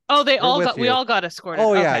with we you. all got escorted.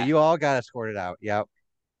 Oh yeah, Okay. you all got escorted out. Yep.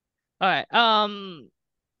 All right.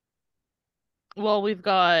 Well, we've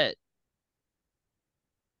got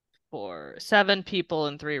 7 people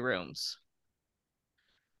in 3 rooms.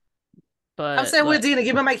 I'm But staying with Dina.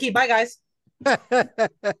 Give me my key. Bye, guys.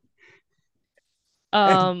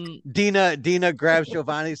 Dina grabs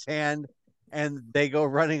Giovanni's hand and they go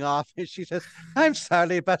running off and she says, I'm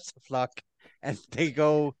sorry, best of luck. And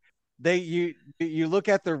you look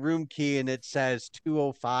at the room key and it says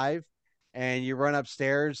 205 and you run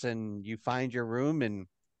upstairs and you find your room and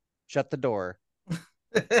shut the door.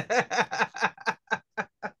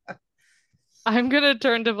 I'm gonna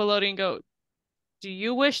turn to Valodi and go, do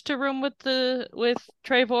you wish to room with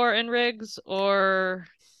Trevor and Riggs, or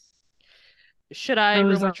should I I room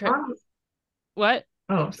was with What?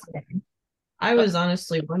 oh, sorry. I was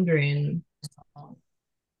honestly wondering.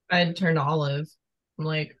 I'd turn to Olive. I'm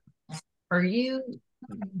like, are you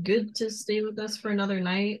good to stay with us for another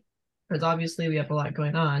night? Because obviously we have a lot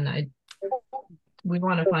going on. We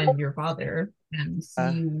want to find your father and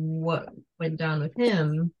see what went down with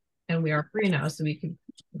him, and we are free now, so we could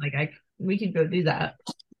we could go do that.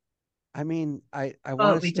 I mean, I want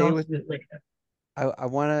But to we can stay also with do it later. I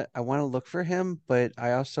want to look for him, but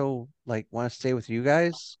I also like want to stay with you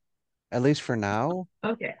guys at least for now,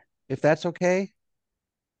 Okay, if that's okay.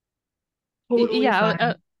 totally Yeah,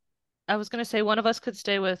 fine. I was gonna say one of us could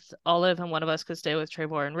stay with Olive and one of us could stay with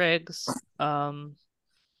Trevor and Riggs.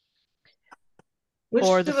 Which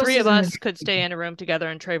Or the of us 3 is of in us could the stay in a room together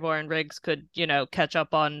and Trevor and Riggs could, catch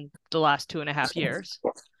up on the last 2.5 years.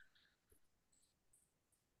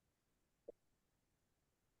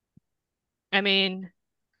 I mean,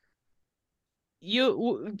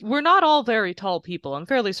 we're not all very tall people. I'm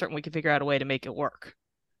fairly certain we can figure out a way to make it work.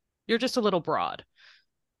 You're just a little broad.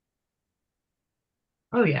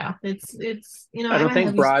 Oh yeah, it's I I'm don't a think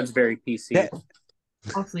heavy. Broad's very PC. That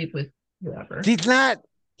I'll sleep with whoever. she's not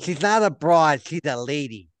a broad, she's a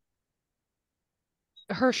lady.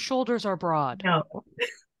 Her shoulders are broad. No,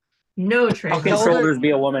 no, How Trevor. can shoulders be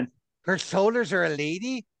a woman? Her shoulders are a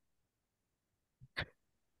lady?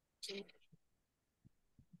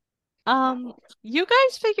 You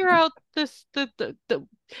guys figure out this the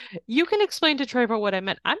you can explain to Trevor what I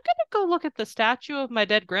meant. I'm gonna go look at the statue of my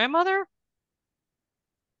dead grandmother.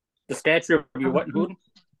 The statue of your what and who?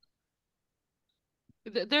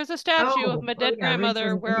 There's a statue of my dead Yeah, Riggs grandmother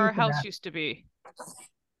wasn't where here our for house that. used to be.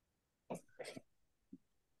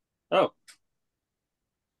 Oh,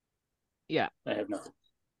 Yeah. I have nothing.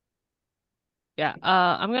 Yeah.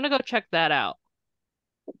 I'm gonna go check that out.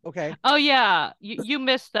 Okay. Oh yeah, you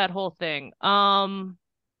missed that whole thing. I'll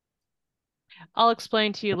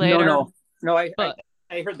explain to you later. No. I But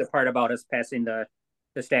I heard the part about us passing the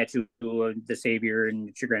statue of the Savior and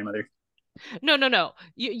it's your grandmother. no.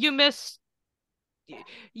 You missed.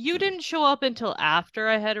 You didn't show up until after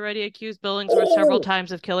I had already accused Billingsworth several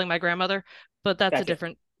times of killing my grandmother. But that's a Gotcha.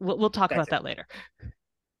 different. We'll talk about Gotcha. that later.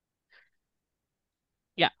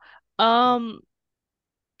 Yeah. Um.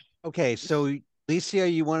 Okay, so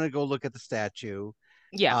Licia, you want to go look at the statue.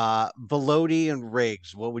 Yeah. Valodi and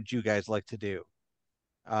Riggs, what would you guys like to do?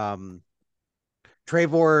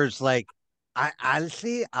 Trevor's like, I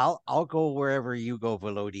honestly, I'll go wherever you go,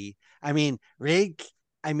 Valodi. I mean, Riggs,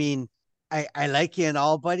 I mean, I like you and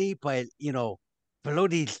all, buddy, but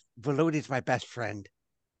Valodi's my best friend.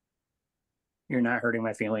 You're not hurting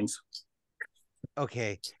my feelings.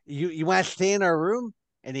 Okay, you want to stay in our room?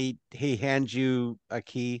 And he hands you a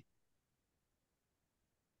key.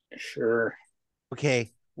 Sure.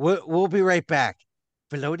 Okay, we'll be right back.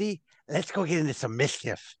 Valodi, let's go get into some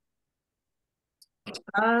mischief.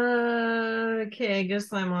 Okay, I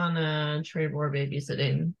guess I'm on a Trevor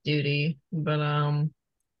babysitting duty, but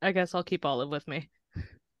I guess I'll keep Olive with me.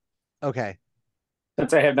 Okay.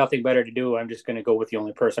 Since I have nothing better to do, I'm just going to go with the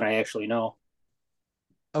only person I actually know.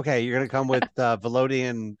 Okay, you're gonna come with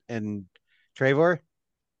Valodi and Trevor.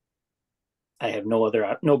 I have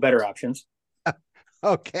no better options.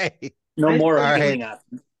 Okay, No I more all think right, appealing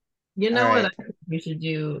options. you all know what I right. think we should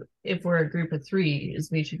do if we're a group of three is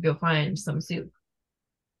we should go find some soup.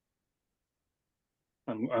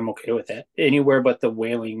 I'm okay with that. Anywhere but the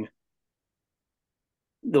whaling,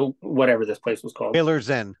 the whatever this place was called, Whalers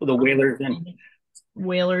in. the whalers. And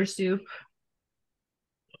Whaler soup.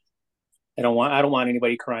 I don't want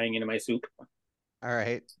anybody crying into my soup. All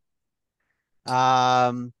right.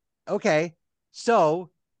 Okay. So,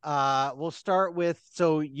 we'll start with,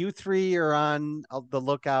 so you three are on the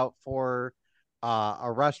lookout for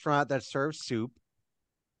a restaurant that serves soup.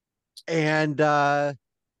 And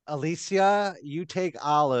Alicia, you take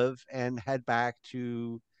Olive and head back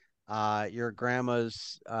to your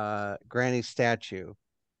grandma's granny statue.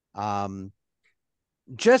 Um,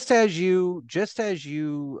 just as you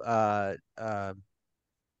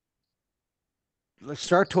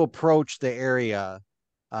start to approach the area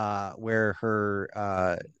where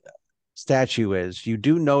her statue is, you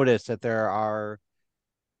do notice that there are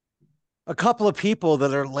a couple of people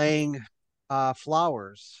that are laying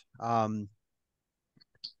flowers at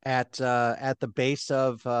the base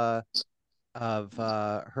of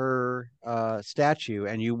her statue,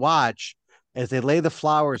 and you watch as they lay the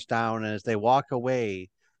flowers down, and as they walk away,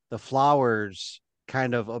 the flowers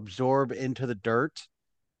kind of absorb into the dirt,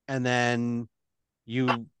 and then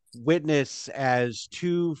you witness as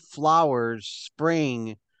two flowers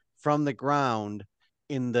spring from the ground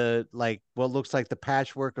in the, like, what looks like the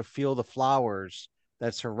patchwork of field of flowers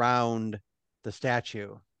that surround the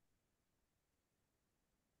statue.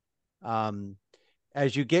 Um,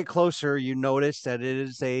 as you get closer, you notice that it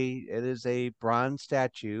is a bronze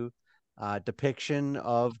statue depiction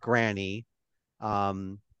of Granny.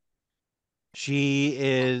 Um, she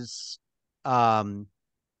is um,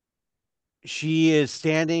 she is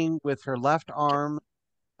standing with her left arm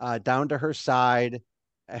down to her side,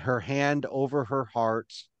 her hand over her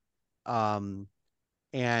heart, um,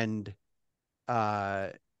 and uh,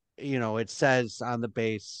 it says on the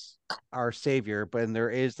base, "Our Savior," but and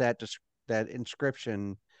there is that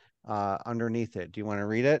inscription underneath it. Do you want to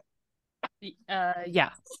read it?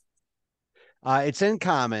 Yeah. It's in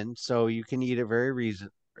common, so you can eat it very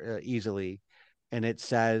easily, and it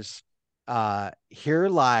says, here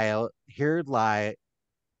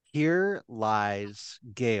lies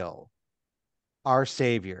Gail, our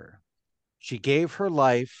Savior. She gave her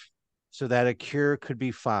life so that a cure could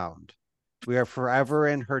be found. We are forever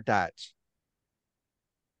in her debt."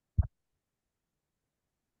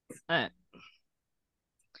 Uh,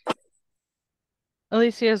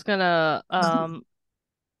 Alicia's gonna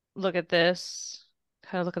look at this,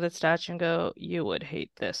 kind of look at the statue and go, "You would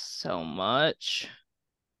hate this so much."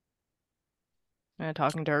 And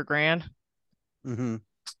talking to her gran. Mm-hmm.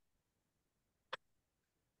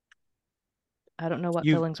 I don't know what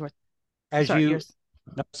You Billingsworth. as Sorry, you yours.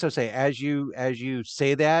 no, so say as you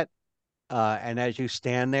say that, and as you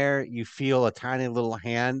stand there, you feel a tiny little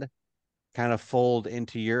hand kind of fold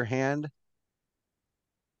into your hand,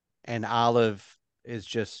 and Olive is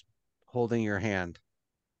just holding your hand.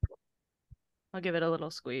 I'll give it a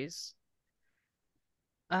little squeeze.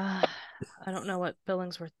 Uh, I don't know what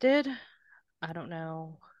Billingsworth did. I don't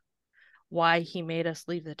know why he made us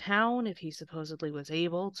leave the town if he supposedly was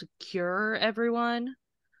able to cure everyone,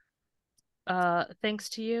 thanks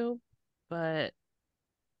to you, but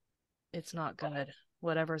it's not good.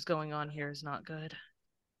 Whatever's going on here is not good.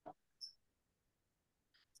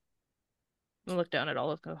 I look down at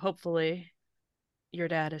all of them. Hopefully, your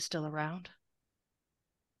dad is still around.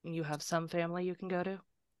 You have some family you can go to.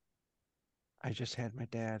 I just had my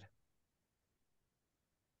dad.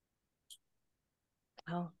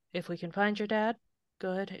 Well, if we can find your dad,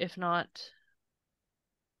 good. If not,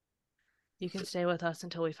 you can stay with us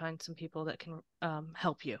until we find some people that can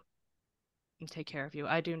help you and take care of you.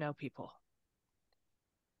 I do know people.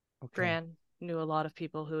 Okay. Gran knew a lot of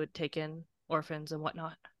people who had taken orphans and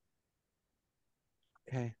whatnot.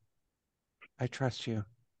 Okay. I trust you.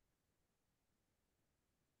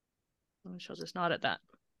 And she'll just nod at that.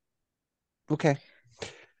 Okay.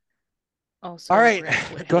 Also, All right.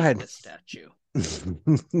 Gran would Go hate ahead. this statue.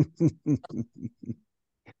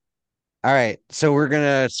 All right, so we're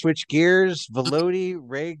gonna switch gears. Valodi,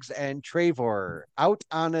 Riggs, and Trevor out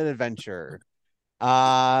on an adventure.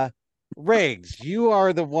 Uh Riggs, you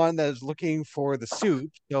are the one that is looking for the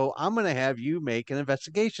soup, so I'm gonna have you make an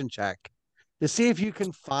investigation check to see if you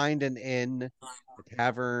can find an inn, a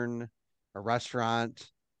tavern, a restaurant,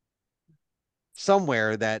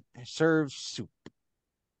 somewhere that serves soup.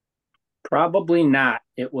 Probably not.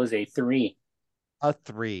 It was a 3. A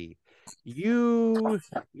 3. You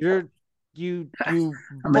you're you I'm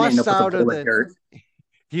gonna end bust up with a out of bowl of the dirt.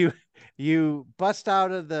 you you bust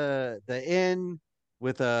out of the inn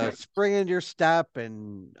with a spring in your step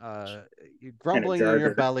and And a grumbling in jar of your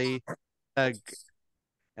dirt. belly, uh,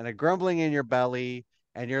 and a grumbling in your belly,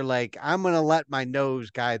 and you're like, I'm gonna let my nose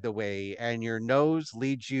guide the way, and your nose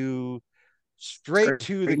leads you straight Straight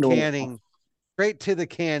to the into a canning, straight to the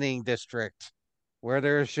canning district, where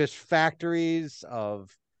there's just factories of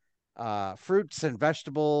fruits and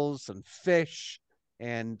vegetables and fish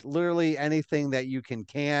and literally anything that you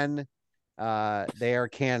can. They are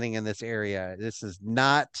canning in this area. This is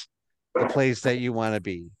not the place that you want to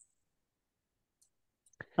be.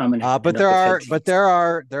 I'm gonna But end up with head cheese.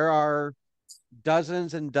 there are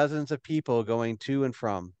dozens and dozens of people going to and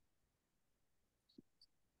from.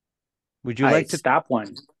 Would you I like to? stop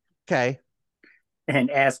one Okay. and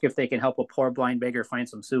ask if they can help a poor blind beggar find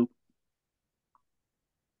some soup.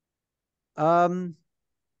 Um.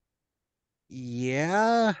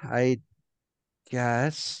 Yeah, I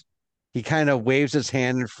guess. He kind of waves his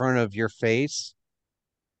hand in front of your face.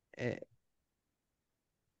 Eh,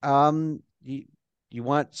 you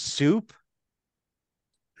want soup?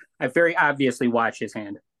 I very obviously watch his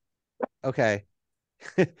hand. Okay.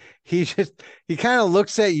 he just he kind of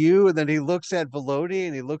looks at you and then he looks at Valodi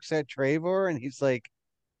and he looks at Trevor and he's like,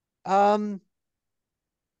 um,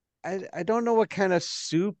 I don't know what kind of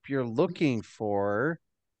soup you're looking for.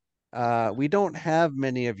 We don't have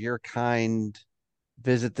many of your kind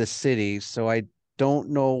visit the city, so I don't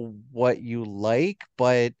know what you like,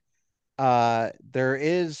 but there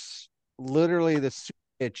is literally the soup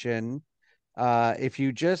kitchen. If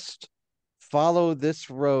you just follow this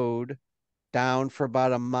road down for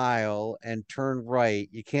about a mile and turn right,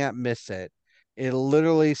 you can't miss it. It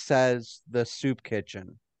literally says the soup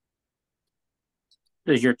kitchen.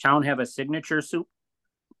 Does your town have a signature soup?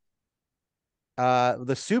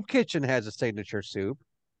 The soup kitchen has a signature soup.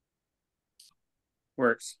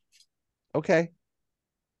 Works. Okay,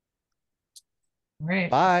 Right.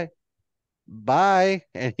 bye. Bye.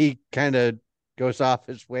 And he kind of goes off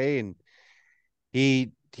his way and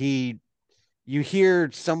he you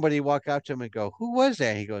hear somebody walk out to him and go, "Who was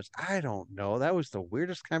that?" He goes, "I don't know. That was the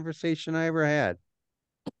weirdest conversation I ever had."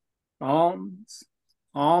 Alms.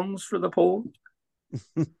 Alms for the poor.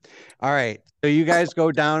 All right. So you guys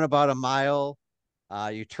go down about a mile.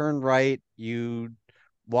 You turn right, you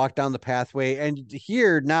walk down the pathway, and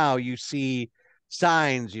here now you see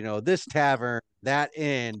signs, this tavern, that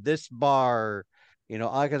inn, this bar,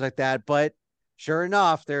 all kinds like that. But sure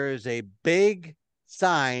enough, there is a big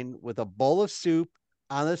sign with a bowl of soup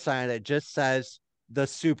on the sign that just says the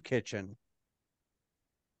soup kitchen.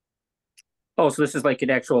 Oh, so this is like an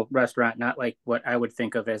actual restaurant, not like what I would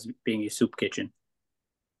think of as being a soup kitchen.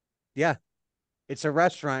 Yeah, it's a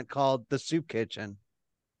restaurant called the Soup Kitchen.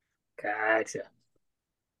 Gotcha.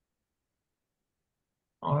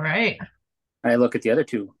 All right. I look at the other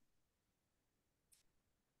two.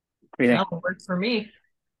 What do you think? That'll work for me.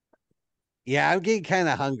 Yeah, I'm getting kind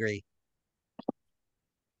of hungry.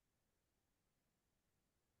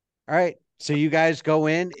 All right, so you guys go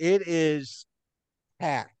in. It is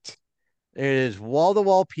packed. It is wall to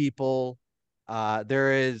wall people.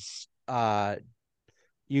 There is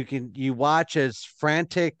you watch as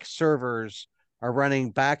frantic servers are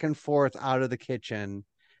running back and forth out of the kitchen.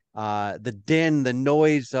 The din, the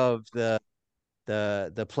noise of the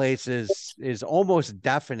place is almost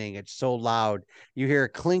deafening. It's so loud. You hear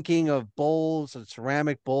clinking of bowls and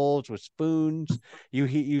ceramic bowls with spoons.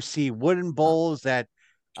 You see wooden bowls that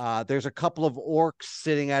there's a couple of orcs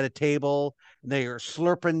sitting at a table and they are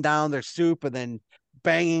slurping down their soup and then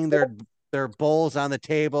banging their bowls on the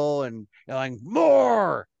table and like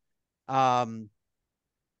more. Um,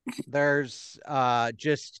 there's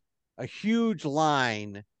just a huge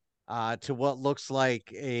line to what looks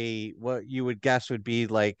like what you would guess would be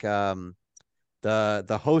like the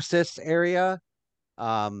hostess area.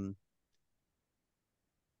 Um,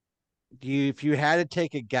 if you had to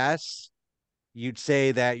take a guess, you'd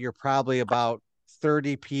say that you're probably about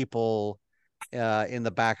 30 people in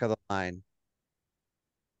the back of the line.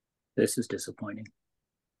 This is disappointing.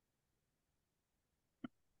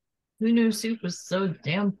 Who knew soup was so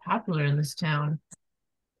damn popular in this town?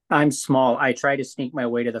 I'm small. I try to sneak my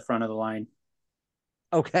way to the front of the line.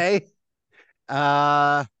 Okay.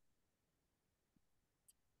 Uh,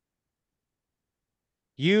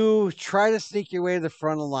 you try to sneak your way to the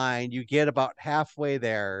front of the line. You get about halfway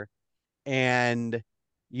there, and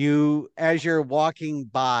as you're walking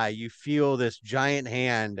by, you feel this giant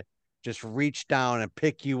hand just reach down and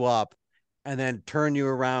pick you up and then turn you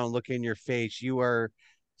around, look in your face. You are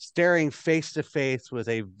staring face to face with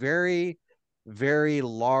a very, very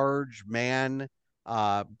large man,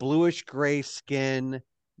 bluish gray skin,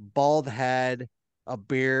 bald head, a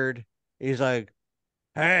beard. He's like,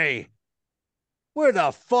 "Hey, where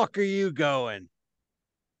the fuck are you going?"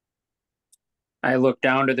 I look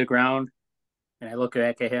down to the ground and I look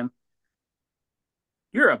back at him.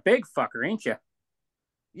 You're a big fucker, ain't you?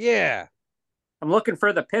 Yeah. I'm looking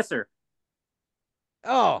for the pisser.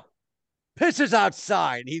 Oh, pisses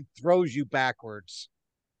outside. He throws you backwards.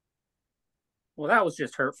 Well, that was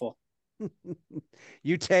just hurtful.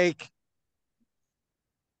 You take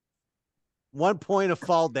 1 point of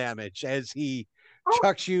fall damage as he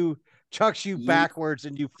chucks you Yeet. backwards,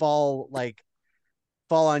 and you fall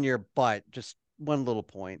on your butt. Just one little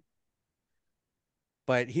point.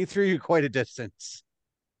 But he threw you quite a distance.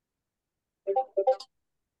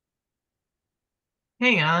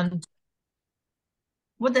 Hang on.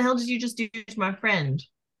 What the hell did you just do to my friend?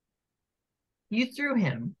 You threw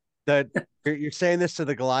him. You're saying this to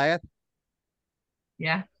the Goliath?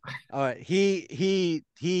 Yeah. He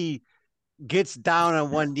gets down on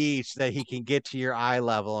one knee so that he can get to your eye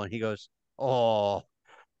level, and he goes, "Oh,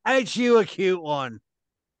 ain't you a cute one?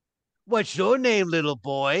 What's your name, little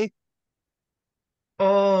boy?"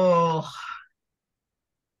 Oh.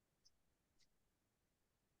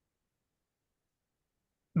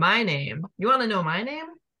 My name. You want to know my name?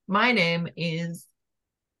 My name is,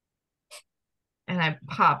 and I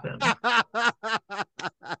pop him. All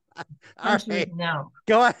Punch me right, now.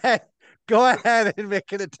 go ahead. Go ahead and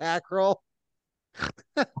make an attack roll.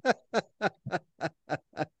 Oh,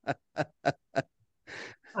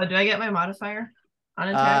 do I get my modifier on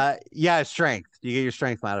attack? Yeah, strength. You get your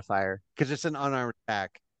strength modifier because it's an unarmed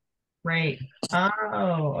attack. Right.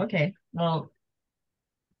 Oh, okay. Well,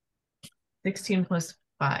 16 plus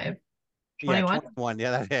 5. Yeah, 21 21.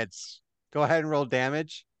 Yeah, that hits. Go ahead and roll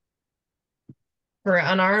damage. for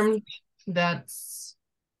unarmed. That's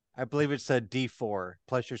I believe it's a D4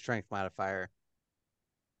 plus your strength modifier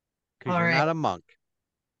because all you're right. not a monk.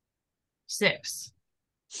 6.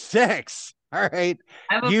 6. All right.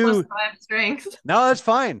 I have a You plus 5 strength. No, that's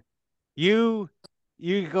fine. You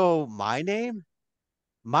go, my name?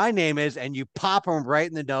 My name is, and you pop him right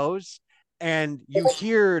in the nose, and you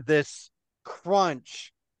hear this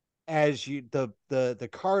crunch as the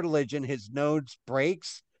cartilage in his nose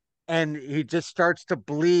breaks, and he just starts to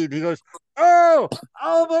bleed. He goes, "Oh,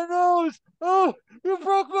 oh my nose! Oh, you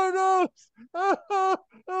broke my nose!"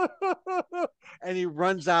 And he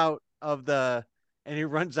runs out of the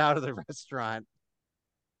restaurant.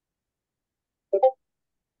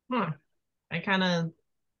 I kind of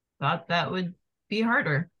thought that would be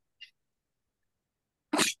harder.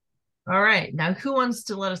 All right. Now, who wants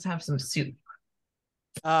to let us have some soup?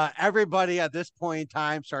 Everybody at this point in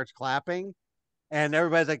time starts clapping, and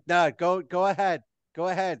everybody's like, "No, go ahead, go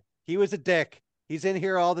ahead." He was a dick. He's in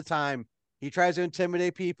here all the time. He tries to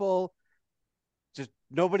intimidate people. Just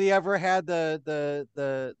nobody ever had the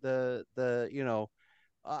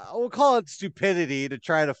we'll call it stupidity to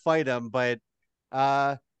try to fight him, but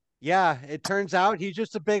yeah, it turns out he's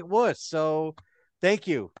just a big wuss. So thank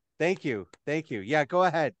you. Thank you. Thank you. Yeah, go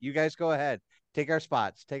ahead. You guys go ahead. Take our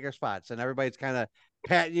spots. Take our spots. And everybody's kind of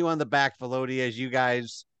patting you on the back, Valodi, as you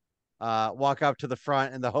guys walk up to the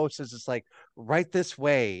front, and the hostess is like, "Right this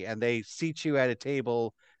way," and they seat you at a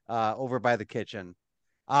table over by the kitchen.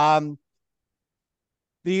 Um,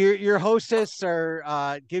 your hostess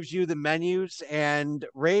gives you the menus, and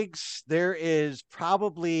Riggs, there is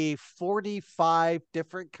probably 45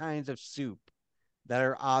 different kinds of soup that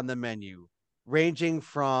are on the menu, ranging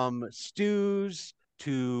from stews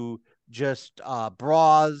to just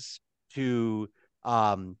broths to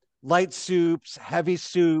light soups, heavy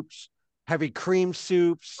cream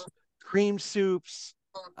soups,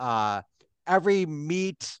 uh, every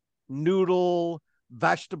meat, noodle,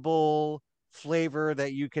 vegetable flavor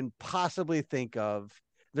that you can possibly think of.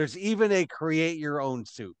 There's even a create your own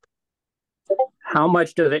soup. How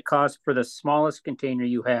much does it cost for the smallest container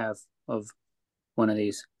you have of one of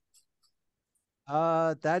these?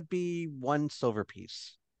 That'd be 1 silver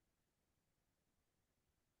piece.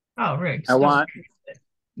 Oh, Rick. I want.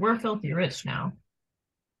 We're filthy rich now.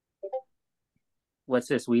 What's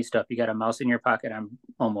this wee stuff? You got a mouse in your pocket? I'm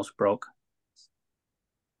almost broke.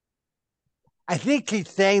 I think he's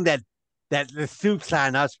saying that the soup's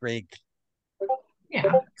on us, Riggs.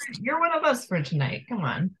 Yeah, you're one of us for tonight. Come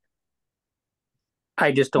on.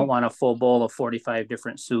 I just don't want a full bowl of 45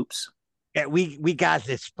 different soups. Yeah, we got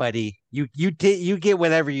this, buddy. You get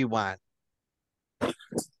whatever you want.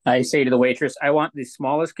 I say to the waitress, I want the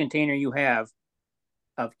smallest container you have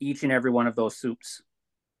of each and every one of those soups.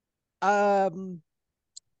 Um,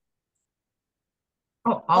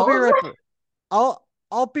 Oh, I'll all be of right. them?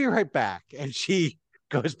 I'll be right back. And she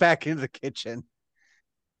goes back into the kitchen.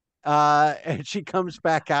 And she comes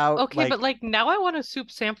back out Okay, but like now I want a soup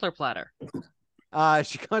sampler platter.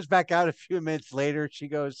 she comes back out a few minutes later. She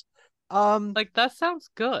goes, um, Like that sounds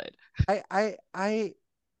good. I I I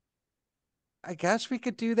I guess we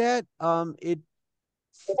could do that.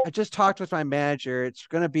 I just talked with my manager. It's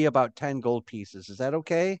gonna be about 10 gold pieces. Is that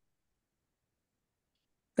okay?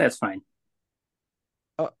 That's fine.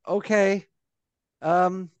 Okay.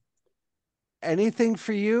 Um, anything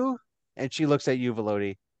for you? And she looks at you,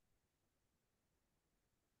 Valodi.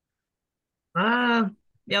 Yeah,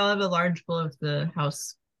 I'll have a large bowl of the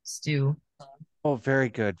house stew. Oh, very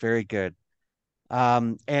good, very good.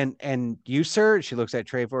 And you, sir, she looks at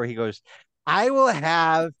Trevor. He goes, I will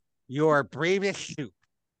have your bravest soup.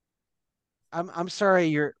 I'm sorry,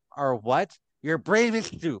 your or what? Your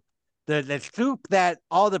bravest soup. The soup that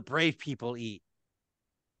all the brave people eat.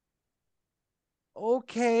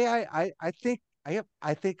 Okay, I think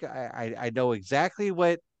I think I know exactly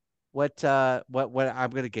what I'm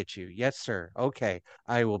gonna get you. Yes, sir. Okay.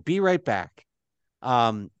 I will be right back.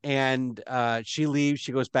 And she leaves,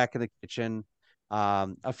 she goes back in the kitchen.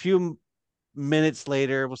 A few minutes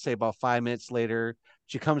later, we'll say about 5 minutes later,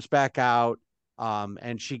 she comes back out,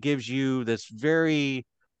 and she gives you this very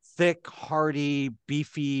thick, hearty,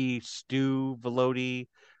 beefy stew, Velody.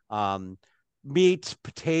 Um, Meat,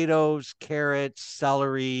 potatoes, carrots,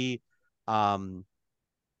 celery. Um,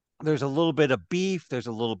 there's a little bit of beef, there's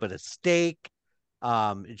a little bit of steak.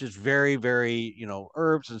 It's just very, very,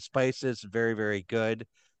 herbs and spices, very, very good.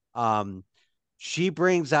 Um, she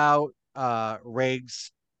brings out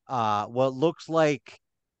Riggs what looks like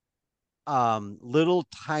little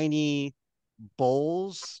tiny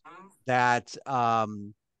bowls that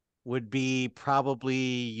would be probably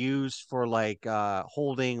used for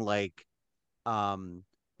holding like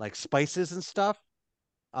spices and stuff.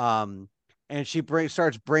 um, and she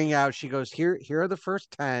starts bringing out. She goes, here are the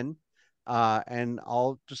first 10, and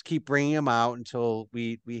I'll just keep bringing them out until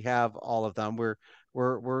we have all of them.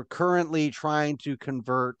 We're currently trying to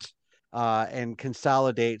convert and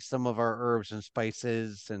consolidate some of our herbs and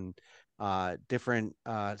spices and different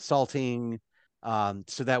salting,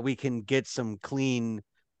 so that we can get some clean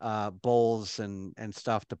bowls and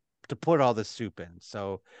stuff to put all the soup in.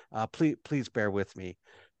 So please bear with me.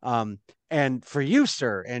 Um, and for you,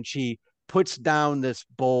 sir. And she puts down this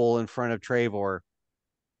bowl in front of Trevor,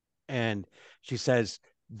 and she says,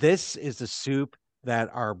 this is the soup that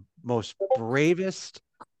our most bravest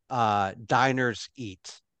diners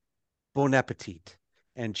eat. Bon appetit.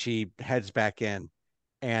 And she heads back in.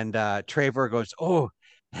 And Trevor goes, oh,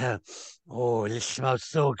 oh, this smells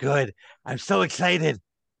so good. I'm so excited.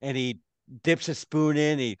 And he dips a spoon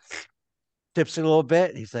in. He tips it a little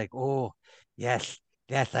bit. He's like, "Oh, yes,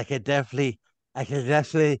 yes, I can definitely,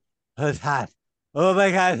 it's hot. Oh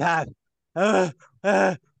my God, it's hot.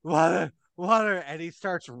 Uh, water, water." And he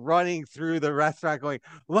starts running through the restaurant going,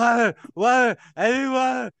 water, water, I need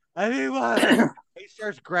water, I need water. He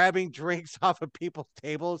starts grabbing drinks off of people's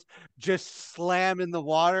tables, just slamming the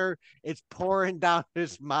water. It's pouring down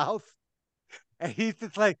his mouth. And he's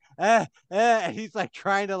just like, and he's like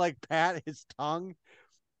trying to like pat his tongue.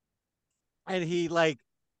 And he like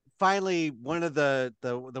finally one of the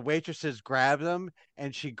waitresses grabs him,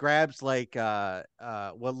 and she grabs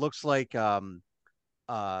what looks like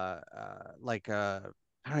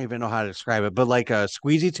I don't even know how to describe it, but like a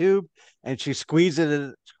squeezy tube, and she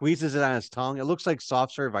squeezes it on his tongue. It looks like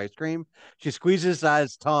soft serve ice cream. She squeezes it on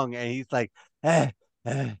his tongue, and he's like, eh,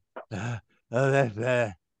 eh, oh, that's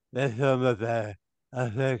so much better. Oh,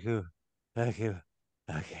 thank you, thank you.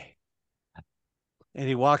 Okay. And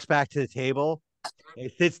he walks back to the table. He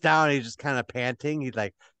sits down. And he's just kind of panting. He's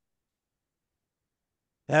like,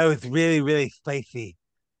 that was really, really spicy.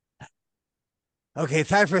 Okay,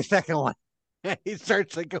 time for a second one. And he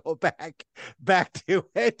starts to go back to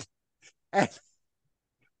it. And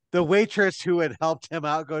the waitress who had helped him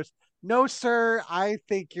out goes, no, sir, I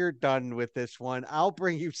think you're done with this one. I'll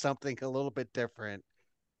bring you something a little bit different.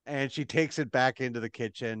 And she takes it back into the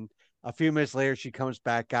kitchen. A few minutes later, she comes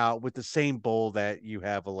back out with the same bowl that you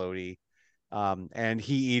have, Elodie. And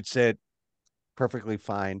he eats it perfectly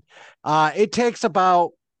fine. It takes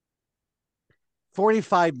about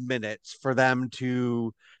 45 minutes for them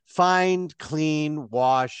to find, clean,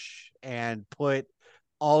 wash, and put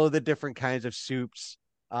all of the different kinds of soups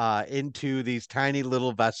into these tiny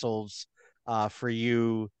little vessels for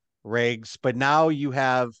you, Riggs. But now you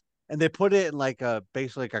have, and they put it in like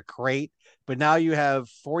basically like a crate, but now you have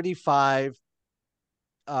 45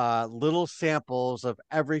 little samples of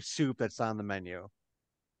every soup that's on the menu. All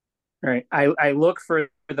right. I look for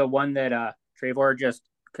the one that Trevor just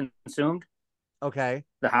consumed, Okay.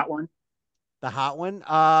 the hot one. The hot one.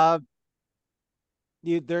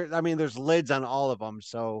 There's lids on all of them,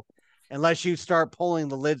 so unless you start pulling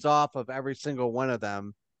the lids off of every single one of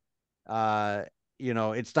them, uh,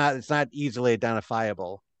 it's not easily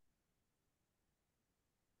identifiable.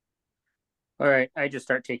 All right. I just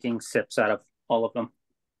start taking sips out of all of them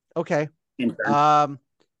Okay. in turn.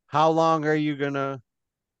 How long are you gonna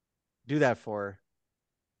do that for?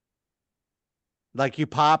 Like you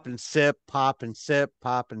pop and sip, pop and sip,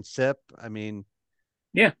 pop and sip. I mean,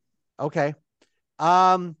 Yeah. okay.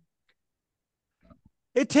 Um,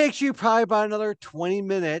 it takes you probably about another 20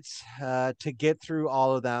 minutes to get through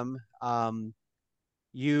all of them.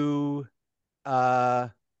 You uh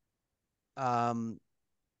um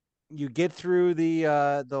you get through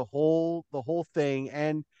the whole thing,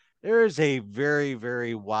 and there is a very,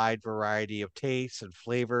 very wide variety of tastes and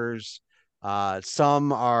flavors.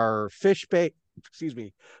 Some are fish based, excuse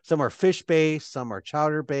me, some are fish based, some are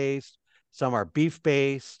chowder based, some are beef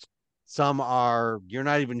based, some are you're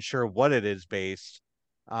not even sure what it is based.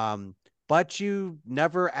 Um, but you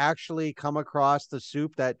never actually come across the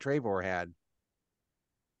soup that Trevor had.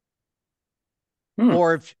 Hmm.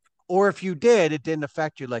 Or if you did, it didn't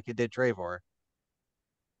affect you like it did Trevor.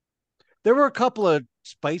 There were a couple of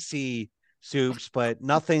spicy soups, but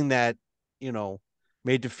nothing that, you know,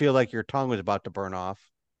 made you feel like your tongue was about to burn off.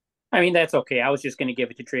 I mean, that's okay. I was just going to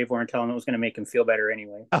give it to Trevor and tell him it was going to make him feel better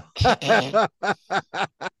anyway.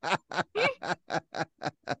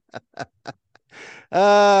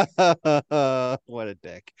 What a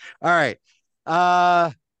dick. All right.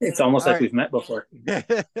 It's almost All like right. we've met before.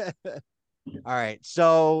 All right.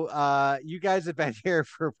 So you guys have been here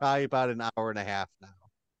for probably about an hour and a half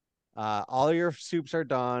now. All of your soups are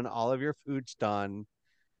done, all of your food's done.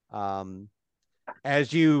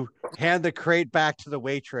 As you hand the crate back to the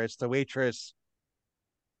waitress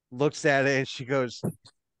looks at it and she goes,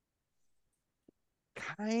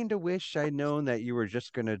 kind of wish I'd known that you were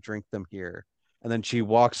just going to drink them here. And then she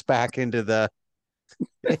walks back into the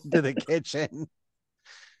kitchen.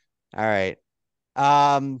 All right.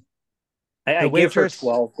 I The give her waitress,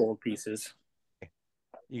 12 gold pieces.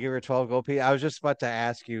 you give her 12 gold pieces. I was just about to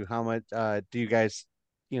ask you how much do you guys,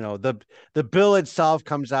 the bill itself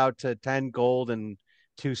comes out to 10 gold and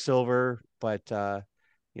 2 silver, but I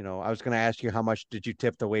was going to ask you how much did you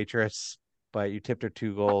tip the waitress, but you tipped her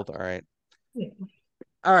 2 gold. All right. Yeah.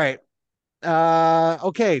 All right.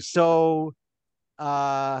 Okay, so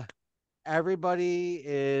uh everybody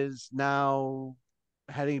is now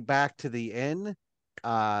heading back to the inn.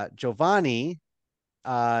 Giovanni,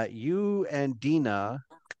 you and Dina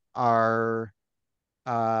are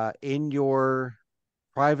in your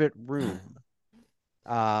private room.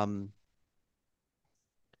 Um,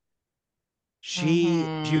 as you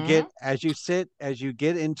Mm-hmm. get as you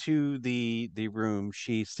get into the room,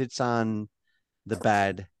 she sits on the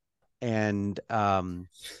bed and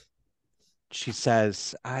she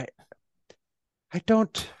says, I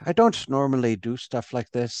don't normally do stuff like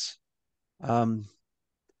this. Um,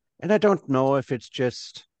 and I don't know if it's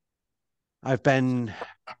just I've been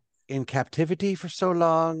in captivity for so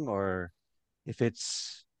long, or if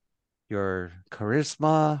it's your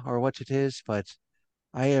charisma or what it is, but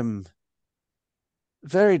I am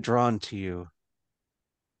very drawn to you.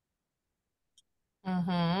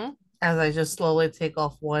 Mm-hmm. As I just slowly take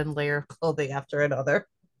off one layer of clothing after another.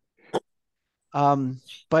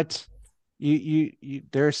 But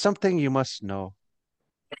there's something you must know.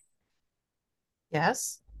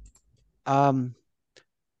 Yes. Um,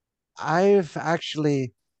 I've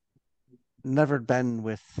actually never been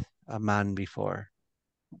with a man before.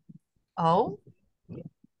 Oh,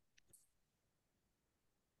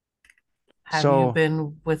 have you So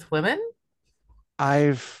been with women?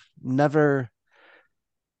 I've never,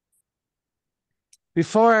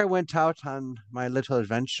 before I went out on my little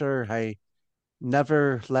adventure, I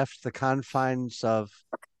never left the confines of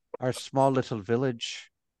our small little village.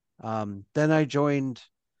 Then I joined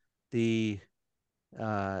the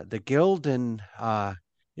the guild, and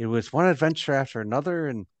it was one adventure after another,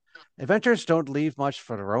 and adventures don't leave much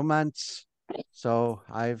for the romance. So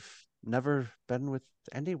I've never been with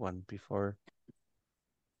anyone before.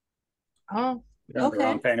 Oh, You're on the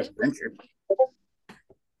wrong okay. kind of adventure.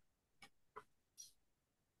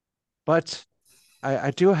 But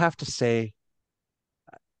I do have to say,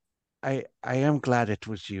 I am glad it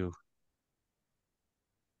was you.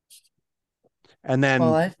 And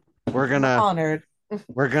Well, then we're I'm gonna honored.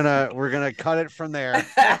 we're gonna cut it from there.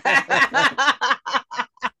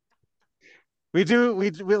 We a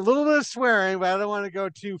little bit of swearing, but I don't want to go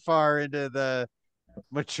too far into the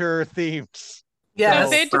mature themes. Yes.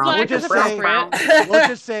 Fade to We'll black is just say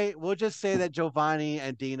appropriate. we'll just say that Giovanni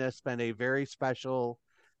and Dina spend a very special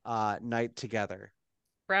night together.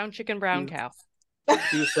 Brown chicken, brown cow.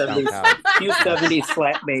 Few Brown 70s, cow. few Yes. 70s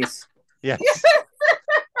slap bass. Yes.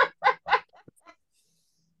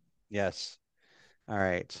 Yes. All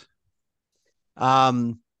right.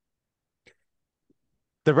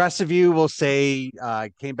 The rest of you will say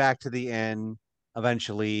came back to the inn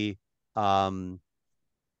eventually.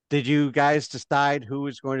 Did you guys decide who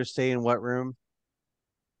was going to stay in what room?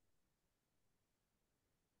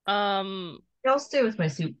 I'll stay with my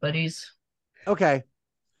soup buddies. Okay.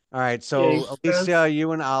 All right. So Okay. Alicia,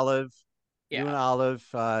 you and Olive,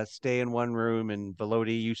 Yeah. stay in one room, and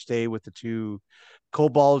Valodi, you stay with the two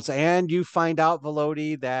kobolds, and you find out,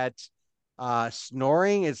 Valodi, that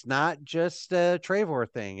snoring is not just a Trevor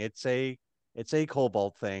thing. It's a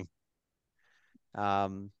kobold thing.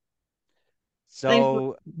 Um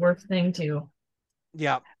Thankfully, so worth thing too.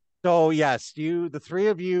 yeah. So yes, the three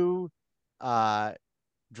of you uh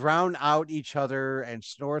drown out each other and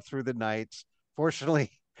snore through the night. Fortunately,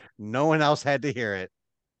 no one else had to hear it.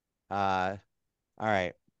 All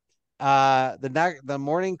right. The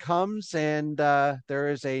morning comes and there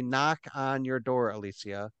is a knock on your door,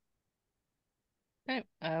 Alicia. Okay,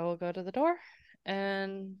 I will go to the door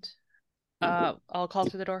and I'll call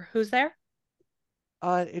through the door. Who's there?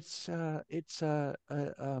 It's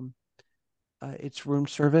room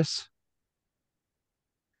service.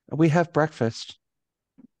 We have breakfast.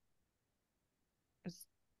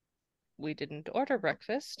 We didn't order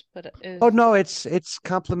breakfast, but if Oh no, it's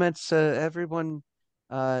compliments. Everyone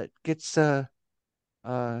gets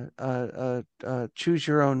choose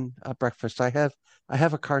your own breakfast. I have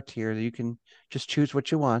a cart here. You can just choose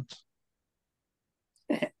what you want.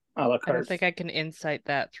 A la I don't carte. think I can insight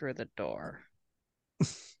that through the door.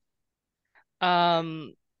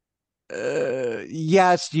 Um,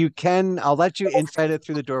 Yes, you can. I'll let you insight it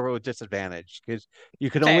through the door with disadvantage because you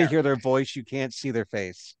can only fair. hear their voice. You can't see their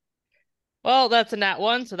face. Well, that's a nat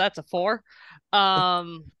 1, so that's a 4.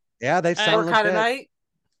 Um, Yeah, they sound What kind of legit.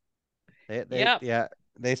 night? Yep. Yeah,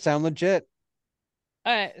 they sound legit.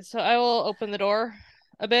 All right, so I will open the door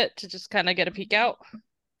a bit to just kind of get a peek out.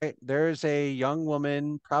 Right, there's a young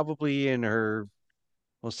woman, probably in her,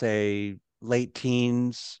 we'll say, late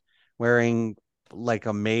teens, wearing like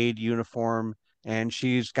a maid uniform, and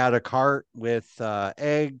she's got a cart with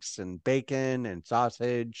eggs and bacon and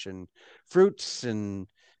sausage and fruits and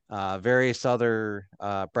various other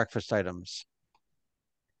breakfast items.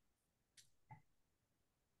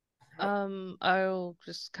 I'll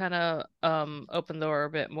just kind of open the door a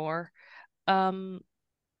bit more. Um,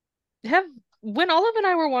 have when Olive and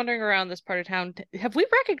I were wandering around this part of town, have we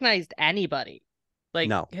recognized anybody? Like,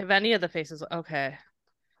 No. have any of the faces? Okay,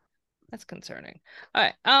 that's concerning. All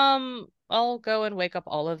right, I'll go and wake up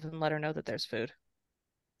Olive and let her know that there's food.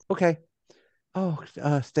 Okay. Oh,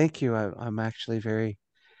 thank you. I'm actually very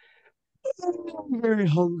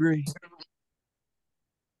hungry.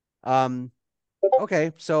 Um,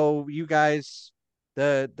 okay, so you guys,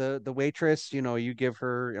 the waitress, you give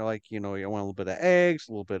her like, you want a little bit of eggs,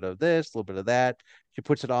 a little bit of this, a little bit of that. She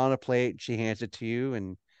puts it on a plate, she hands it to you,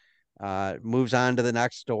 and moves on to the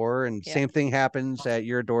next door. And Yeah, same thing happens at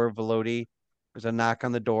your door, Velody. There's a knock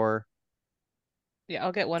on the door. yeah,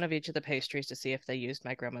 I'll get one of each of the pastries to see if they used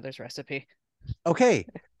my grandmother's recipe. Okay,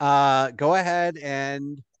 go ahead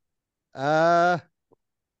and I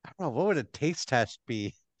don't know, what would a taste test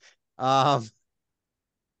be? Um,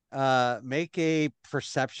 make a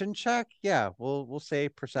perception check. Yeah, we'll say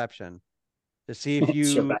perception to see if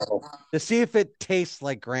Survival. it tastes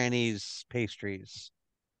like Granny's pastries.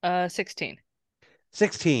 16.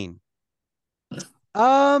 16.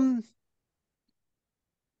 Um,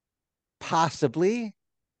 possibly.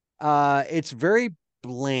 It's very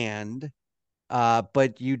bland.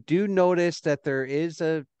 But you do notice that there is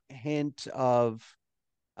a hint of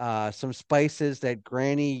some spices that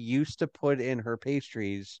Granny used to put in her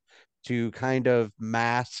pastries to kind of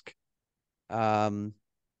mask um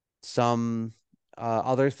some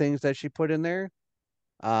other things that she put in there.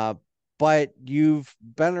 Uh, but you've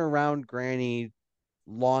been around Granny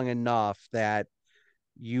long enough that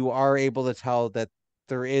you are able to tell that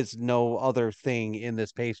there is no other thing in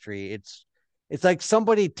this pastry. It's like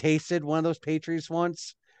somebody tasted one of those pastries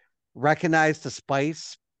once, recognized the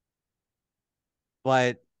spice,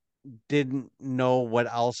 but didn't know what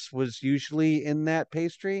else was usually in that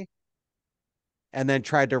pastry, and then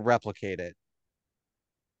tried to replicate it.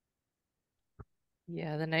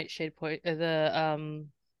 Yeah, the nightshade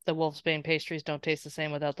the wolfsbane pastries don't taste the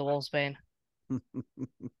same without the wolfsbane.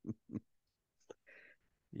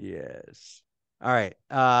 Yes. All right.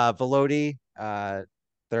 Valodi,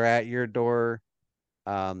 they're at your door.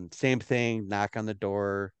 Same thing, knock on the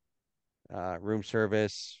door, room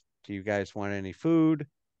service. Do you guys want any food?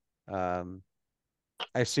 Um,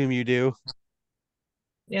 I assume you do.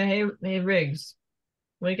 Yeah, hey Riggs,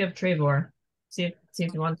 wake up Trevor. See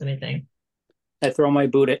if he wants anything. I throw my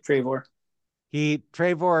boot at Trevor.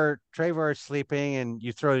 Trevor is sleeping, and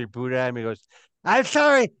you throw your boot at him. He goes,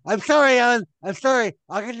 Alan. I'm sorry.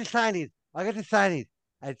 I'll get the signings. I'll get the signings.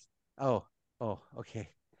 I, oh, okay.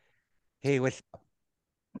 Hey, what's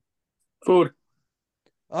Food.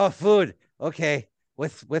 Oh, food. Okay.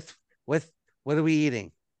 With what are we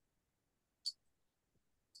eating?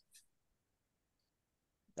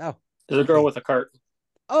 Oh, There's a girl okay. with a cart.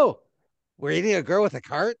 Oh, we're eating a girl with a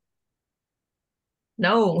cart?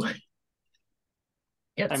 No, I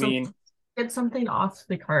get some mean, get something off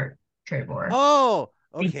the cart, Trevor. Oh,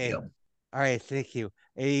 Thank okay. you. All right, thank you.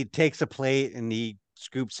 And he takes a plate and he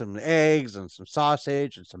scoops some eggs and some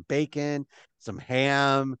sausage and some bacon, some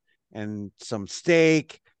ham and some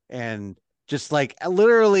steak and just like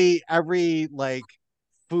literally every like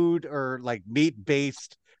food or like meat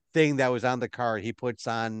based thing that was on the card he puts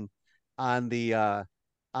on the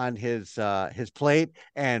on his plate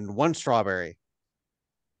and one strawberry.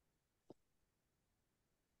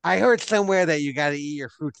 I heard somewhere that you got to eat your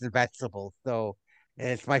fruits and vegetables, so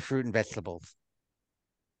it's my fruit and vegetables.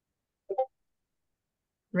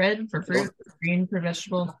 Red for fruit, green for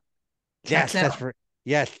vegetable. Checks Yes, out.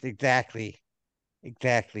 yes, exactly.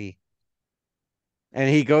 And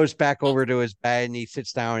he goes back over to his bed and he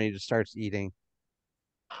sits down and he just starts eating.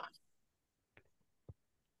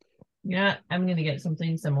 Yeah, I'm gonna get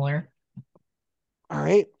something similar. All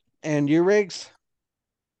right, and you, Riggs?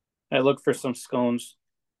 I look for some scones,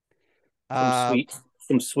 some Uh, sweet,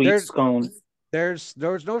 some sweet there, scones. there's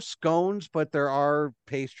no scones, but there are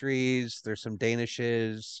pastries. There's some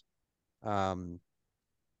danishes. Um,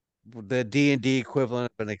 the D&D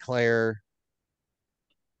equivalent of an eclair.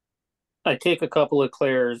 I take a couple of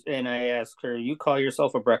Claire's and I ask her, "You call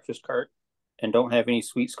yourself a breakfast cart and don't have any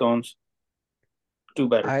sweet scones? Do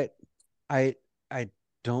better." I I I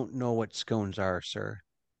don't know what scones are, sir.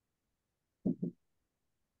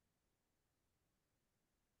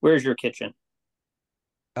 Where's your kitchen?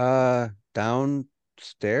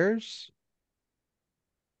 Downstairs?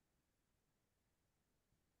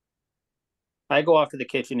 I go off to the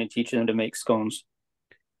kitchen and teach them to make scones.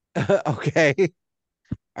 Okay.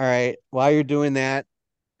 All right. While you're doing that,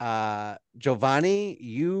 Giovanni,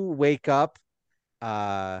 you wake up.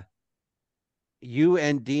 Uh, you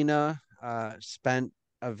and Dina spent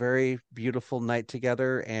a very beautiful night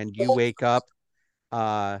together, and you wake up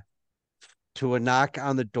uh, to a knock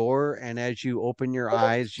on the door. And as you open your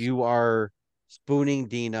eyes, you are spooning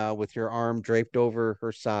Dina with your arm draped over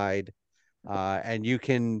her side. And you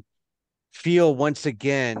can feel once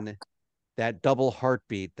again that double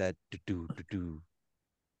heartbeat, that do do do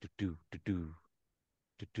do do do do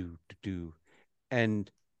do do do. And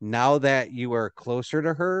now that you are closer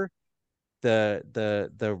to her, the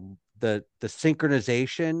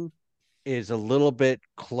synchronization is a little bit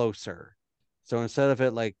closer. So instead of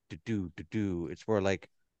it like do do, it's more like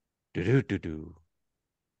do do do do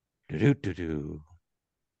do do do do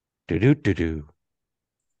do do do do.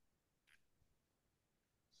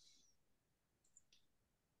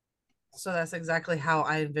 So that's exactly how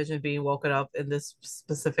I envisioned being woken up in this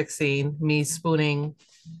specific scene. Me spooning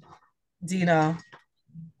Dina.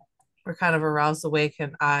 We're kind of aroused awake,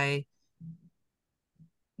 and I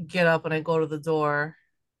get up and I go to the door.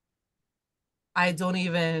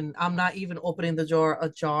 I'm not even opening the door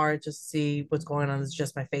ajar just to see what's going on. It's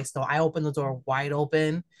just my face. No, I open the door wide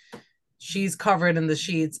open. She's covered in the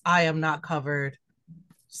sheets. I am not covered.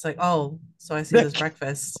 It's like, oh, so I see this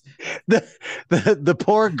breakfast. The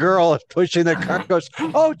poor girl is pushing the cart, goes,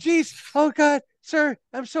 oh geez, oh god, sir,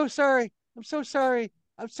 I'm so sorry, I'm so sorry.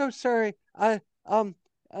 Um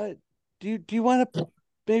uh do you want to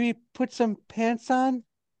maybe put some pants on?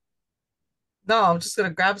 No, I'm just gonna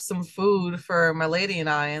grab some food for my lady and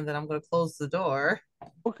I, and then I'm gonna close the door.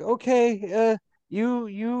 Okay,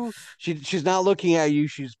 she's not looking at you,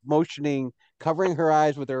 she's motioning, covering her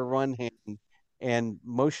eyes with her one hand and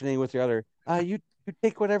motioning with the other. You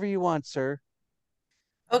take whatever you want, sir.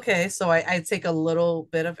 Okay, so I take a little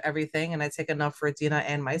bit of everything, and I take enough for Dina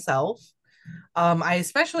and myself. I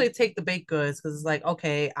especially take the baked goods because it's like,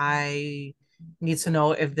 okay, I need to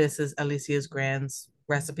know if this is Alicia's Grand's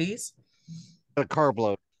recipes. A carb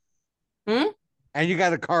load. Hmm? And you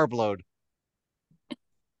got a carb load.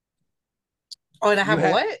 Oh, and I You have a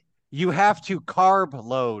have what? you have to carb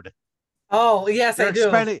load. Oh, yes, I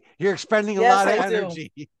do. You're expending a Yes, lot of I do.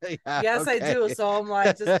 energy. Yeah, Yes, I okay. do. So I'm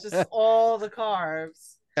like, just all the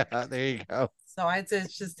carbs. Yeah, there you go. So I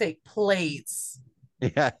just take plates.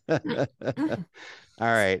 Yeah. All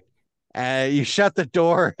right. You shut the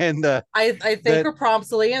door and I thank the her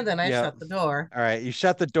promptly and then I yeah. shut the door. All right. You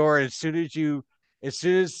shut the door, and as soon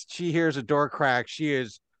as she hears a door crack, she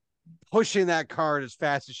is pushing that cart as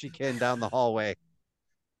fast as she can down the hallway.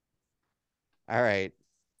 All right.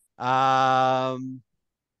 Let's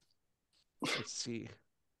see.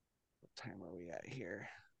 What time are we at here?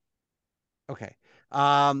 Okay.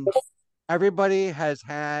 Everybody has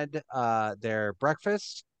had their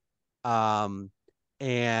breakfast.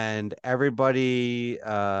 And everybody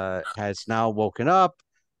has now woken up,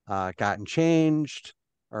 gotten changed,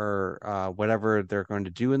 or whatever they're going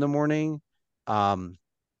to do in the morning. Um,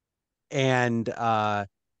 and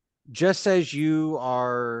just as you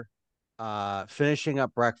are finishing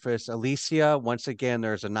up breakfast, Alicia, once again,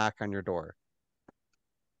 there's a knock on your door.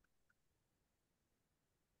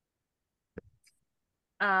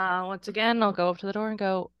 Once again, I'll go up to the door and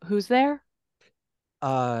go, "Who's there?"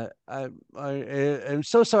 I'm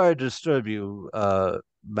so sorry to disturb you,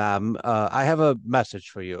 ma'am. I have a message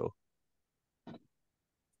for you.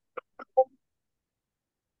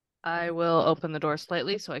 I will open the door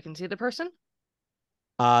slightly so I can see the person.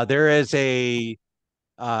 There is a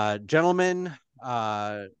gentleman,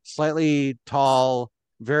 slightly tall,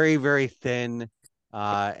 very, very thin,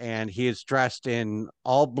 and he is dressed in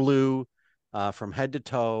all blue from head to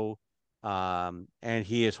toe, and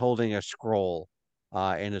he is holding a scroll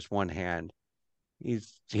in his one hand.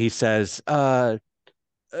 He says,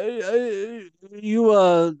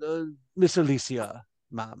 you, Miss Alicia,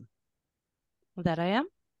 ma'am. That I am.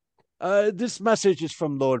 This message is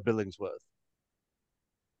from Lord Billingsworth.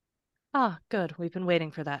 Ah, good. We've been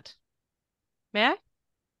waiting for that. May I?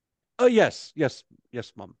 Oh, yes, yes,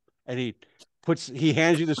 yes, ma'am. And he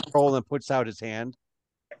hands you the scroll and puts out his hand.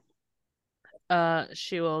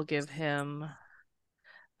 She will give him.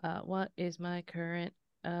 What is my current?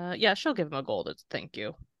 Yeah, she'll give him a gold. Thank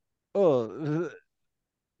you. Oh,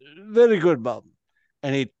 very good, ma'am.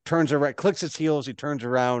 And he turns around, clicks his heels, he turns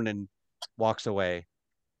around and walks away.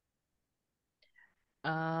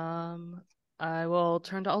 I will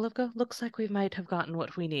turn to Olive. Go. Looks like we might have gotten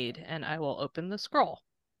what we need, and I will open the scroll.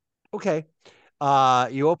 Okay.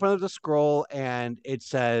 You open up the scroll and it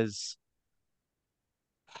says,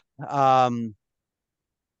 um,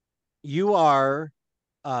 you are,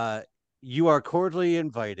 uh, you are cordially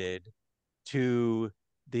invited to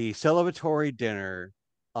the celebratory dinner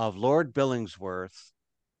of Lord Billingsworth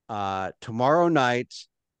tomorrow night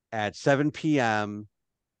at 7 p.m.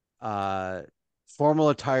 Formal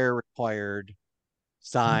attire required.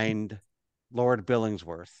 Signed, Lord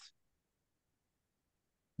Billingsworth.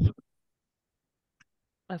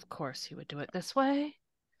 Of course, he would do it this way.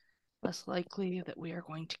 Less likely that we are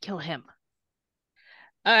going to kill him.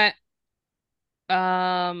 All right.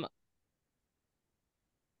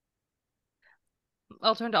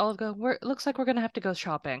 I'll turn to Olive. Go. Looks like we're gonna have to go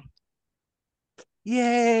shopping.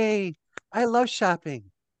 Yay! I love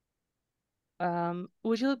shopping.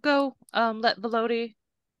 Would you go let Valodi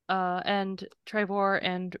and Trevor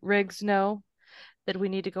and Riggs know that we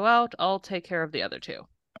need to go out? I'll take care of the other two.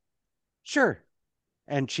 Sure.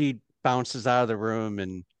 And she bounces out of the room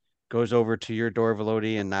and goes over to your door,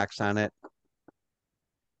 Valodi, and knocks on it.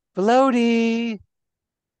 Valodi!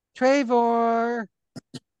 Trevor!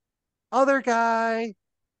 Other guy!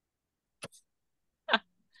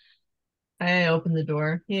 I open the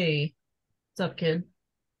door. Hey, what's up, kid?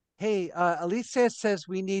 Hey, Alicia says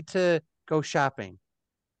we need to go shopping.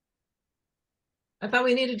 I thought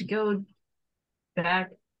we needed to go back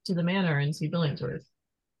to the manor and see Billingsworth.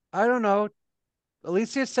 I don't know.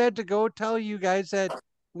 Alicia said to go tell you guys that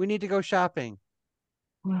we need to go shopping.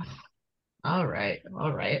 All right,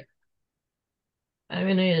 all right. I'm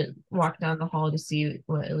gonna walk down the hall to see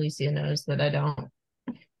what Alicia knows that I don't.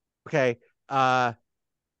 Okay.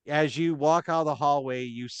 As you walk out of the hallway,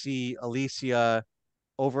 you see Alicia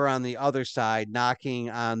over on the other side knocking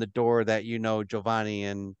on the door that you know Giovanni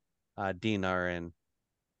and Dina are in.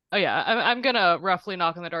 Oh yeah, I'm gonna roughly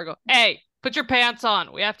knock on the door. And go, hey, put your pants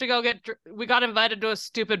on. We have to go get. We got invited to a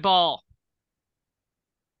stupid ball.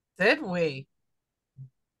 Did we?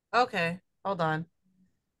 Okay, hold on.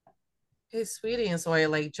 Hey, sweetie, and so I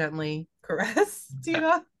like gently caress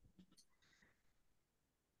Tina.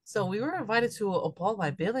 So we were invited to a ball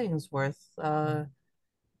by Billingsworth.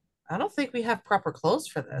 I don't think we have proper clothes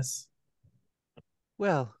for this.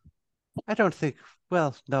 Well, I don't think,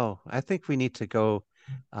 well, no, I think we need to go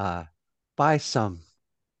uh, buy some.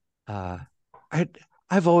 Uh, I,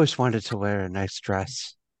 I've always wanted to wear a nice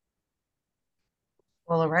dress.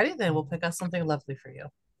 Well, alrighty then. We'll pick out something lovely for you.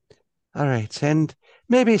 All right, and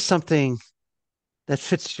maybe something that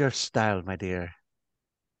fits your style, my dear.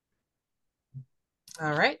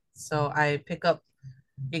 All right. So I pick up,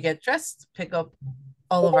 you get dressed, pick up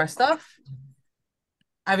all of our stuff.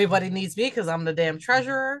 Everybody needs me because I'm the damn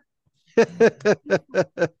treasurer. All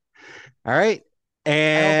right. I open the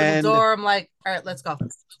And door. I'm like, all right, let's go. all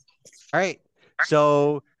right.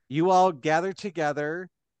 So you all gather together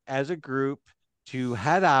as a group to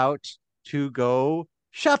head out to go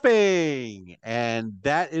shopping. And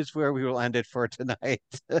that is where we will end it for tonight.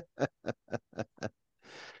 All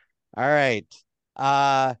right.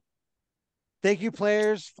 Thank you,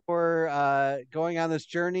 players, for going on this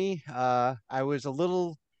journey. I was a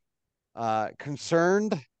little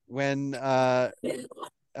concerned when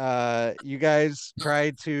you guys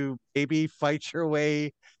tried to maybe fight your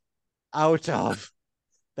way out of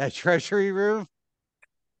that treasury room.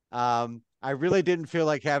 I really didn't feel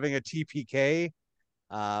like having a TPK,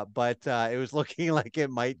 but it was looking like it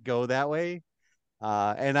might go that way.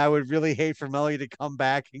 And I would really hate for Melly to come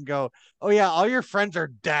back and go, "Oh yeah, all your friends are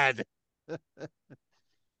dead."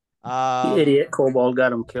 The idiot kobold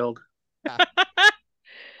got him killed.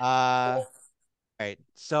 Yeah. Right.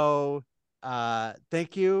 So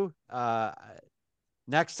thank you.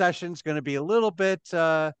 Next session's going to be a little bit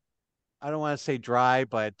I don't want to say dry,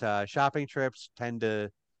 but shopping trips tend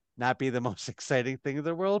to not be the most exciting thing in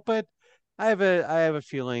the world, but I have a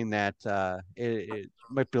feeling that it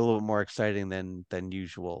might be a little more exciting than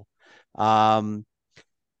usual. Um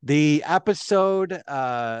the episode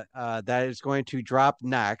that is going to drop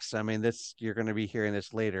next, I mean, this you're going to be hearing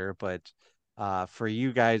this later, but for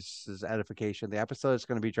you guys' edification, the episode that's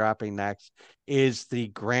going to be dropping next is the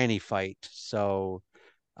granny fight. So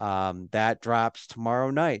that drops tomorrow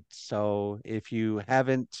night. So if you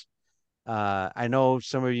haven't, I know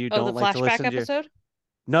some of you Oh, the don't like to flashback listen to. episode?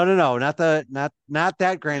 No, not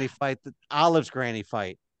that granny fight, the Olive's granny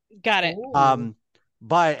fight. Got it. Ooh.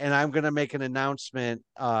 But and I'm gonna make an announcement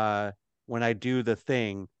when I do the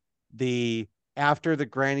thing. The After the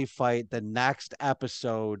granny fight, the next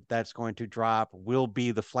episode that's going to drop will be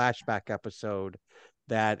the flashback episode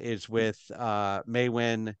that is with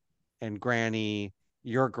Maywin and Granny,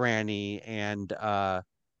 your Granny, and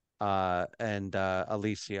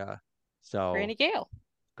Alicia. So Granny Gale.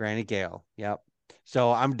 Granny Gale. Yep.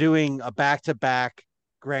 So I'm doing a back-to-back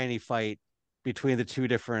granny fight between the two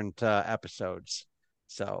different episodes.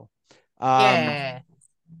 So, Yeah.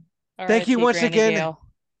 thank you R.I.P. once Granny again. Gale.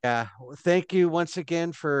 Yeah, thank you once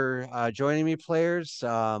again for joining me, players.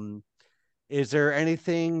 Is there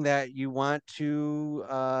anything that you want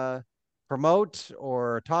to promote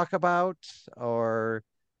or talk about or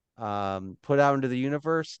put out into the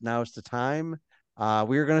universe? Now's the time.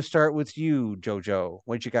 We're going to start with you, Jojo.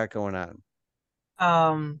 What you got going on?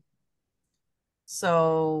 Um,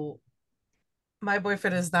 so my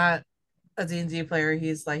boyfriend is not a D&D player.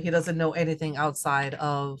 He's like he doesn't know anything outside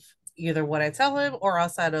of either what I tell him or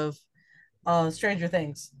outside of Stranger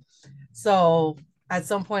Things. So at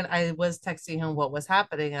some point I was texting him what was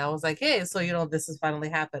happening. I was like, hey, so this is finally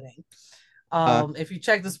happening. Uh, If you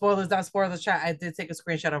check the spoilers, not spoilers chat, I did take a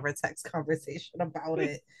screenshot of our text conversation about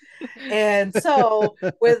it. And so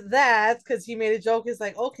with that, because he made a joke, he's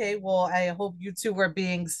like, okay, well, I hope you two are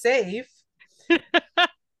being safe.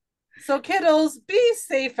 So kiddos, be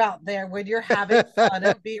safe out there when you're having fun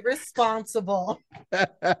and be responsible.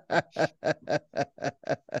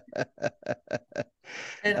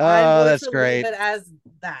 And I'm oh, going that's to leave great. it as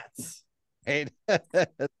that. Hey,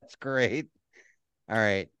 that's great. All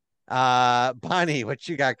right. Bonnie, what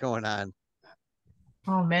you got going on?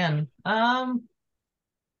 Oh man.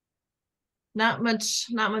 Not much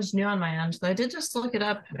new on my end. Though I did just look it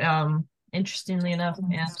up. Interestingly enough,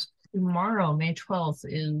 and tomorrow, May 12th,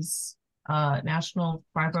 is National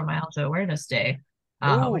Fibromyalgia Awareness Day,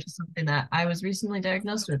 Oh, which is something that I was recently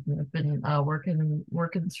diagnosed with, and I've been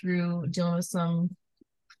working through dealing with some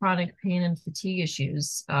chronic pain and fatigue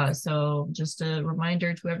issues. So just a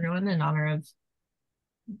reminder to everyone in honor of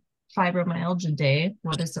Fibromyalgia Day,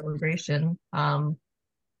 what a celebration. To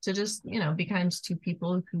just, be kind to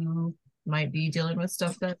people who might be dealing with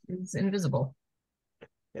stuff that is invisible.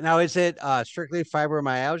 now is it strictly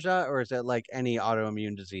fibromyalgia or is it like any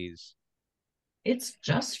autoimmune disease? It's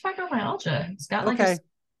just fibromyalgia. It's got Okay,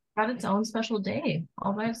 got its own special day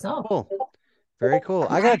all by itself. cool. Very cool.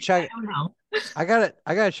 I I gotta check. don't know. I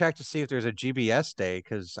gotta check to see if there's a GBS day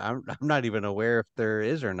because I'm not even aware if there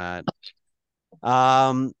is or not.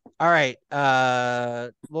 All right.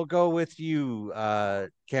 We'll go with you,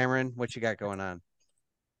 Cameron. What you got going on?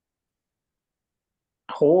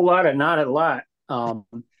 Whole lot of not a lot.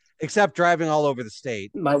 except driving all over the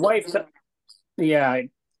state. My wife, yeah,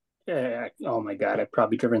 oh my God, I've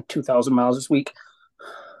probably driven 2,000 miles this week.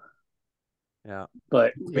 Yeah.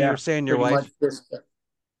 But But you were yeah, saying your pretty much wife? just.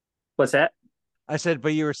 What's that? I said,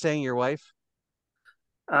 but you were saying your wife?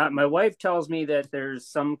 My wife tells me that there's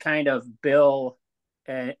some kind of bill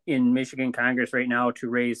in Michigan Congress right now to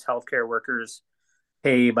raise healthcare workers'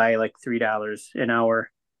 pay by like $3 an hour.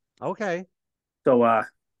 Okay. So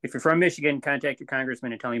if you're from Michigan, contact your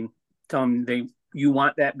congressman and tell him you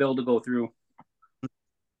want that bill to go through.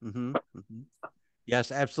 Mm-hmm. Mm-hmm.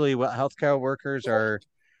 Yes, absolutely. Well, healthcare workers are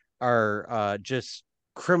just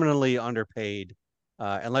criminally underpaid,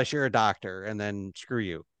 unless you're a doctor, and then screw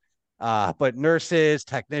you. But nurses,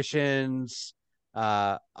 technicians,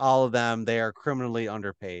 all of them, they are criminally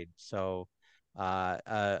underpaid. So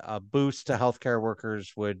a boost to healthcare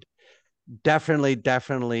workers would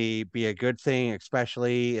definitely be a good thing,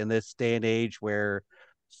 especially in this day and age where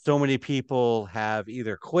so many people have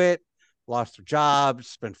either quit, lost their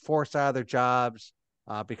jobs, been forced out of their jobs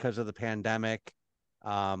because of the pandemic.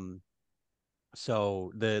 Um,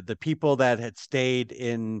 so the people that had stayed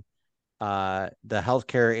in the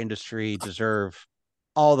healthcare industry deserve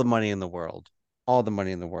all the money in the world, all the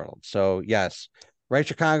money in the world. So yes, write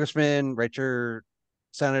your congressman, write your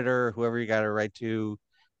senator, whoever you got to write to,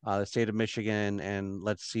 the state of Michigan, and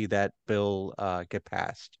let's see that bill get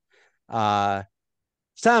passed. Uh,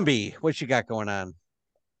 Zombie, what you got going on?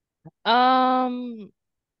 Um,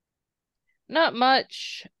 Not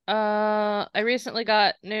much. I recently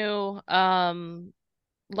got new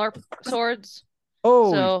LARP swords.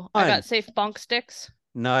 Oh, So I fun, got safe bunk sticks.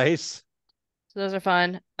 nice. So those are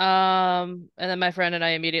fun. And then my friend and I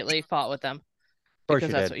immediately fought with them Of course because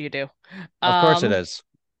you that's did. what you do. Of course it Um, is.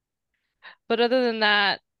 but other than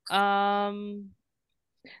that,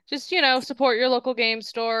 just support your local game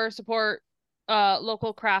store, support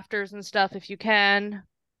local crafters and stuff if you can.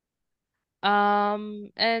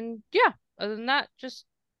 And yeah, other than that, just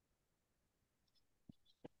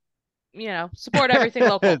support everything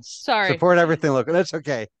local. It's Sorry. support everything local. That's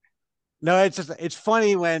okay. No, it's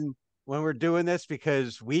funny when we're doing this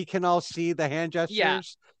because we can all see the hand Yeah,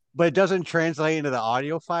 gestures, but it doesn't translate into the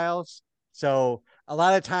audio files. So a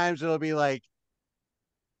lot of times it'll be like,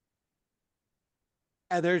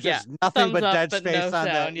 and there's yeah. just nothing Thumbs but up, dead but space no on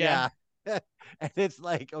the sound. Yeah. yeah. And it's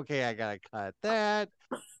like, okay, I gotta cut that.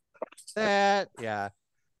 Yeah.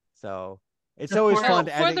 So it's always Support fun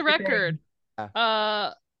Oh, to for the edit. record, Yeah.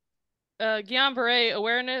 uh, Guillain-Barré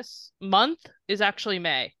Awareness Month is actually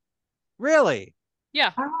May. Really?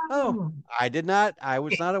 Yeah. Oh, Oh, I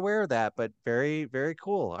was not aware of that, but very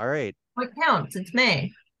cool. All right. what counts? It's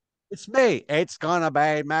May. It's May. It's gonna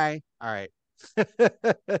be May. All right.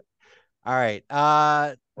 All right.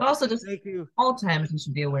 But also just Thank you. all times you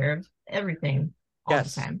should be aware of everything all the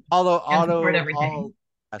Yes. time Although and support everything.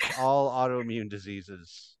 all autoimmune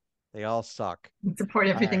diseases. They all suck. Support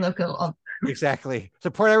All everything right. local. Exactly.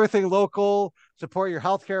 Support everything local, support your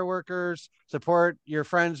healthcare workers, support your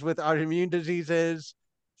friends with autoimmune diseases,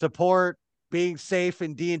 support being safe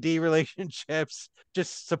in D&D relationships.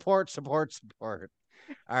 Just support. All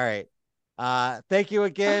right. Thank you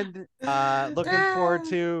again. Looking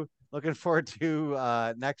forward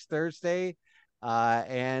to next Thursday.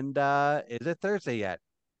 And is it Thursday yet?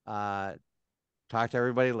 Uh talk to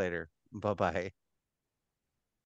everybody later. Bye-bye.